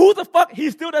me who the fuck? He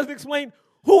still doesn't explain.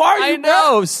 Who are you? I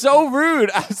know, so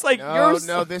rude. I was like,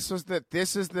 this is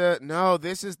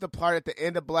the part at the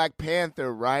end of Black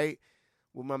Panther, right?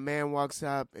 When my man walks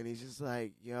up and he's just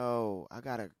like, "Yo, I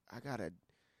got a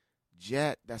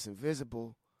jet that's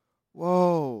invisible."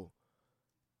 Whoa.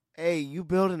 Hey, you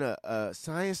building a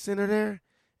science center there?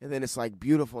 And then it's like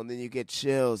beautiful, and then you get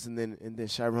chills, and then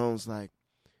Chiron's like,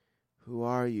 who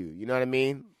are you? You know what I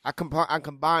mean? I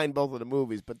combine both of the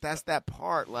movies, but that's that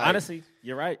part. Like, honestly,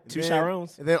 you're right. Two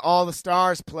Chirons. And then All the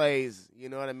Stars plays, you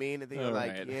know what I mean? And then you're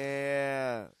like,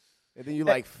 yeah. And then you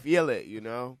like feel it, you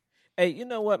know? Hey, you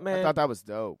know what, man? I thought that was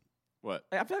dope. What?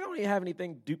 I feel like I don't even have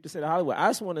anything deep to say to Hollywood. I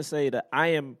just want to say that I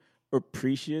am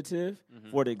appreciative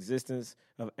for the existence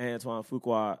of Antoine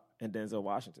Fuqua and Denzel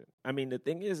Washington. I mean, the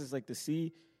thing is like to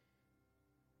see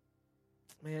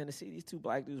these two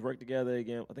black dudes work together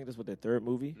again. I think this was their third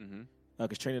movie.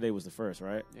 Because Training Day was the first,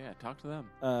 right? Yeah, talk to them.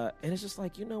 And it's just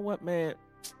like, you know what, man?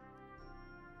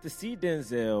 To see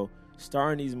Denzel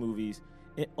star in these movies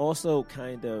and also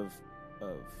kind of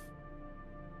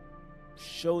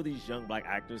show these young black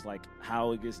actors like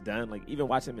how it gets done. Like even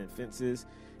watching him in Fences,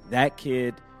 that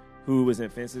kid who was in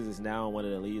Fences is now one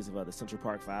of the leads of the Central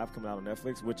Park 5 coming out on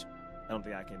Netflix, which I don't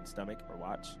think I can stomach or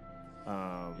watch.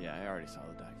 Yeah, I already saw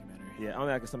the documentary. Yeah, I don't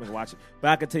think I can stomach or watch it. But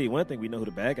I can tell you one thing, we know who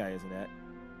the bad guy is in that.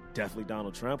 Definitely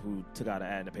Donald Trump, who took out an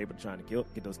ad in the paper trying to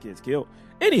get those kids killed.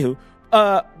 Anywho,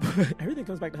 everything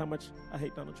comes back to how much I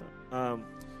hate Donald Trump.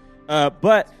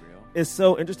 But it's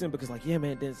so interesting because, like, yeah,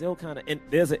 man, Denzel kind of, and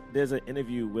there's an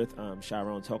interview with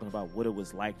Chiron talking about what it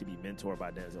was like to be mentored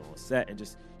by Denzel on set, and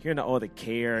just hearing all the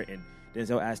care, and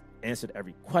Denzel answered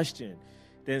every question.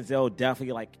 Denzel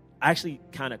definitely like actually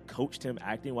kind of coached him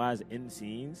acting wise in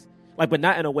scenes, like, but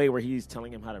not in a way where he's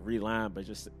telling him how to reline, but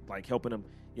just like helping him,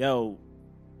 yo,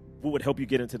 what would help you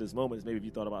get into this moment is maybe if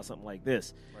you thought about something like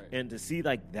this, right. And to see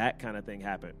like that kind of thing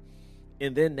happen.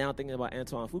 And then now thinking about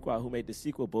Antoine Fuqua, who made the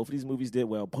sequel, both of these movies did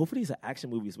well. Both of these are action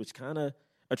movies, which kind of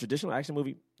a traditional action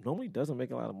movie normally doesn't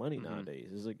make a lot of money nowadays.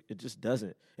 It's like it just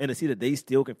doesn't. And to see that they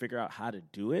still can figure out how to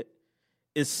do it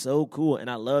is so cool. And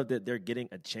I love that they're getting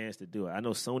a chance to do it. I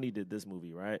know Sony did this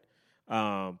movie, right?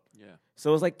 Yeah.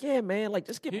 So it's like, yeah, man, like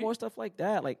just get more stuff like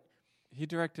that. Like he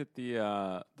directed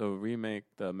the remake,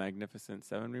 the Magnificent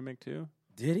Seven remake too.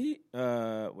 Did he?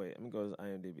 Wait, I'm gonna go to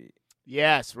IMDb.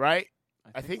 Yes, right.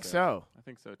 I think so. I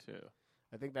think so too.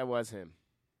 I think that was him.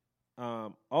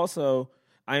 Also,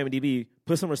 IMDb,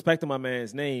 put some respect on my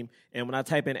man's name, and when I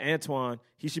type in Antoine,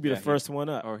 he should be the first one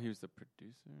up. Or he was the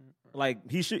producer. Like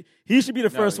he should be the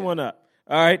first one up.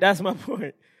 All right, that's my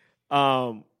point.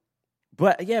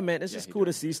 But yeah, man, it's just cool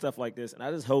to see stuff like this, and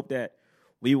I just hope that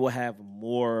we will have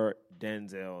more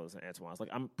Denzels and Antoines. Like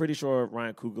I'm pretty sure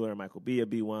Ryan Coogler and Michael B will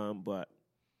be one, but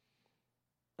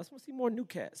I just want to see more new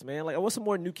cats, man. Like I want some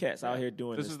more new cats out here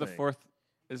doing this. This is the fourth.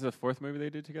 Is the fourth movie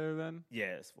they did together then?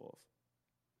 Yeah, it's fourth.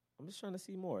 I'm just trying to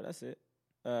see more. That's it.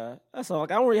 That's all.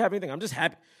 Like I don't really have anything. I'm just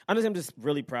happy. I'm just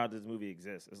really proud that this movie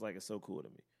exists. It's like it's so cool to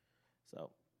me.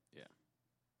 So yeah.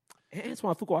 And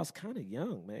Antoine Fuqua's kind of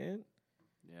young, man.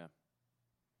 Yeah,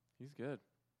 he's good.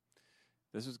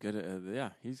 This was good.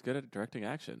 He's good at directing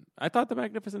action. I thought The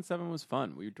Magnificent Seven was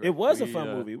fun. It was a fun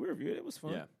movie. We reviewed it. It was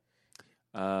fun. Yeah.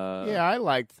 I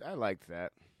liked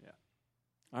that. Yeah.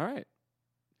 All right.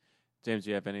 James,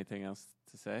 do you have anything else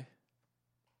to say?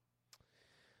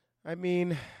 I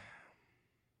mean,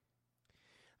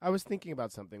 I was thinking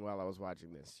about something while I was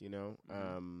watching this, you know?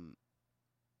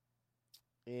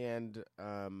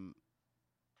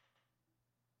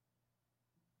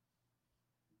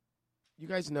 You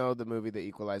guys know the movie The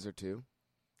Equalizer 2?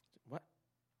 What?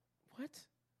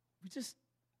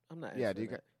 I'm not Yeah, answering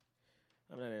that.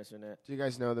 I'm not answering that. Do you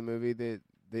guys know the movie The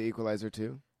Equalizer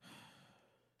 2?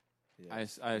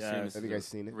 Yes. I assume this have you guys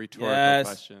seen it? Rhetorical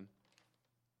question.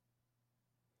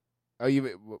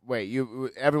 Oh,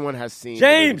 everyone has seen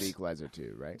James! The Equalizer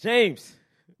 2, right? James.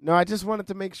 No, I just wanted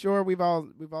to make sure we've all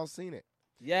seen it.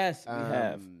 Yes, we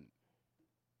have.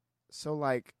 So,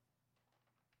 like,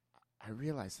 I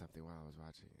realized something while I was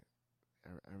watching it.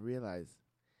 I realized,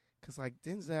 because, like,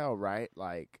 Denzel, right?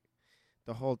 Like,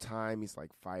 the whole time he's,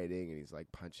 like, fighting and he's,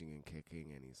 like, punching and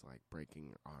kicking and he's, like,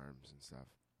 breaking arms and stuff.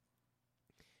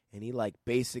 And he, like,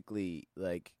 basically,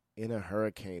 like, in a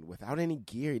hurricane without any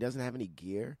gear, he doesn't have any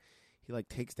gear. He, like,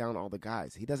 takes down all the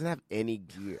guys. He doesn't have any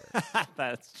gear.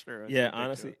 That's true. Yeah,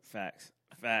 honestly, facts.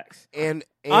 And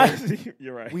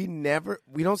you're right. We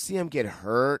don't see him get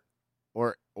hurt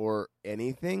or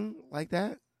anything like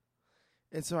that.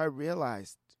 And so I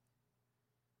realized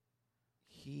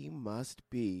he must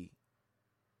be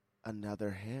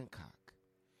another Hancock.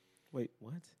 Wait,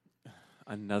 what?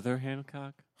 Another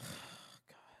Hancock? God.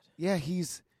 Yeah,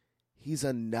 he's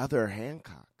another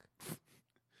Hancock.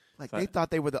 Like, they thought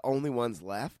they were the only ones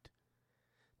left.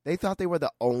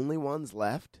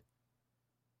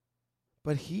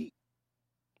 But he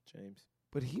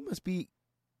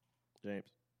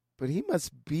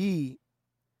must be.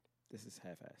 This is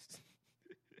half-assed.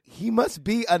 He must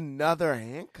be another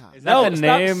Hancock. Is that the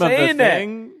name of the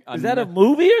thing? Is that a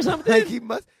movie or something? Like, he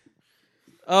must.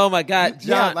 Oh my God, John!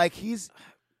 Yeah, like he's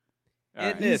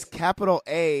capital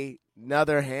A,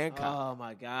 another Hancock. Oh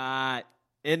my God!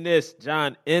 In this,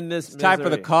 John. In this, it's time for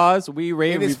the cause. We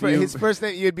rate his first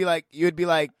name. You'd be like,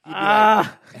 hey, God.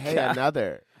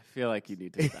 Another. I feel like you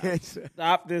need to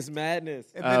stop this madness.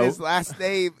 And then his last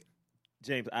name,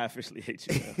 James. I officially hate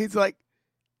you. He's like.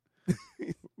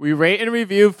 We rate and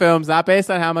review films not based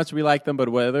on how much we like them, but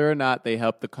whether or not they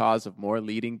help the cause of more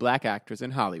leading black actors in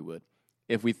Hollywood.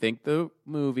 If we think the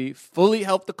movie fully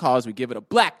helped the cause, we give it a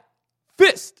black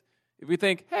fist. If we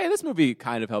think, hey, this movie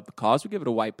kind of helped the cause, we give it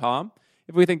a white palm.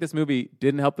 If we think this movie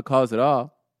didn't help the cause at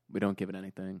all, we don't give it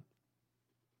anything.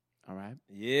 All right?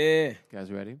 Yeah. You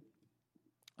guys ready?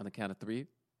 On the count of 3,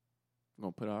 we're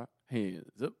going to put our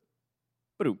hands up.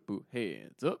 Ba-doom-boo,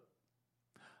 hands up.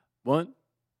 1,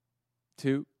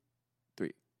 2,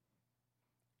 3.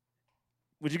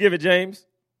 Would you give it, James?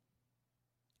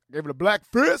 Gave it a black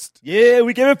fist. Yeah,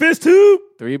 we gave it fist too.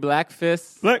 3 black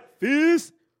fists. Black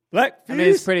fist. Black fist. I mean,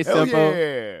 it's pretty Hell simple.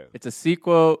 Yeah. It's a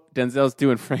sequel. Denzel's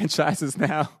doing franchises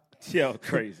now. Yo,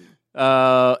 crazy.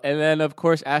 And then, of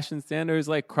course, Ashton Sanders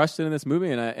like crushed it in this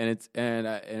movie, and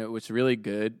it was really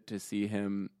good to see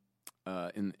him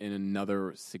in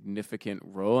another significant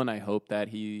role. And I hope that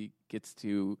he gets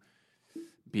to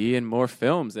be in more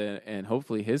films, and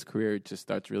hopefully his career just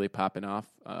starts really popping off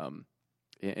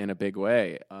in a big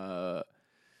way.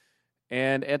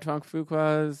 And Antoine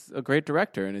Fuqua is a great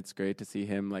director, and it's great to see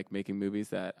him like making movies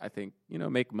that I think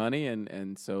make money,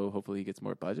 and so hopefully he gets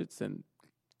more budgets and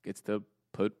gets to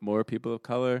put more people of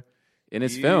color in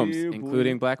his films,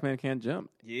 including Black Man Can't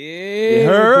Jump.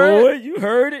 Yeah, you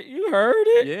heard it.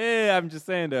 Yeah, I'm just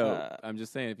saying though. I'm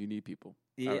just saying if you need people.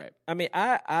 Yeah, all right. I mean,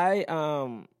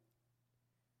 I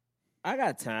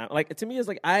got time. Like, to me, it's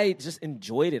like I just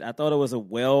enjoyed it. I thought it was a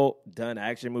well done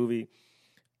action movie.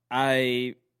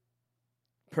 I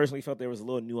personally felt there was a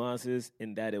little nuances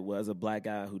in that it was a black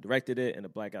guy who directed it and a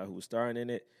black guy who was starring in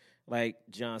it. Like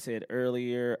John said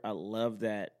earlier, I love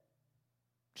that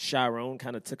Chiron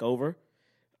kind of took over.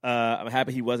 I'm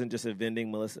happy he wasn't just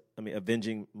avenging Melissa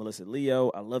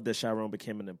Leo. I love that Chiron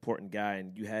became an important guy,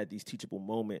 and you had these teachable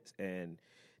moments, and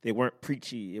they weren't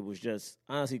preachy. It was just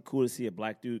honestly cool to see a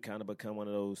black dude kind of become one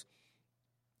of those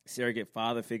surrogate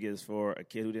father figures for a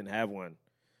kid who didn't have one.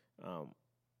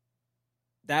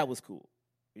 That was cool.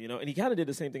 And he kind of did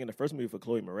the same thing in the first movie for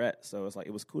Chloe Moretz. So it's like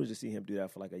it was cool to see him do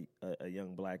that for like a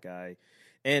young black guy.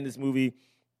 And this movie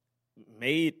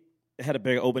had a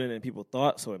bigger opening than people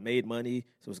thought, so it made money.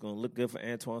 So it's going to look good for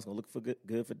Antoine. It's going to look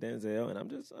good for Denzel. And I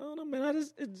don't know, man. I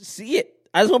just see it.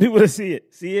 I just want people to see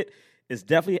it. See it. It's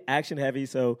definitely action heavy.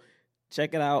 So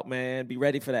check it out, man. Be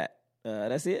ready for that.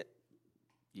 That's it.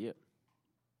 Yep.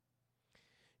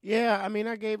 Yeah, I mean,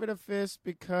 I gave it a fist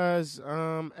because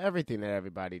everything that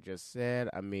everybody just said.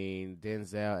 I mean,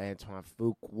 Denzel, Antoine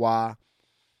Fuqua,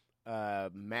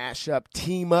 mashup,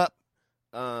 team up,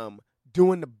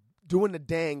 doing the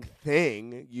dang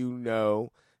thing, you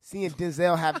know. Seeing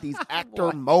Denzel have these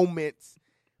actor moments.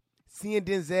 Seeing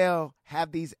Denzel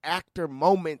have these actor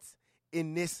moments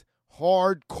in this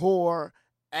hardcore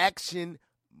action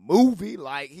movie.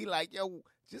 Like, he like, yo,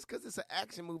 just because it's an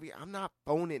action movie, I'm not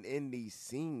phoning in these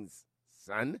scenes,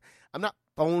 son. I'm not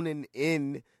phoning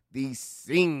in these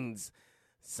scenes,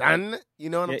 son. You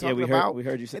know what I'm talking about? We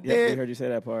heard you say. And then, we heard you say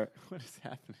that part. What is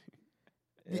happening?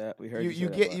 Yeah, we heard you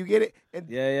get it. And,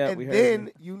 and we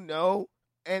heard you know,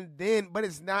 and then, but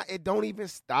it's not. It don't even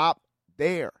stop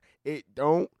there. It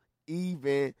don't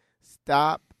even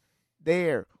stop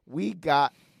there. We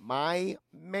got my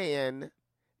man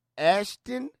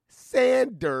Ashton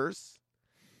Sanders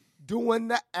doing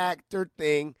the actor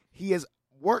thing. He is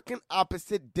working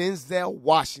opposite Denzel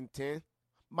Washington.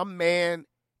 My man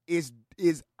is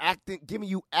acting, giving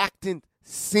you acting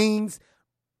scenes.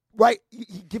 Right, he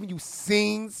giving you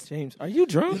scenes. James, are you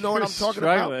drunk? You know what I'm talking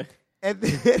about? And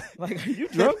then, like, are you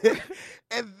drunk?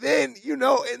 And then, you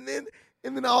know, and then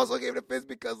I also gave it a fist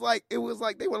because, like, it was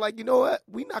like they were like, you know what?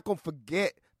 We're not gonna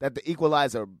forget that the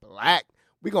Equalizer black.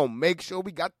 We gonna make sure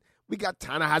we got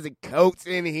Ta-Nehisi Coates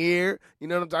in here. You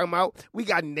know what I'm talking about? We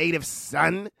got Native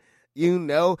Son. You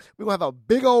know, we're going to have a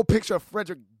big old picture of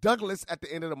Frederick Douglass at the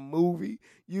end of the movie.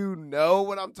 You know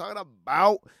what I'm talking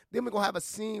about? Then we're going to have a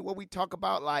scene where we talk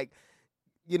about, like,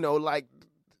 you know, like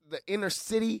the inner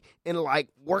city and, like,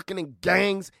 working in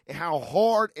gangs and how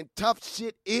hard and tough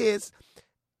shit is.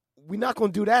 We're not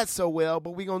going to do that so well,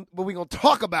 but we're going to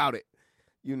talk about it,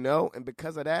 you know? And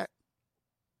because of that,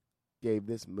 gave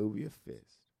this movie a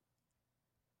fist.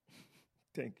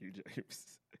 Thank you,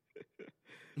 James.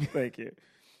 Thank you.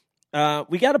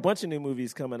 We got a bunch of new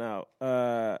movies coming out.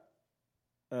 Oh,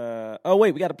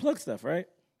 wait, we got to plug stuff, right?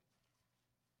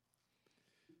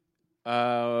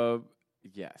 Yes.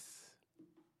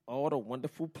 Oh, the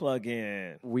wonderful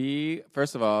plug-in.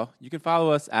 First of all, you can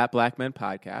follow us at Black Men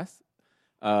Podcast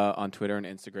on Twitter and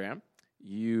Instagram.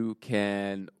 You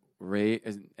can rate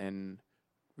and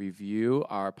review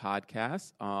our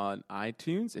podcast on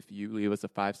iTunes. If you leave us a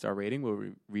 5-star rating,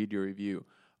 we'll read your review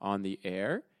on the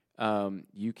air.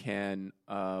 You can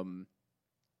come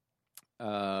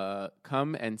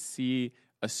and see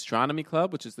Astronomy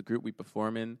Club, which is the group we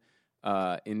perform in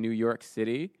New York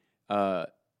City.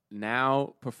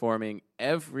 Now performing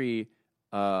every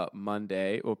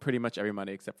Monday, well, pretty much every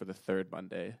Monday except for the third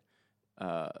Mondays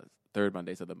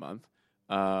of the month,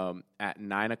 at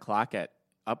 9 o'clock at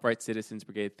Upright Citizens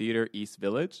Brigade Theater, East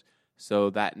Village. So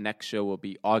that next show will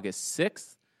be August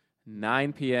 6th,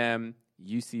 9 p.m.,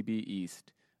 UCB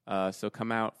East. So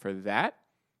come out for that.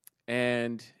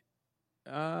 And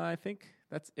I think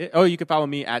that's it. Oh, you can follow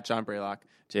me at John Braylock,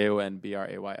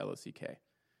 JONBRAYLOCK.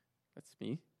 That's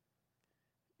me.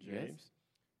 James. Yes.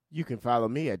 You can follow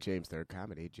me at James Third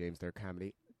Comedy,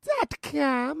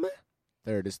 JamesThirdComedy.com.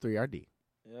 Third is 3RD.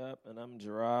 Yep, and I'm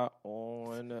Gerard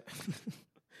on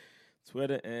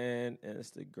Twitter and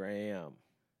Instagram.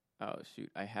 Oh, shoot.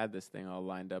 I had this thing all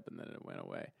lined up and then it went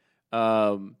away.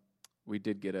 We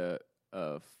did get a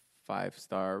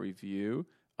 5-star review.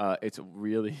 It's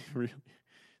really,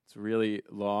 it's really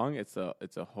long. It's an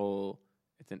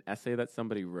essay that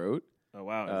somebody wrote. Oh,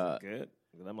 wow. Is it good?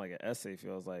 Because I'm like, an essay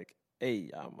feels like,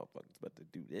 hey, y'all motherfuckers about to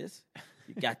do this.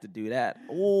 You got to do that.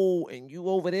 Oh, and you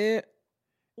over there?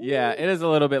 Ooh. Yeah, it is a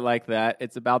little bit like that.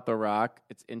 It's about The Rock.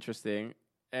 It's interesting.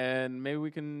 And maybe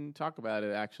we can talk about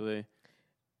it, actually.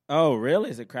 Oh, really?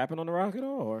 Is it crapping on The Rock at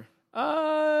all? Or?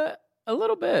 A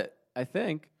little bit, I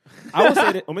think. I would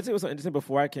say that, I'm going to tell you what's so interesting.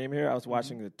 Before I came here, I was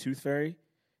watching The Tooth Fairy.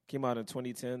 Came out in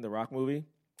 2010, The Rock movie.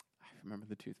 I remember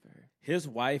The Tooth Fairy. His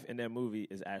wife in that movie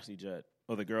is Ashley Judd.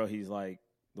 Or the girl he's like,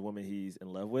 the woman he's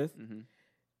in love with. Mm-hmm.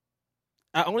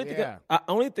 I only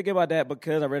think about that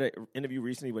because I read an interview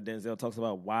recently where Denzel talks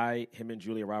about why him and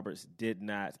Julia Roberts did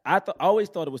not. I always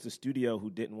thought it was the studio who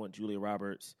didn't want Julia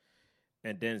Roberts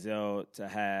and Denzel to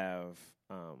have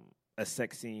a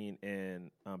sex scene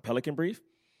in Pelican Brief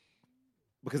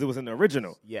because it was in the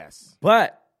original. Yes.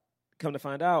 But come to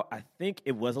find out, I think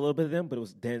it was a little bit of them, but it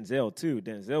was Denzel too.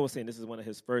 Denzel was saying this is one of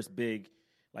his first big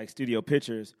like studio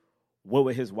pictures. What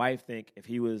would his wife think if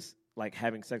he was like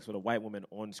having sex with a white woman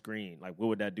on screen? Like, what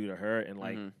would that do to her and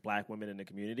like black women in the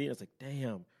community? And it's like,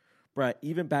 damn, bro.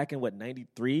 Even back in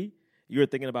 93, you were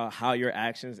thinking about how your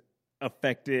actions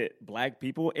affected black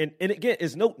people. And again,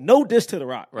 it's no diss to The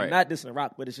Rock. Right. I'm not dissing The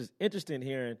Rock, but it's just interesting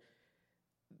hearing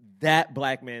that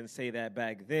black man say that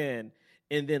back then,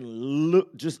 and then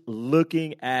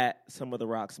looking at some of The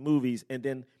Rock's movies, and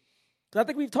then I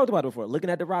think we've talked about it before. Looking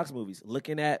at the Rock's movies,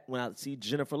 looking at when I see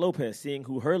Jennifer Lopez, seeing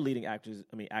who her leading actors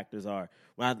are.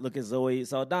 When I look at Zoe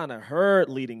Saldana, her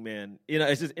leading men.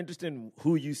 It's just interesting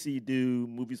who you see do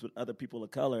movies with other people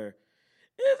of color.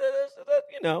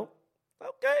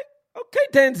 Okay,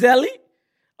 Denzelly.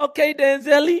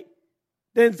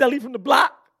 Denzelly from the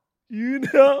block. You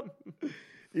know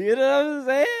what I'm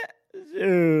saying?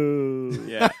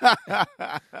 Yeah.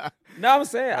 No, I'm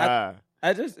saying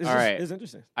it's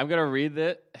interesting. I'm gonna read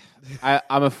it.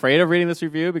 I'm afraid of reading this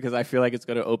review because I feel like it's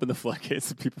gonna open the floodgates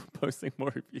of people posting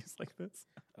more reviews like this.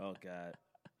 Oh God.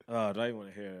 Oh, do I even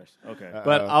want to hear this? Okay.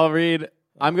 But I'll read.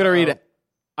 I'm gonna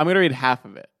read half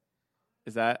of it.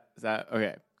 Is that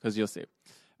okay? Because you'll see.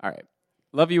 All right.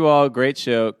 Love you all. Great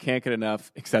show. Can't get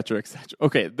enough, etc., etc.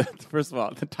 Okay. First of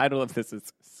all, the title of this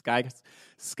is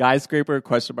Skyscraper ?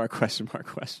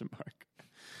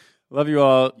 Love you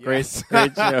all. Yes.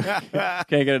 Great show. Can't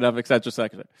get enough, etc.,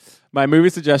 etc. My movie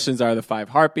suggestions are The 5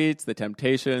 Heartbeats, The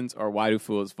Temptations, or Why Do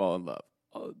Fools Fall in Love?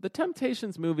 Oh, the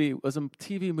Temptations movie was a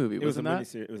TV movie, wasn't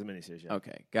it? It was a miniseries, yeah.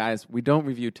 Okay. Guys, we don't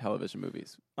review television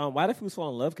movies. Why Do Fools Fall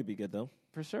in Love could be good, though.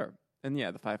 For sure. And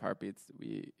yeah, The 5 Heartbeats,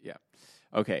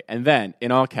 Okay, and then, in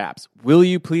all caps, will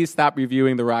you please stop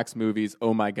reviewing The Rock's movies?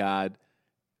 Oh my God.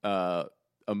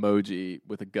 Emoji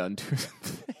with a gun to his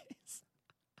face.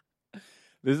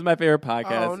 This is my favorite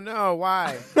podcast. Oh no,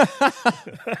 why?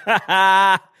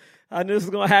 I knew this was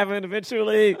going to happen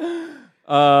eventually.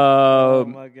 Oh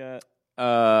my God.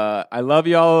 I love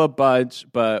y'all a bunch,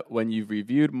 but when you've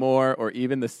reviewed more or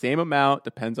even the same amount,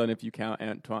 depends on if you count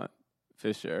Antoine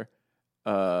Fisher.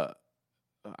 I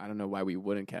don't know why we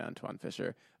wouldn't count Antoine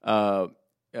Fisher.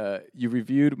 You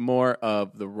reviewed more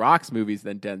of The Rock's movies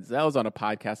than Denzel's on a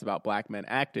podcast about black men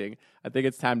acting. I think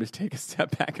it's time to take a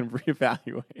step back and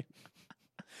reevaluate.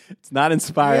 It's not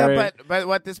inspiring. Yeah, but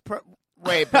what this...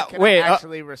 Wait, but can I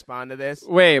actually respond to this?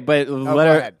 Wait, but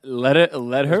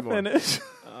let her finish.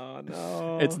 Oh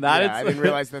no! It's not. I didn't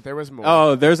realize that there was more.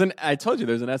 Oh, I told you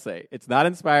there's an essay. It's not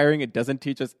inspiring. It doesn't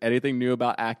teach us anything new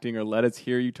about acting or let us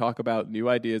hear you talk about new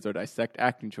ideas or dissect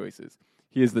acting choices.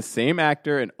 He is the same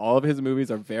actor, and all of his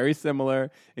movies are very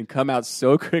similar and come out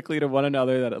so quickly to one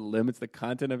another that it limits the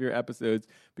content of your episodes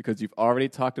because you've already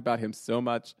talked about him so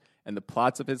much, and the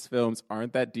plots of his films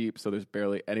aren't that deep, so there's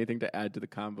barely anything to add to the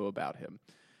convo about him.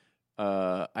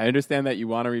 I understand that you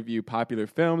want to review popular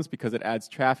films because it adds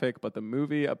traffic, but the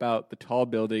movie about the tall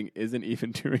building isn't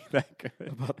even doing that good.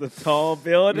 About the tall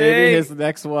building? Maybe his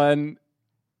next one,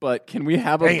 but can we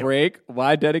have a break?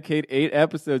 Why dedicate 8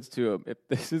 episodes to him? If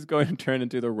this is going to turn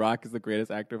into The Rock is the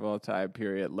greatest actor of all time,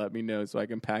 period, let me know so I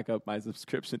can pack up my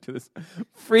subscription to this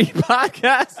free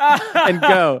podcast and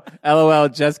go. LOL,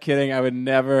 just kidding. I would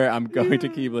never. I'm going to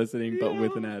keep listening, but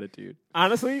with an attitude.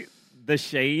 Honestly, the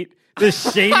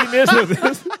shadiness of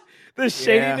this,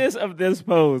 of this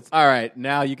post. All right,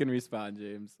 now you can respond,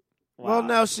 James. Wow. Well,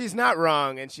 no, she's not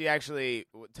wrong, and she actually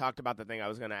talked about the thing I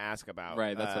was going to ask about.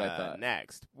 Right, that's what I thought.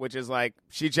 Next, which is like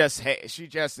she just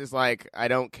is like, I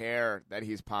don't care that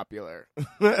he's popular.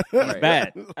 Right.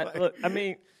 Bad.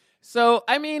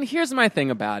 Here's my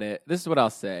thing about it. This is what I'll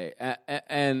say,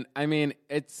 and I mean,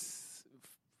 it's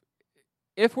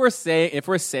if we're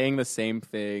saying the same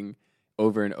thing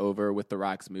over and over with The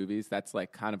Rock's movies, that's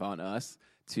like kind of on us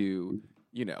to,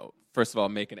 first of all,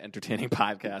 make an entertaining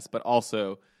podcast, but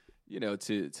also,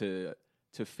 to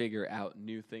figure out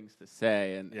new things to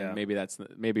say, and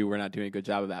maybe we're not doing a good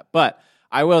job of that. But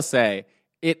I will say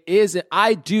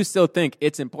I do still think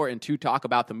it's important to talk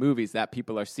about the movies that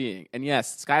people are seeing. And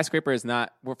yes, Skyscraper is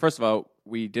not. Well, first of all,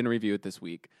 we didn't review it this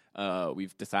week.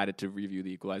 We've decided to review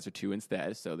The Equalizer 2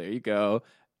 instead. So there you go.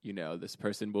 This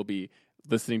person will be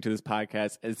listening to this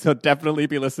podcast, and so definitely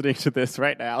be listening to this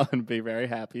right now and be very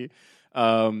happy.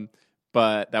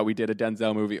 But that we did a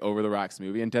Denzel movie over The Rock's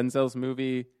movie, and Denzel's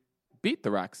movie beat The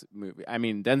Rock's movie. I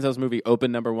mean, Denzel's movie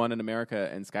opened number 1 in America,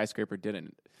 and Skyscraper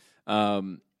didn't.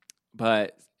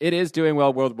 But it is doing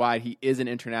well worldwide. He is an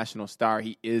international star.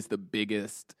 He is the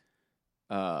biggest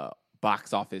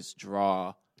box office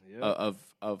draw of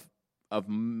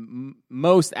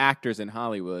most actors in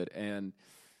Hollywood, and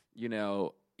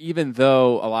even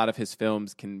though a lot of his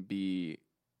films can be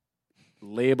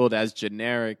labeled as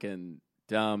generic and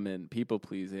dumb and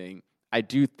people-pleasing, I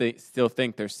do still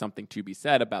think there's something to be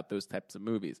said about those types of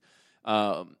movies.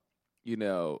 And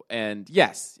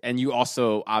yes, and you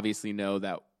also obviously know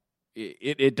that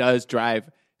it does drive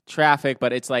traffic,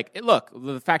 but it's like, look,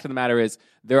 the fact of the matter is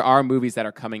there are movies that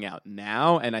are coming out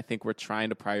now, and I think we're trying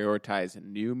to prioritize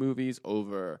new movies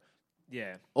over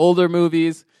older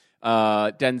movies.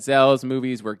 Denzel's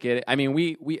movies,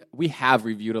 we have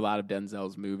reviewed a lot of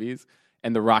Denzel's movies,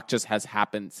 And The Rock just has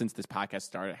happened since this podcast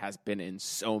started, has been in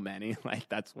so many. Like,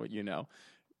 that's what,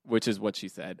 which is what she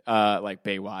said. Like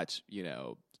Baywatch,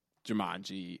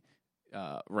 Jumanji,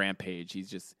 Rampage.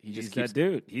 He's keeps, that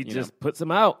dude. He just puts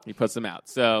them out. He puts them out.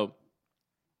 So,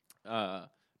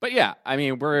 but yeah, I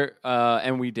mean, we're,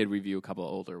 and we did review a couple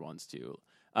of older ones too.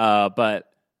 But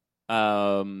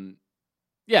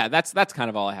yeah, that's kind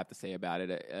of all I have to say about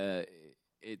it.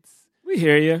 We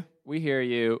hear you. We hear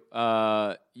you.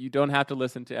 You don't have to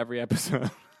listen to every episode.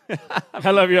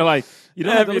 I love you're like, you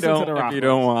don't have to listen to the Rock if you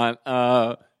don't want.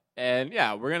 And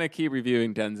yeah, we're gonna keep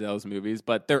reviewing Denzel's movies,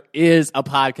 but there is a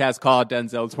podcast called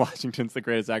Denzel's Washington's the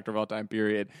Greatest Actor of All Time.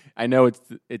 Period. I know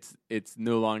it's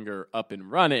no longer up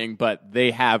and running, but they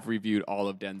have reviewed all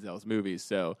of Denzel's movies,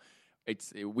 so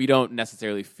we don't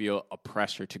necessarily feel a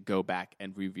pressure to go back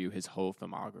and review his whole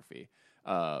filmography.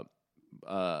 But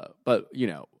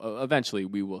eventually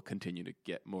we will continue to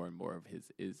get more and more of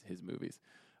his movies.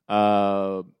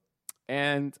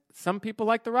 And some people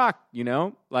like The Rock,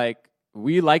 like.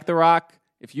 We like The Rock.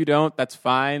 If you don't, that's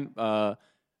fine.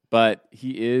 But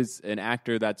he is an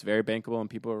actor that's very bankable and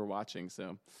people are watching.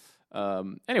 So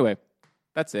anyway,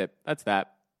 that's it. That's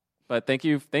that. But thank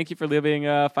you for leaving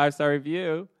a 5-star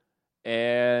review.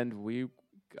 And we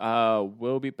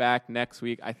will be back next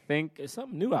week. I think there's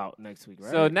something new out next week,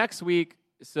 right? So next week,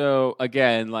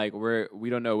 again, like we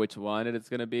don't know which one it's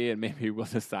going to be, and maybe we'll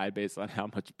decide based on how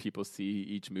much people see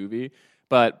each movie.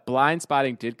 But Blind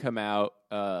Spotting did come out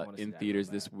in theaters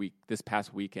this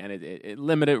past weekend. It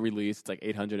limited release. It's like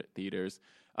 800 theaters.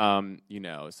 So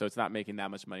it's not making that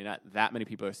much money. Not that many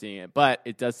people are seeing it, but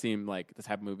it does seem like the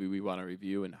type of movie we want to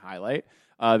review and highlight.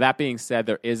 That being said,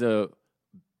 there is I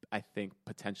think,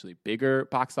 potentially bigger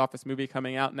box office movie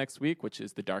coming out next week, which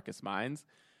is The Darkest Minds,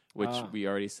 which we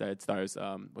already said stars.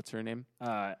 What's her name?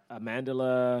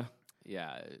 Amandla.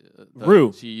 Yeah,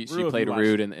 Rue. She played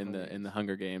Rue in the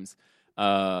Hunger Games.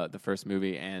 The first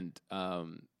movie, and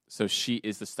so she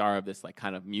is the star of this like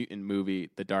kind of mutant movie,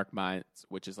 The Dark Minds,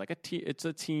 which is like it's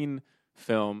a teen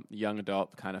film, young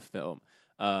adult kind of film.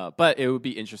 But it would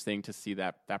be interesting to see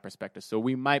that perspective. So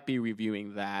we might be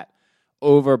reviewing that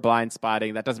over Blind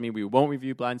Spotting. That doesn't mean we won't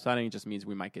review Blind Spotting. It just means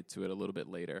we might get to it a little bit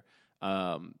later.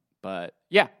 But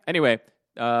yeah, anyway,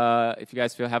 if you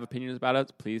guys have opinions about us,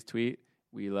 please tweet.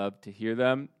 We love to hear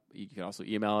them. You can also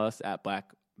email us at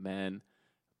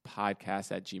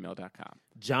blackmenpodcast@gmail.com.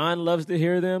 John loves to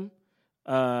hear them.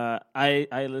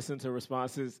 I listen to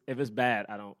responses. If it's bad,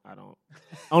 I don't.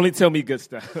 Only tell me good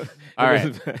stuff. All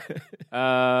right.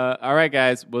 All right,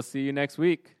 guys. We'll see you next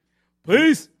week.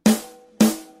 Peace.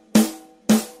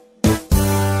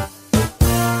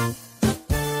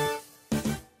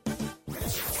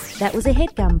 That was a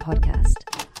HeadGum podcast.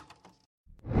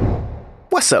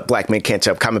 What's up, Black Men Can't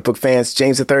Jump comic book fans?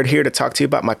 James III here to talk to you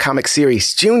about my comic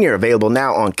series, Junior, available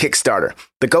now on Kickstarter.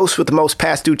 The ghost with the most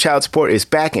past due child support is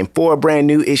back in 4 brand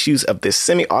new issues of this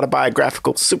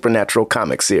semi-autobiographical supernatural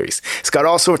comic series. It's got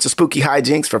all sorts of spooky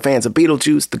hijinks for fans of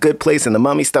Beetlejuice, The Good Place, and The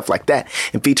Mummy, stuff like that,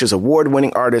 and features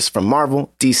award-winning artists from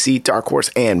Marvel, DC, Dark Horse,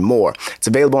 and more. It's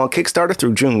available on Kickstarter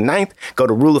through June 9th. Go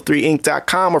to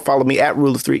rule3inc.com or follow me at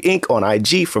rule3inc on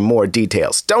IG for more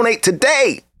details. Donate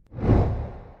today!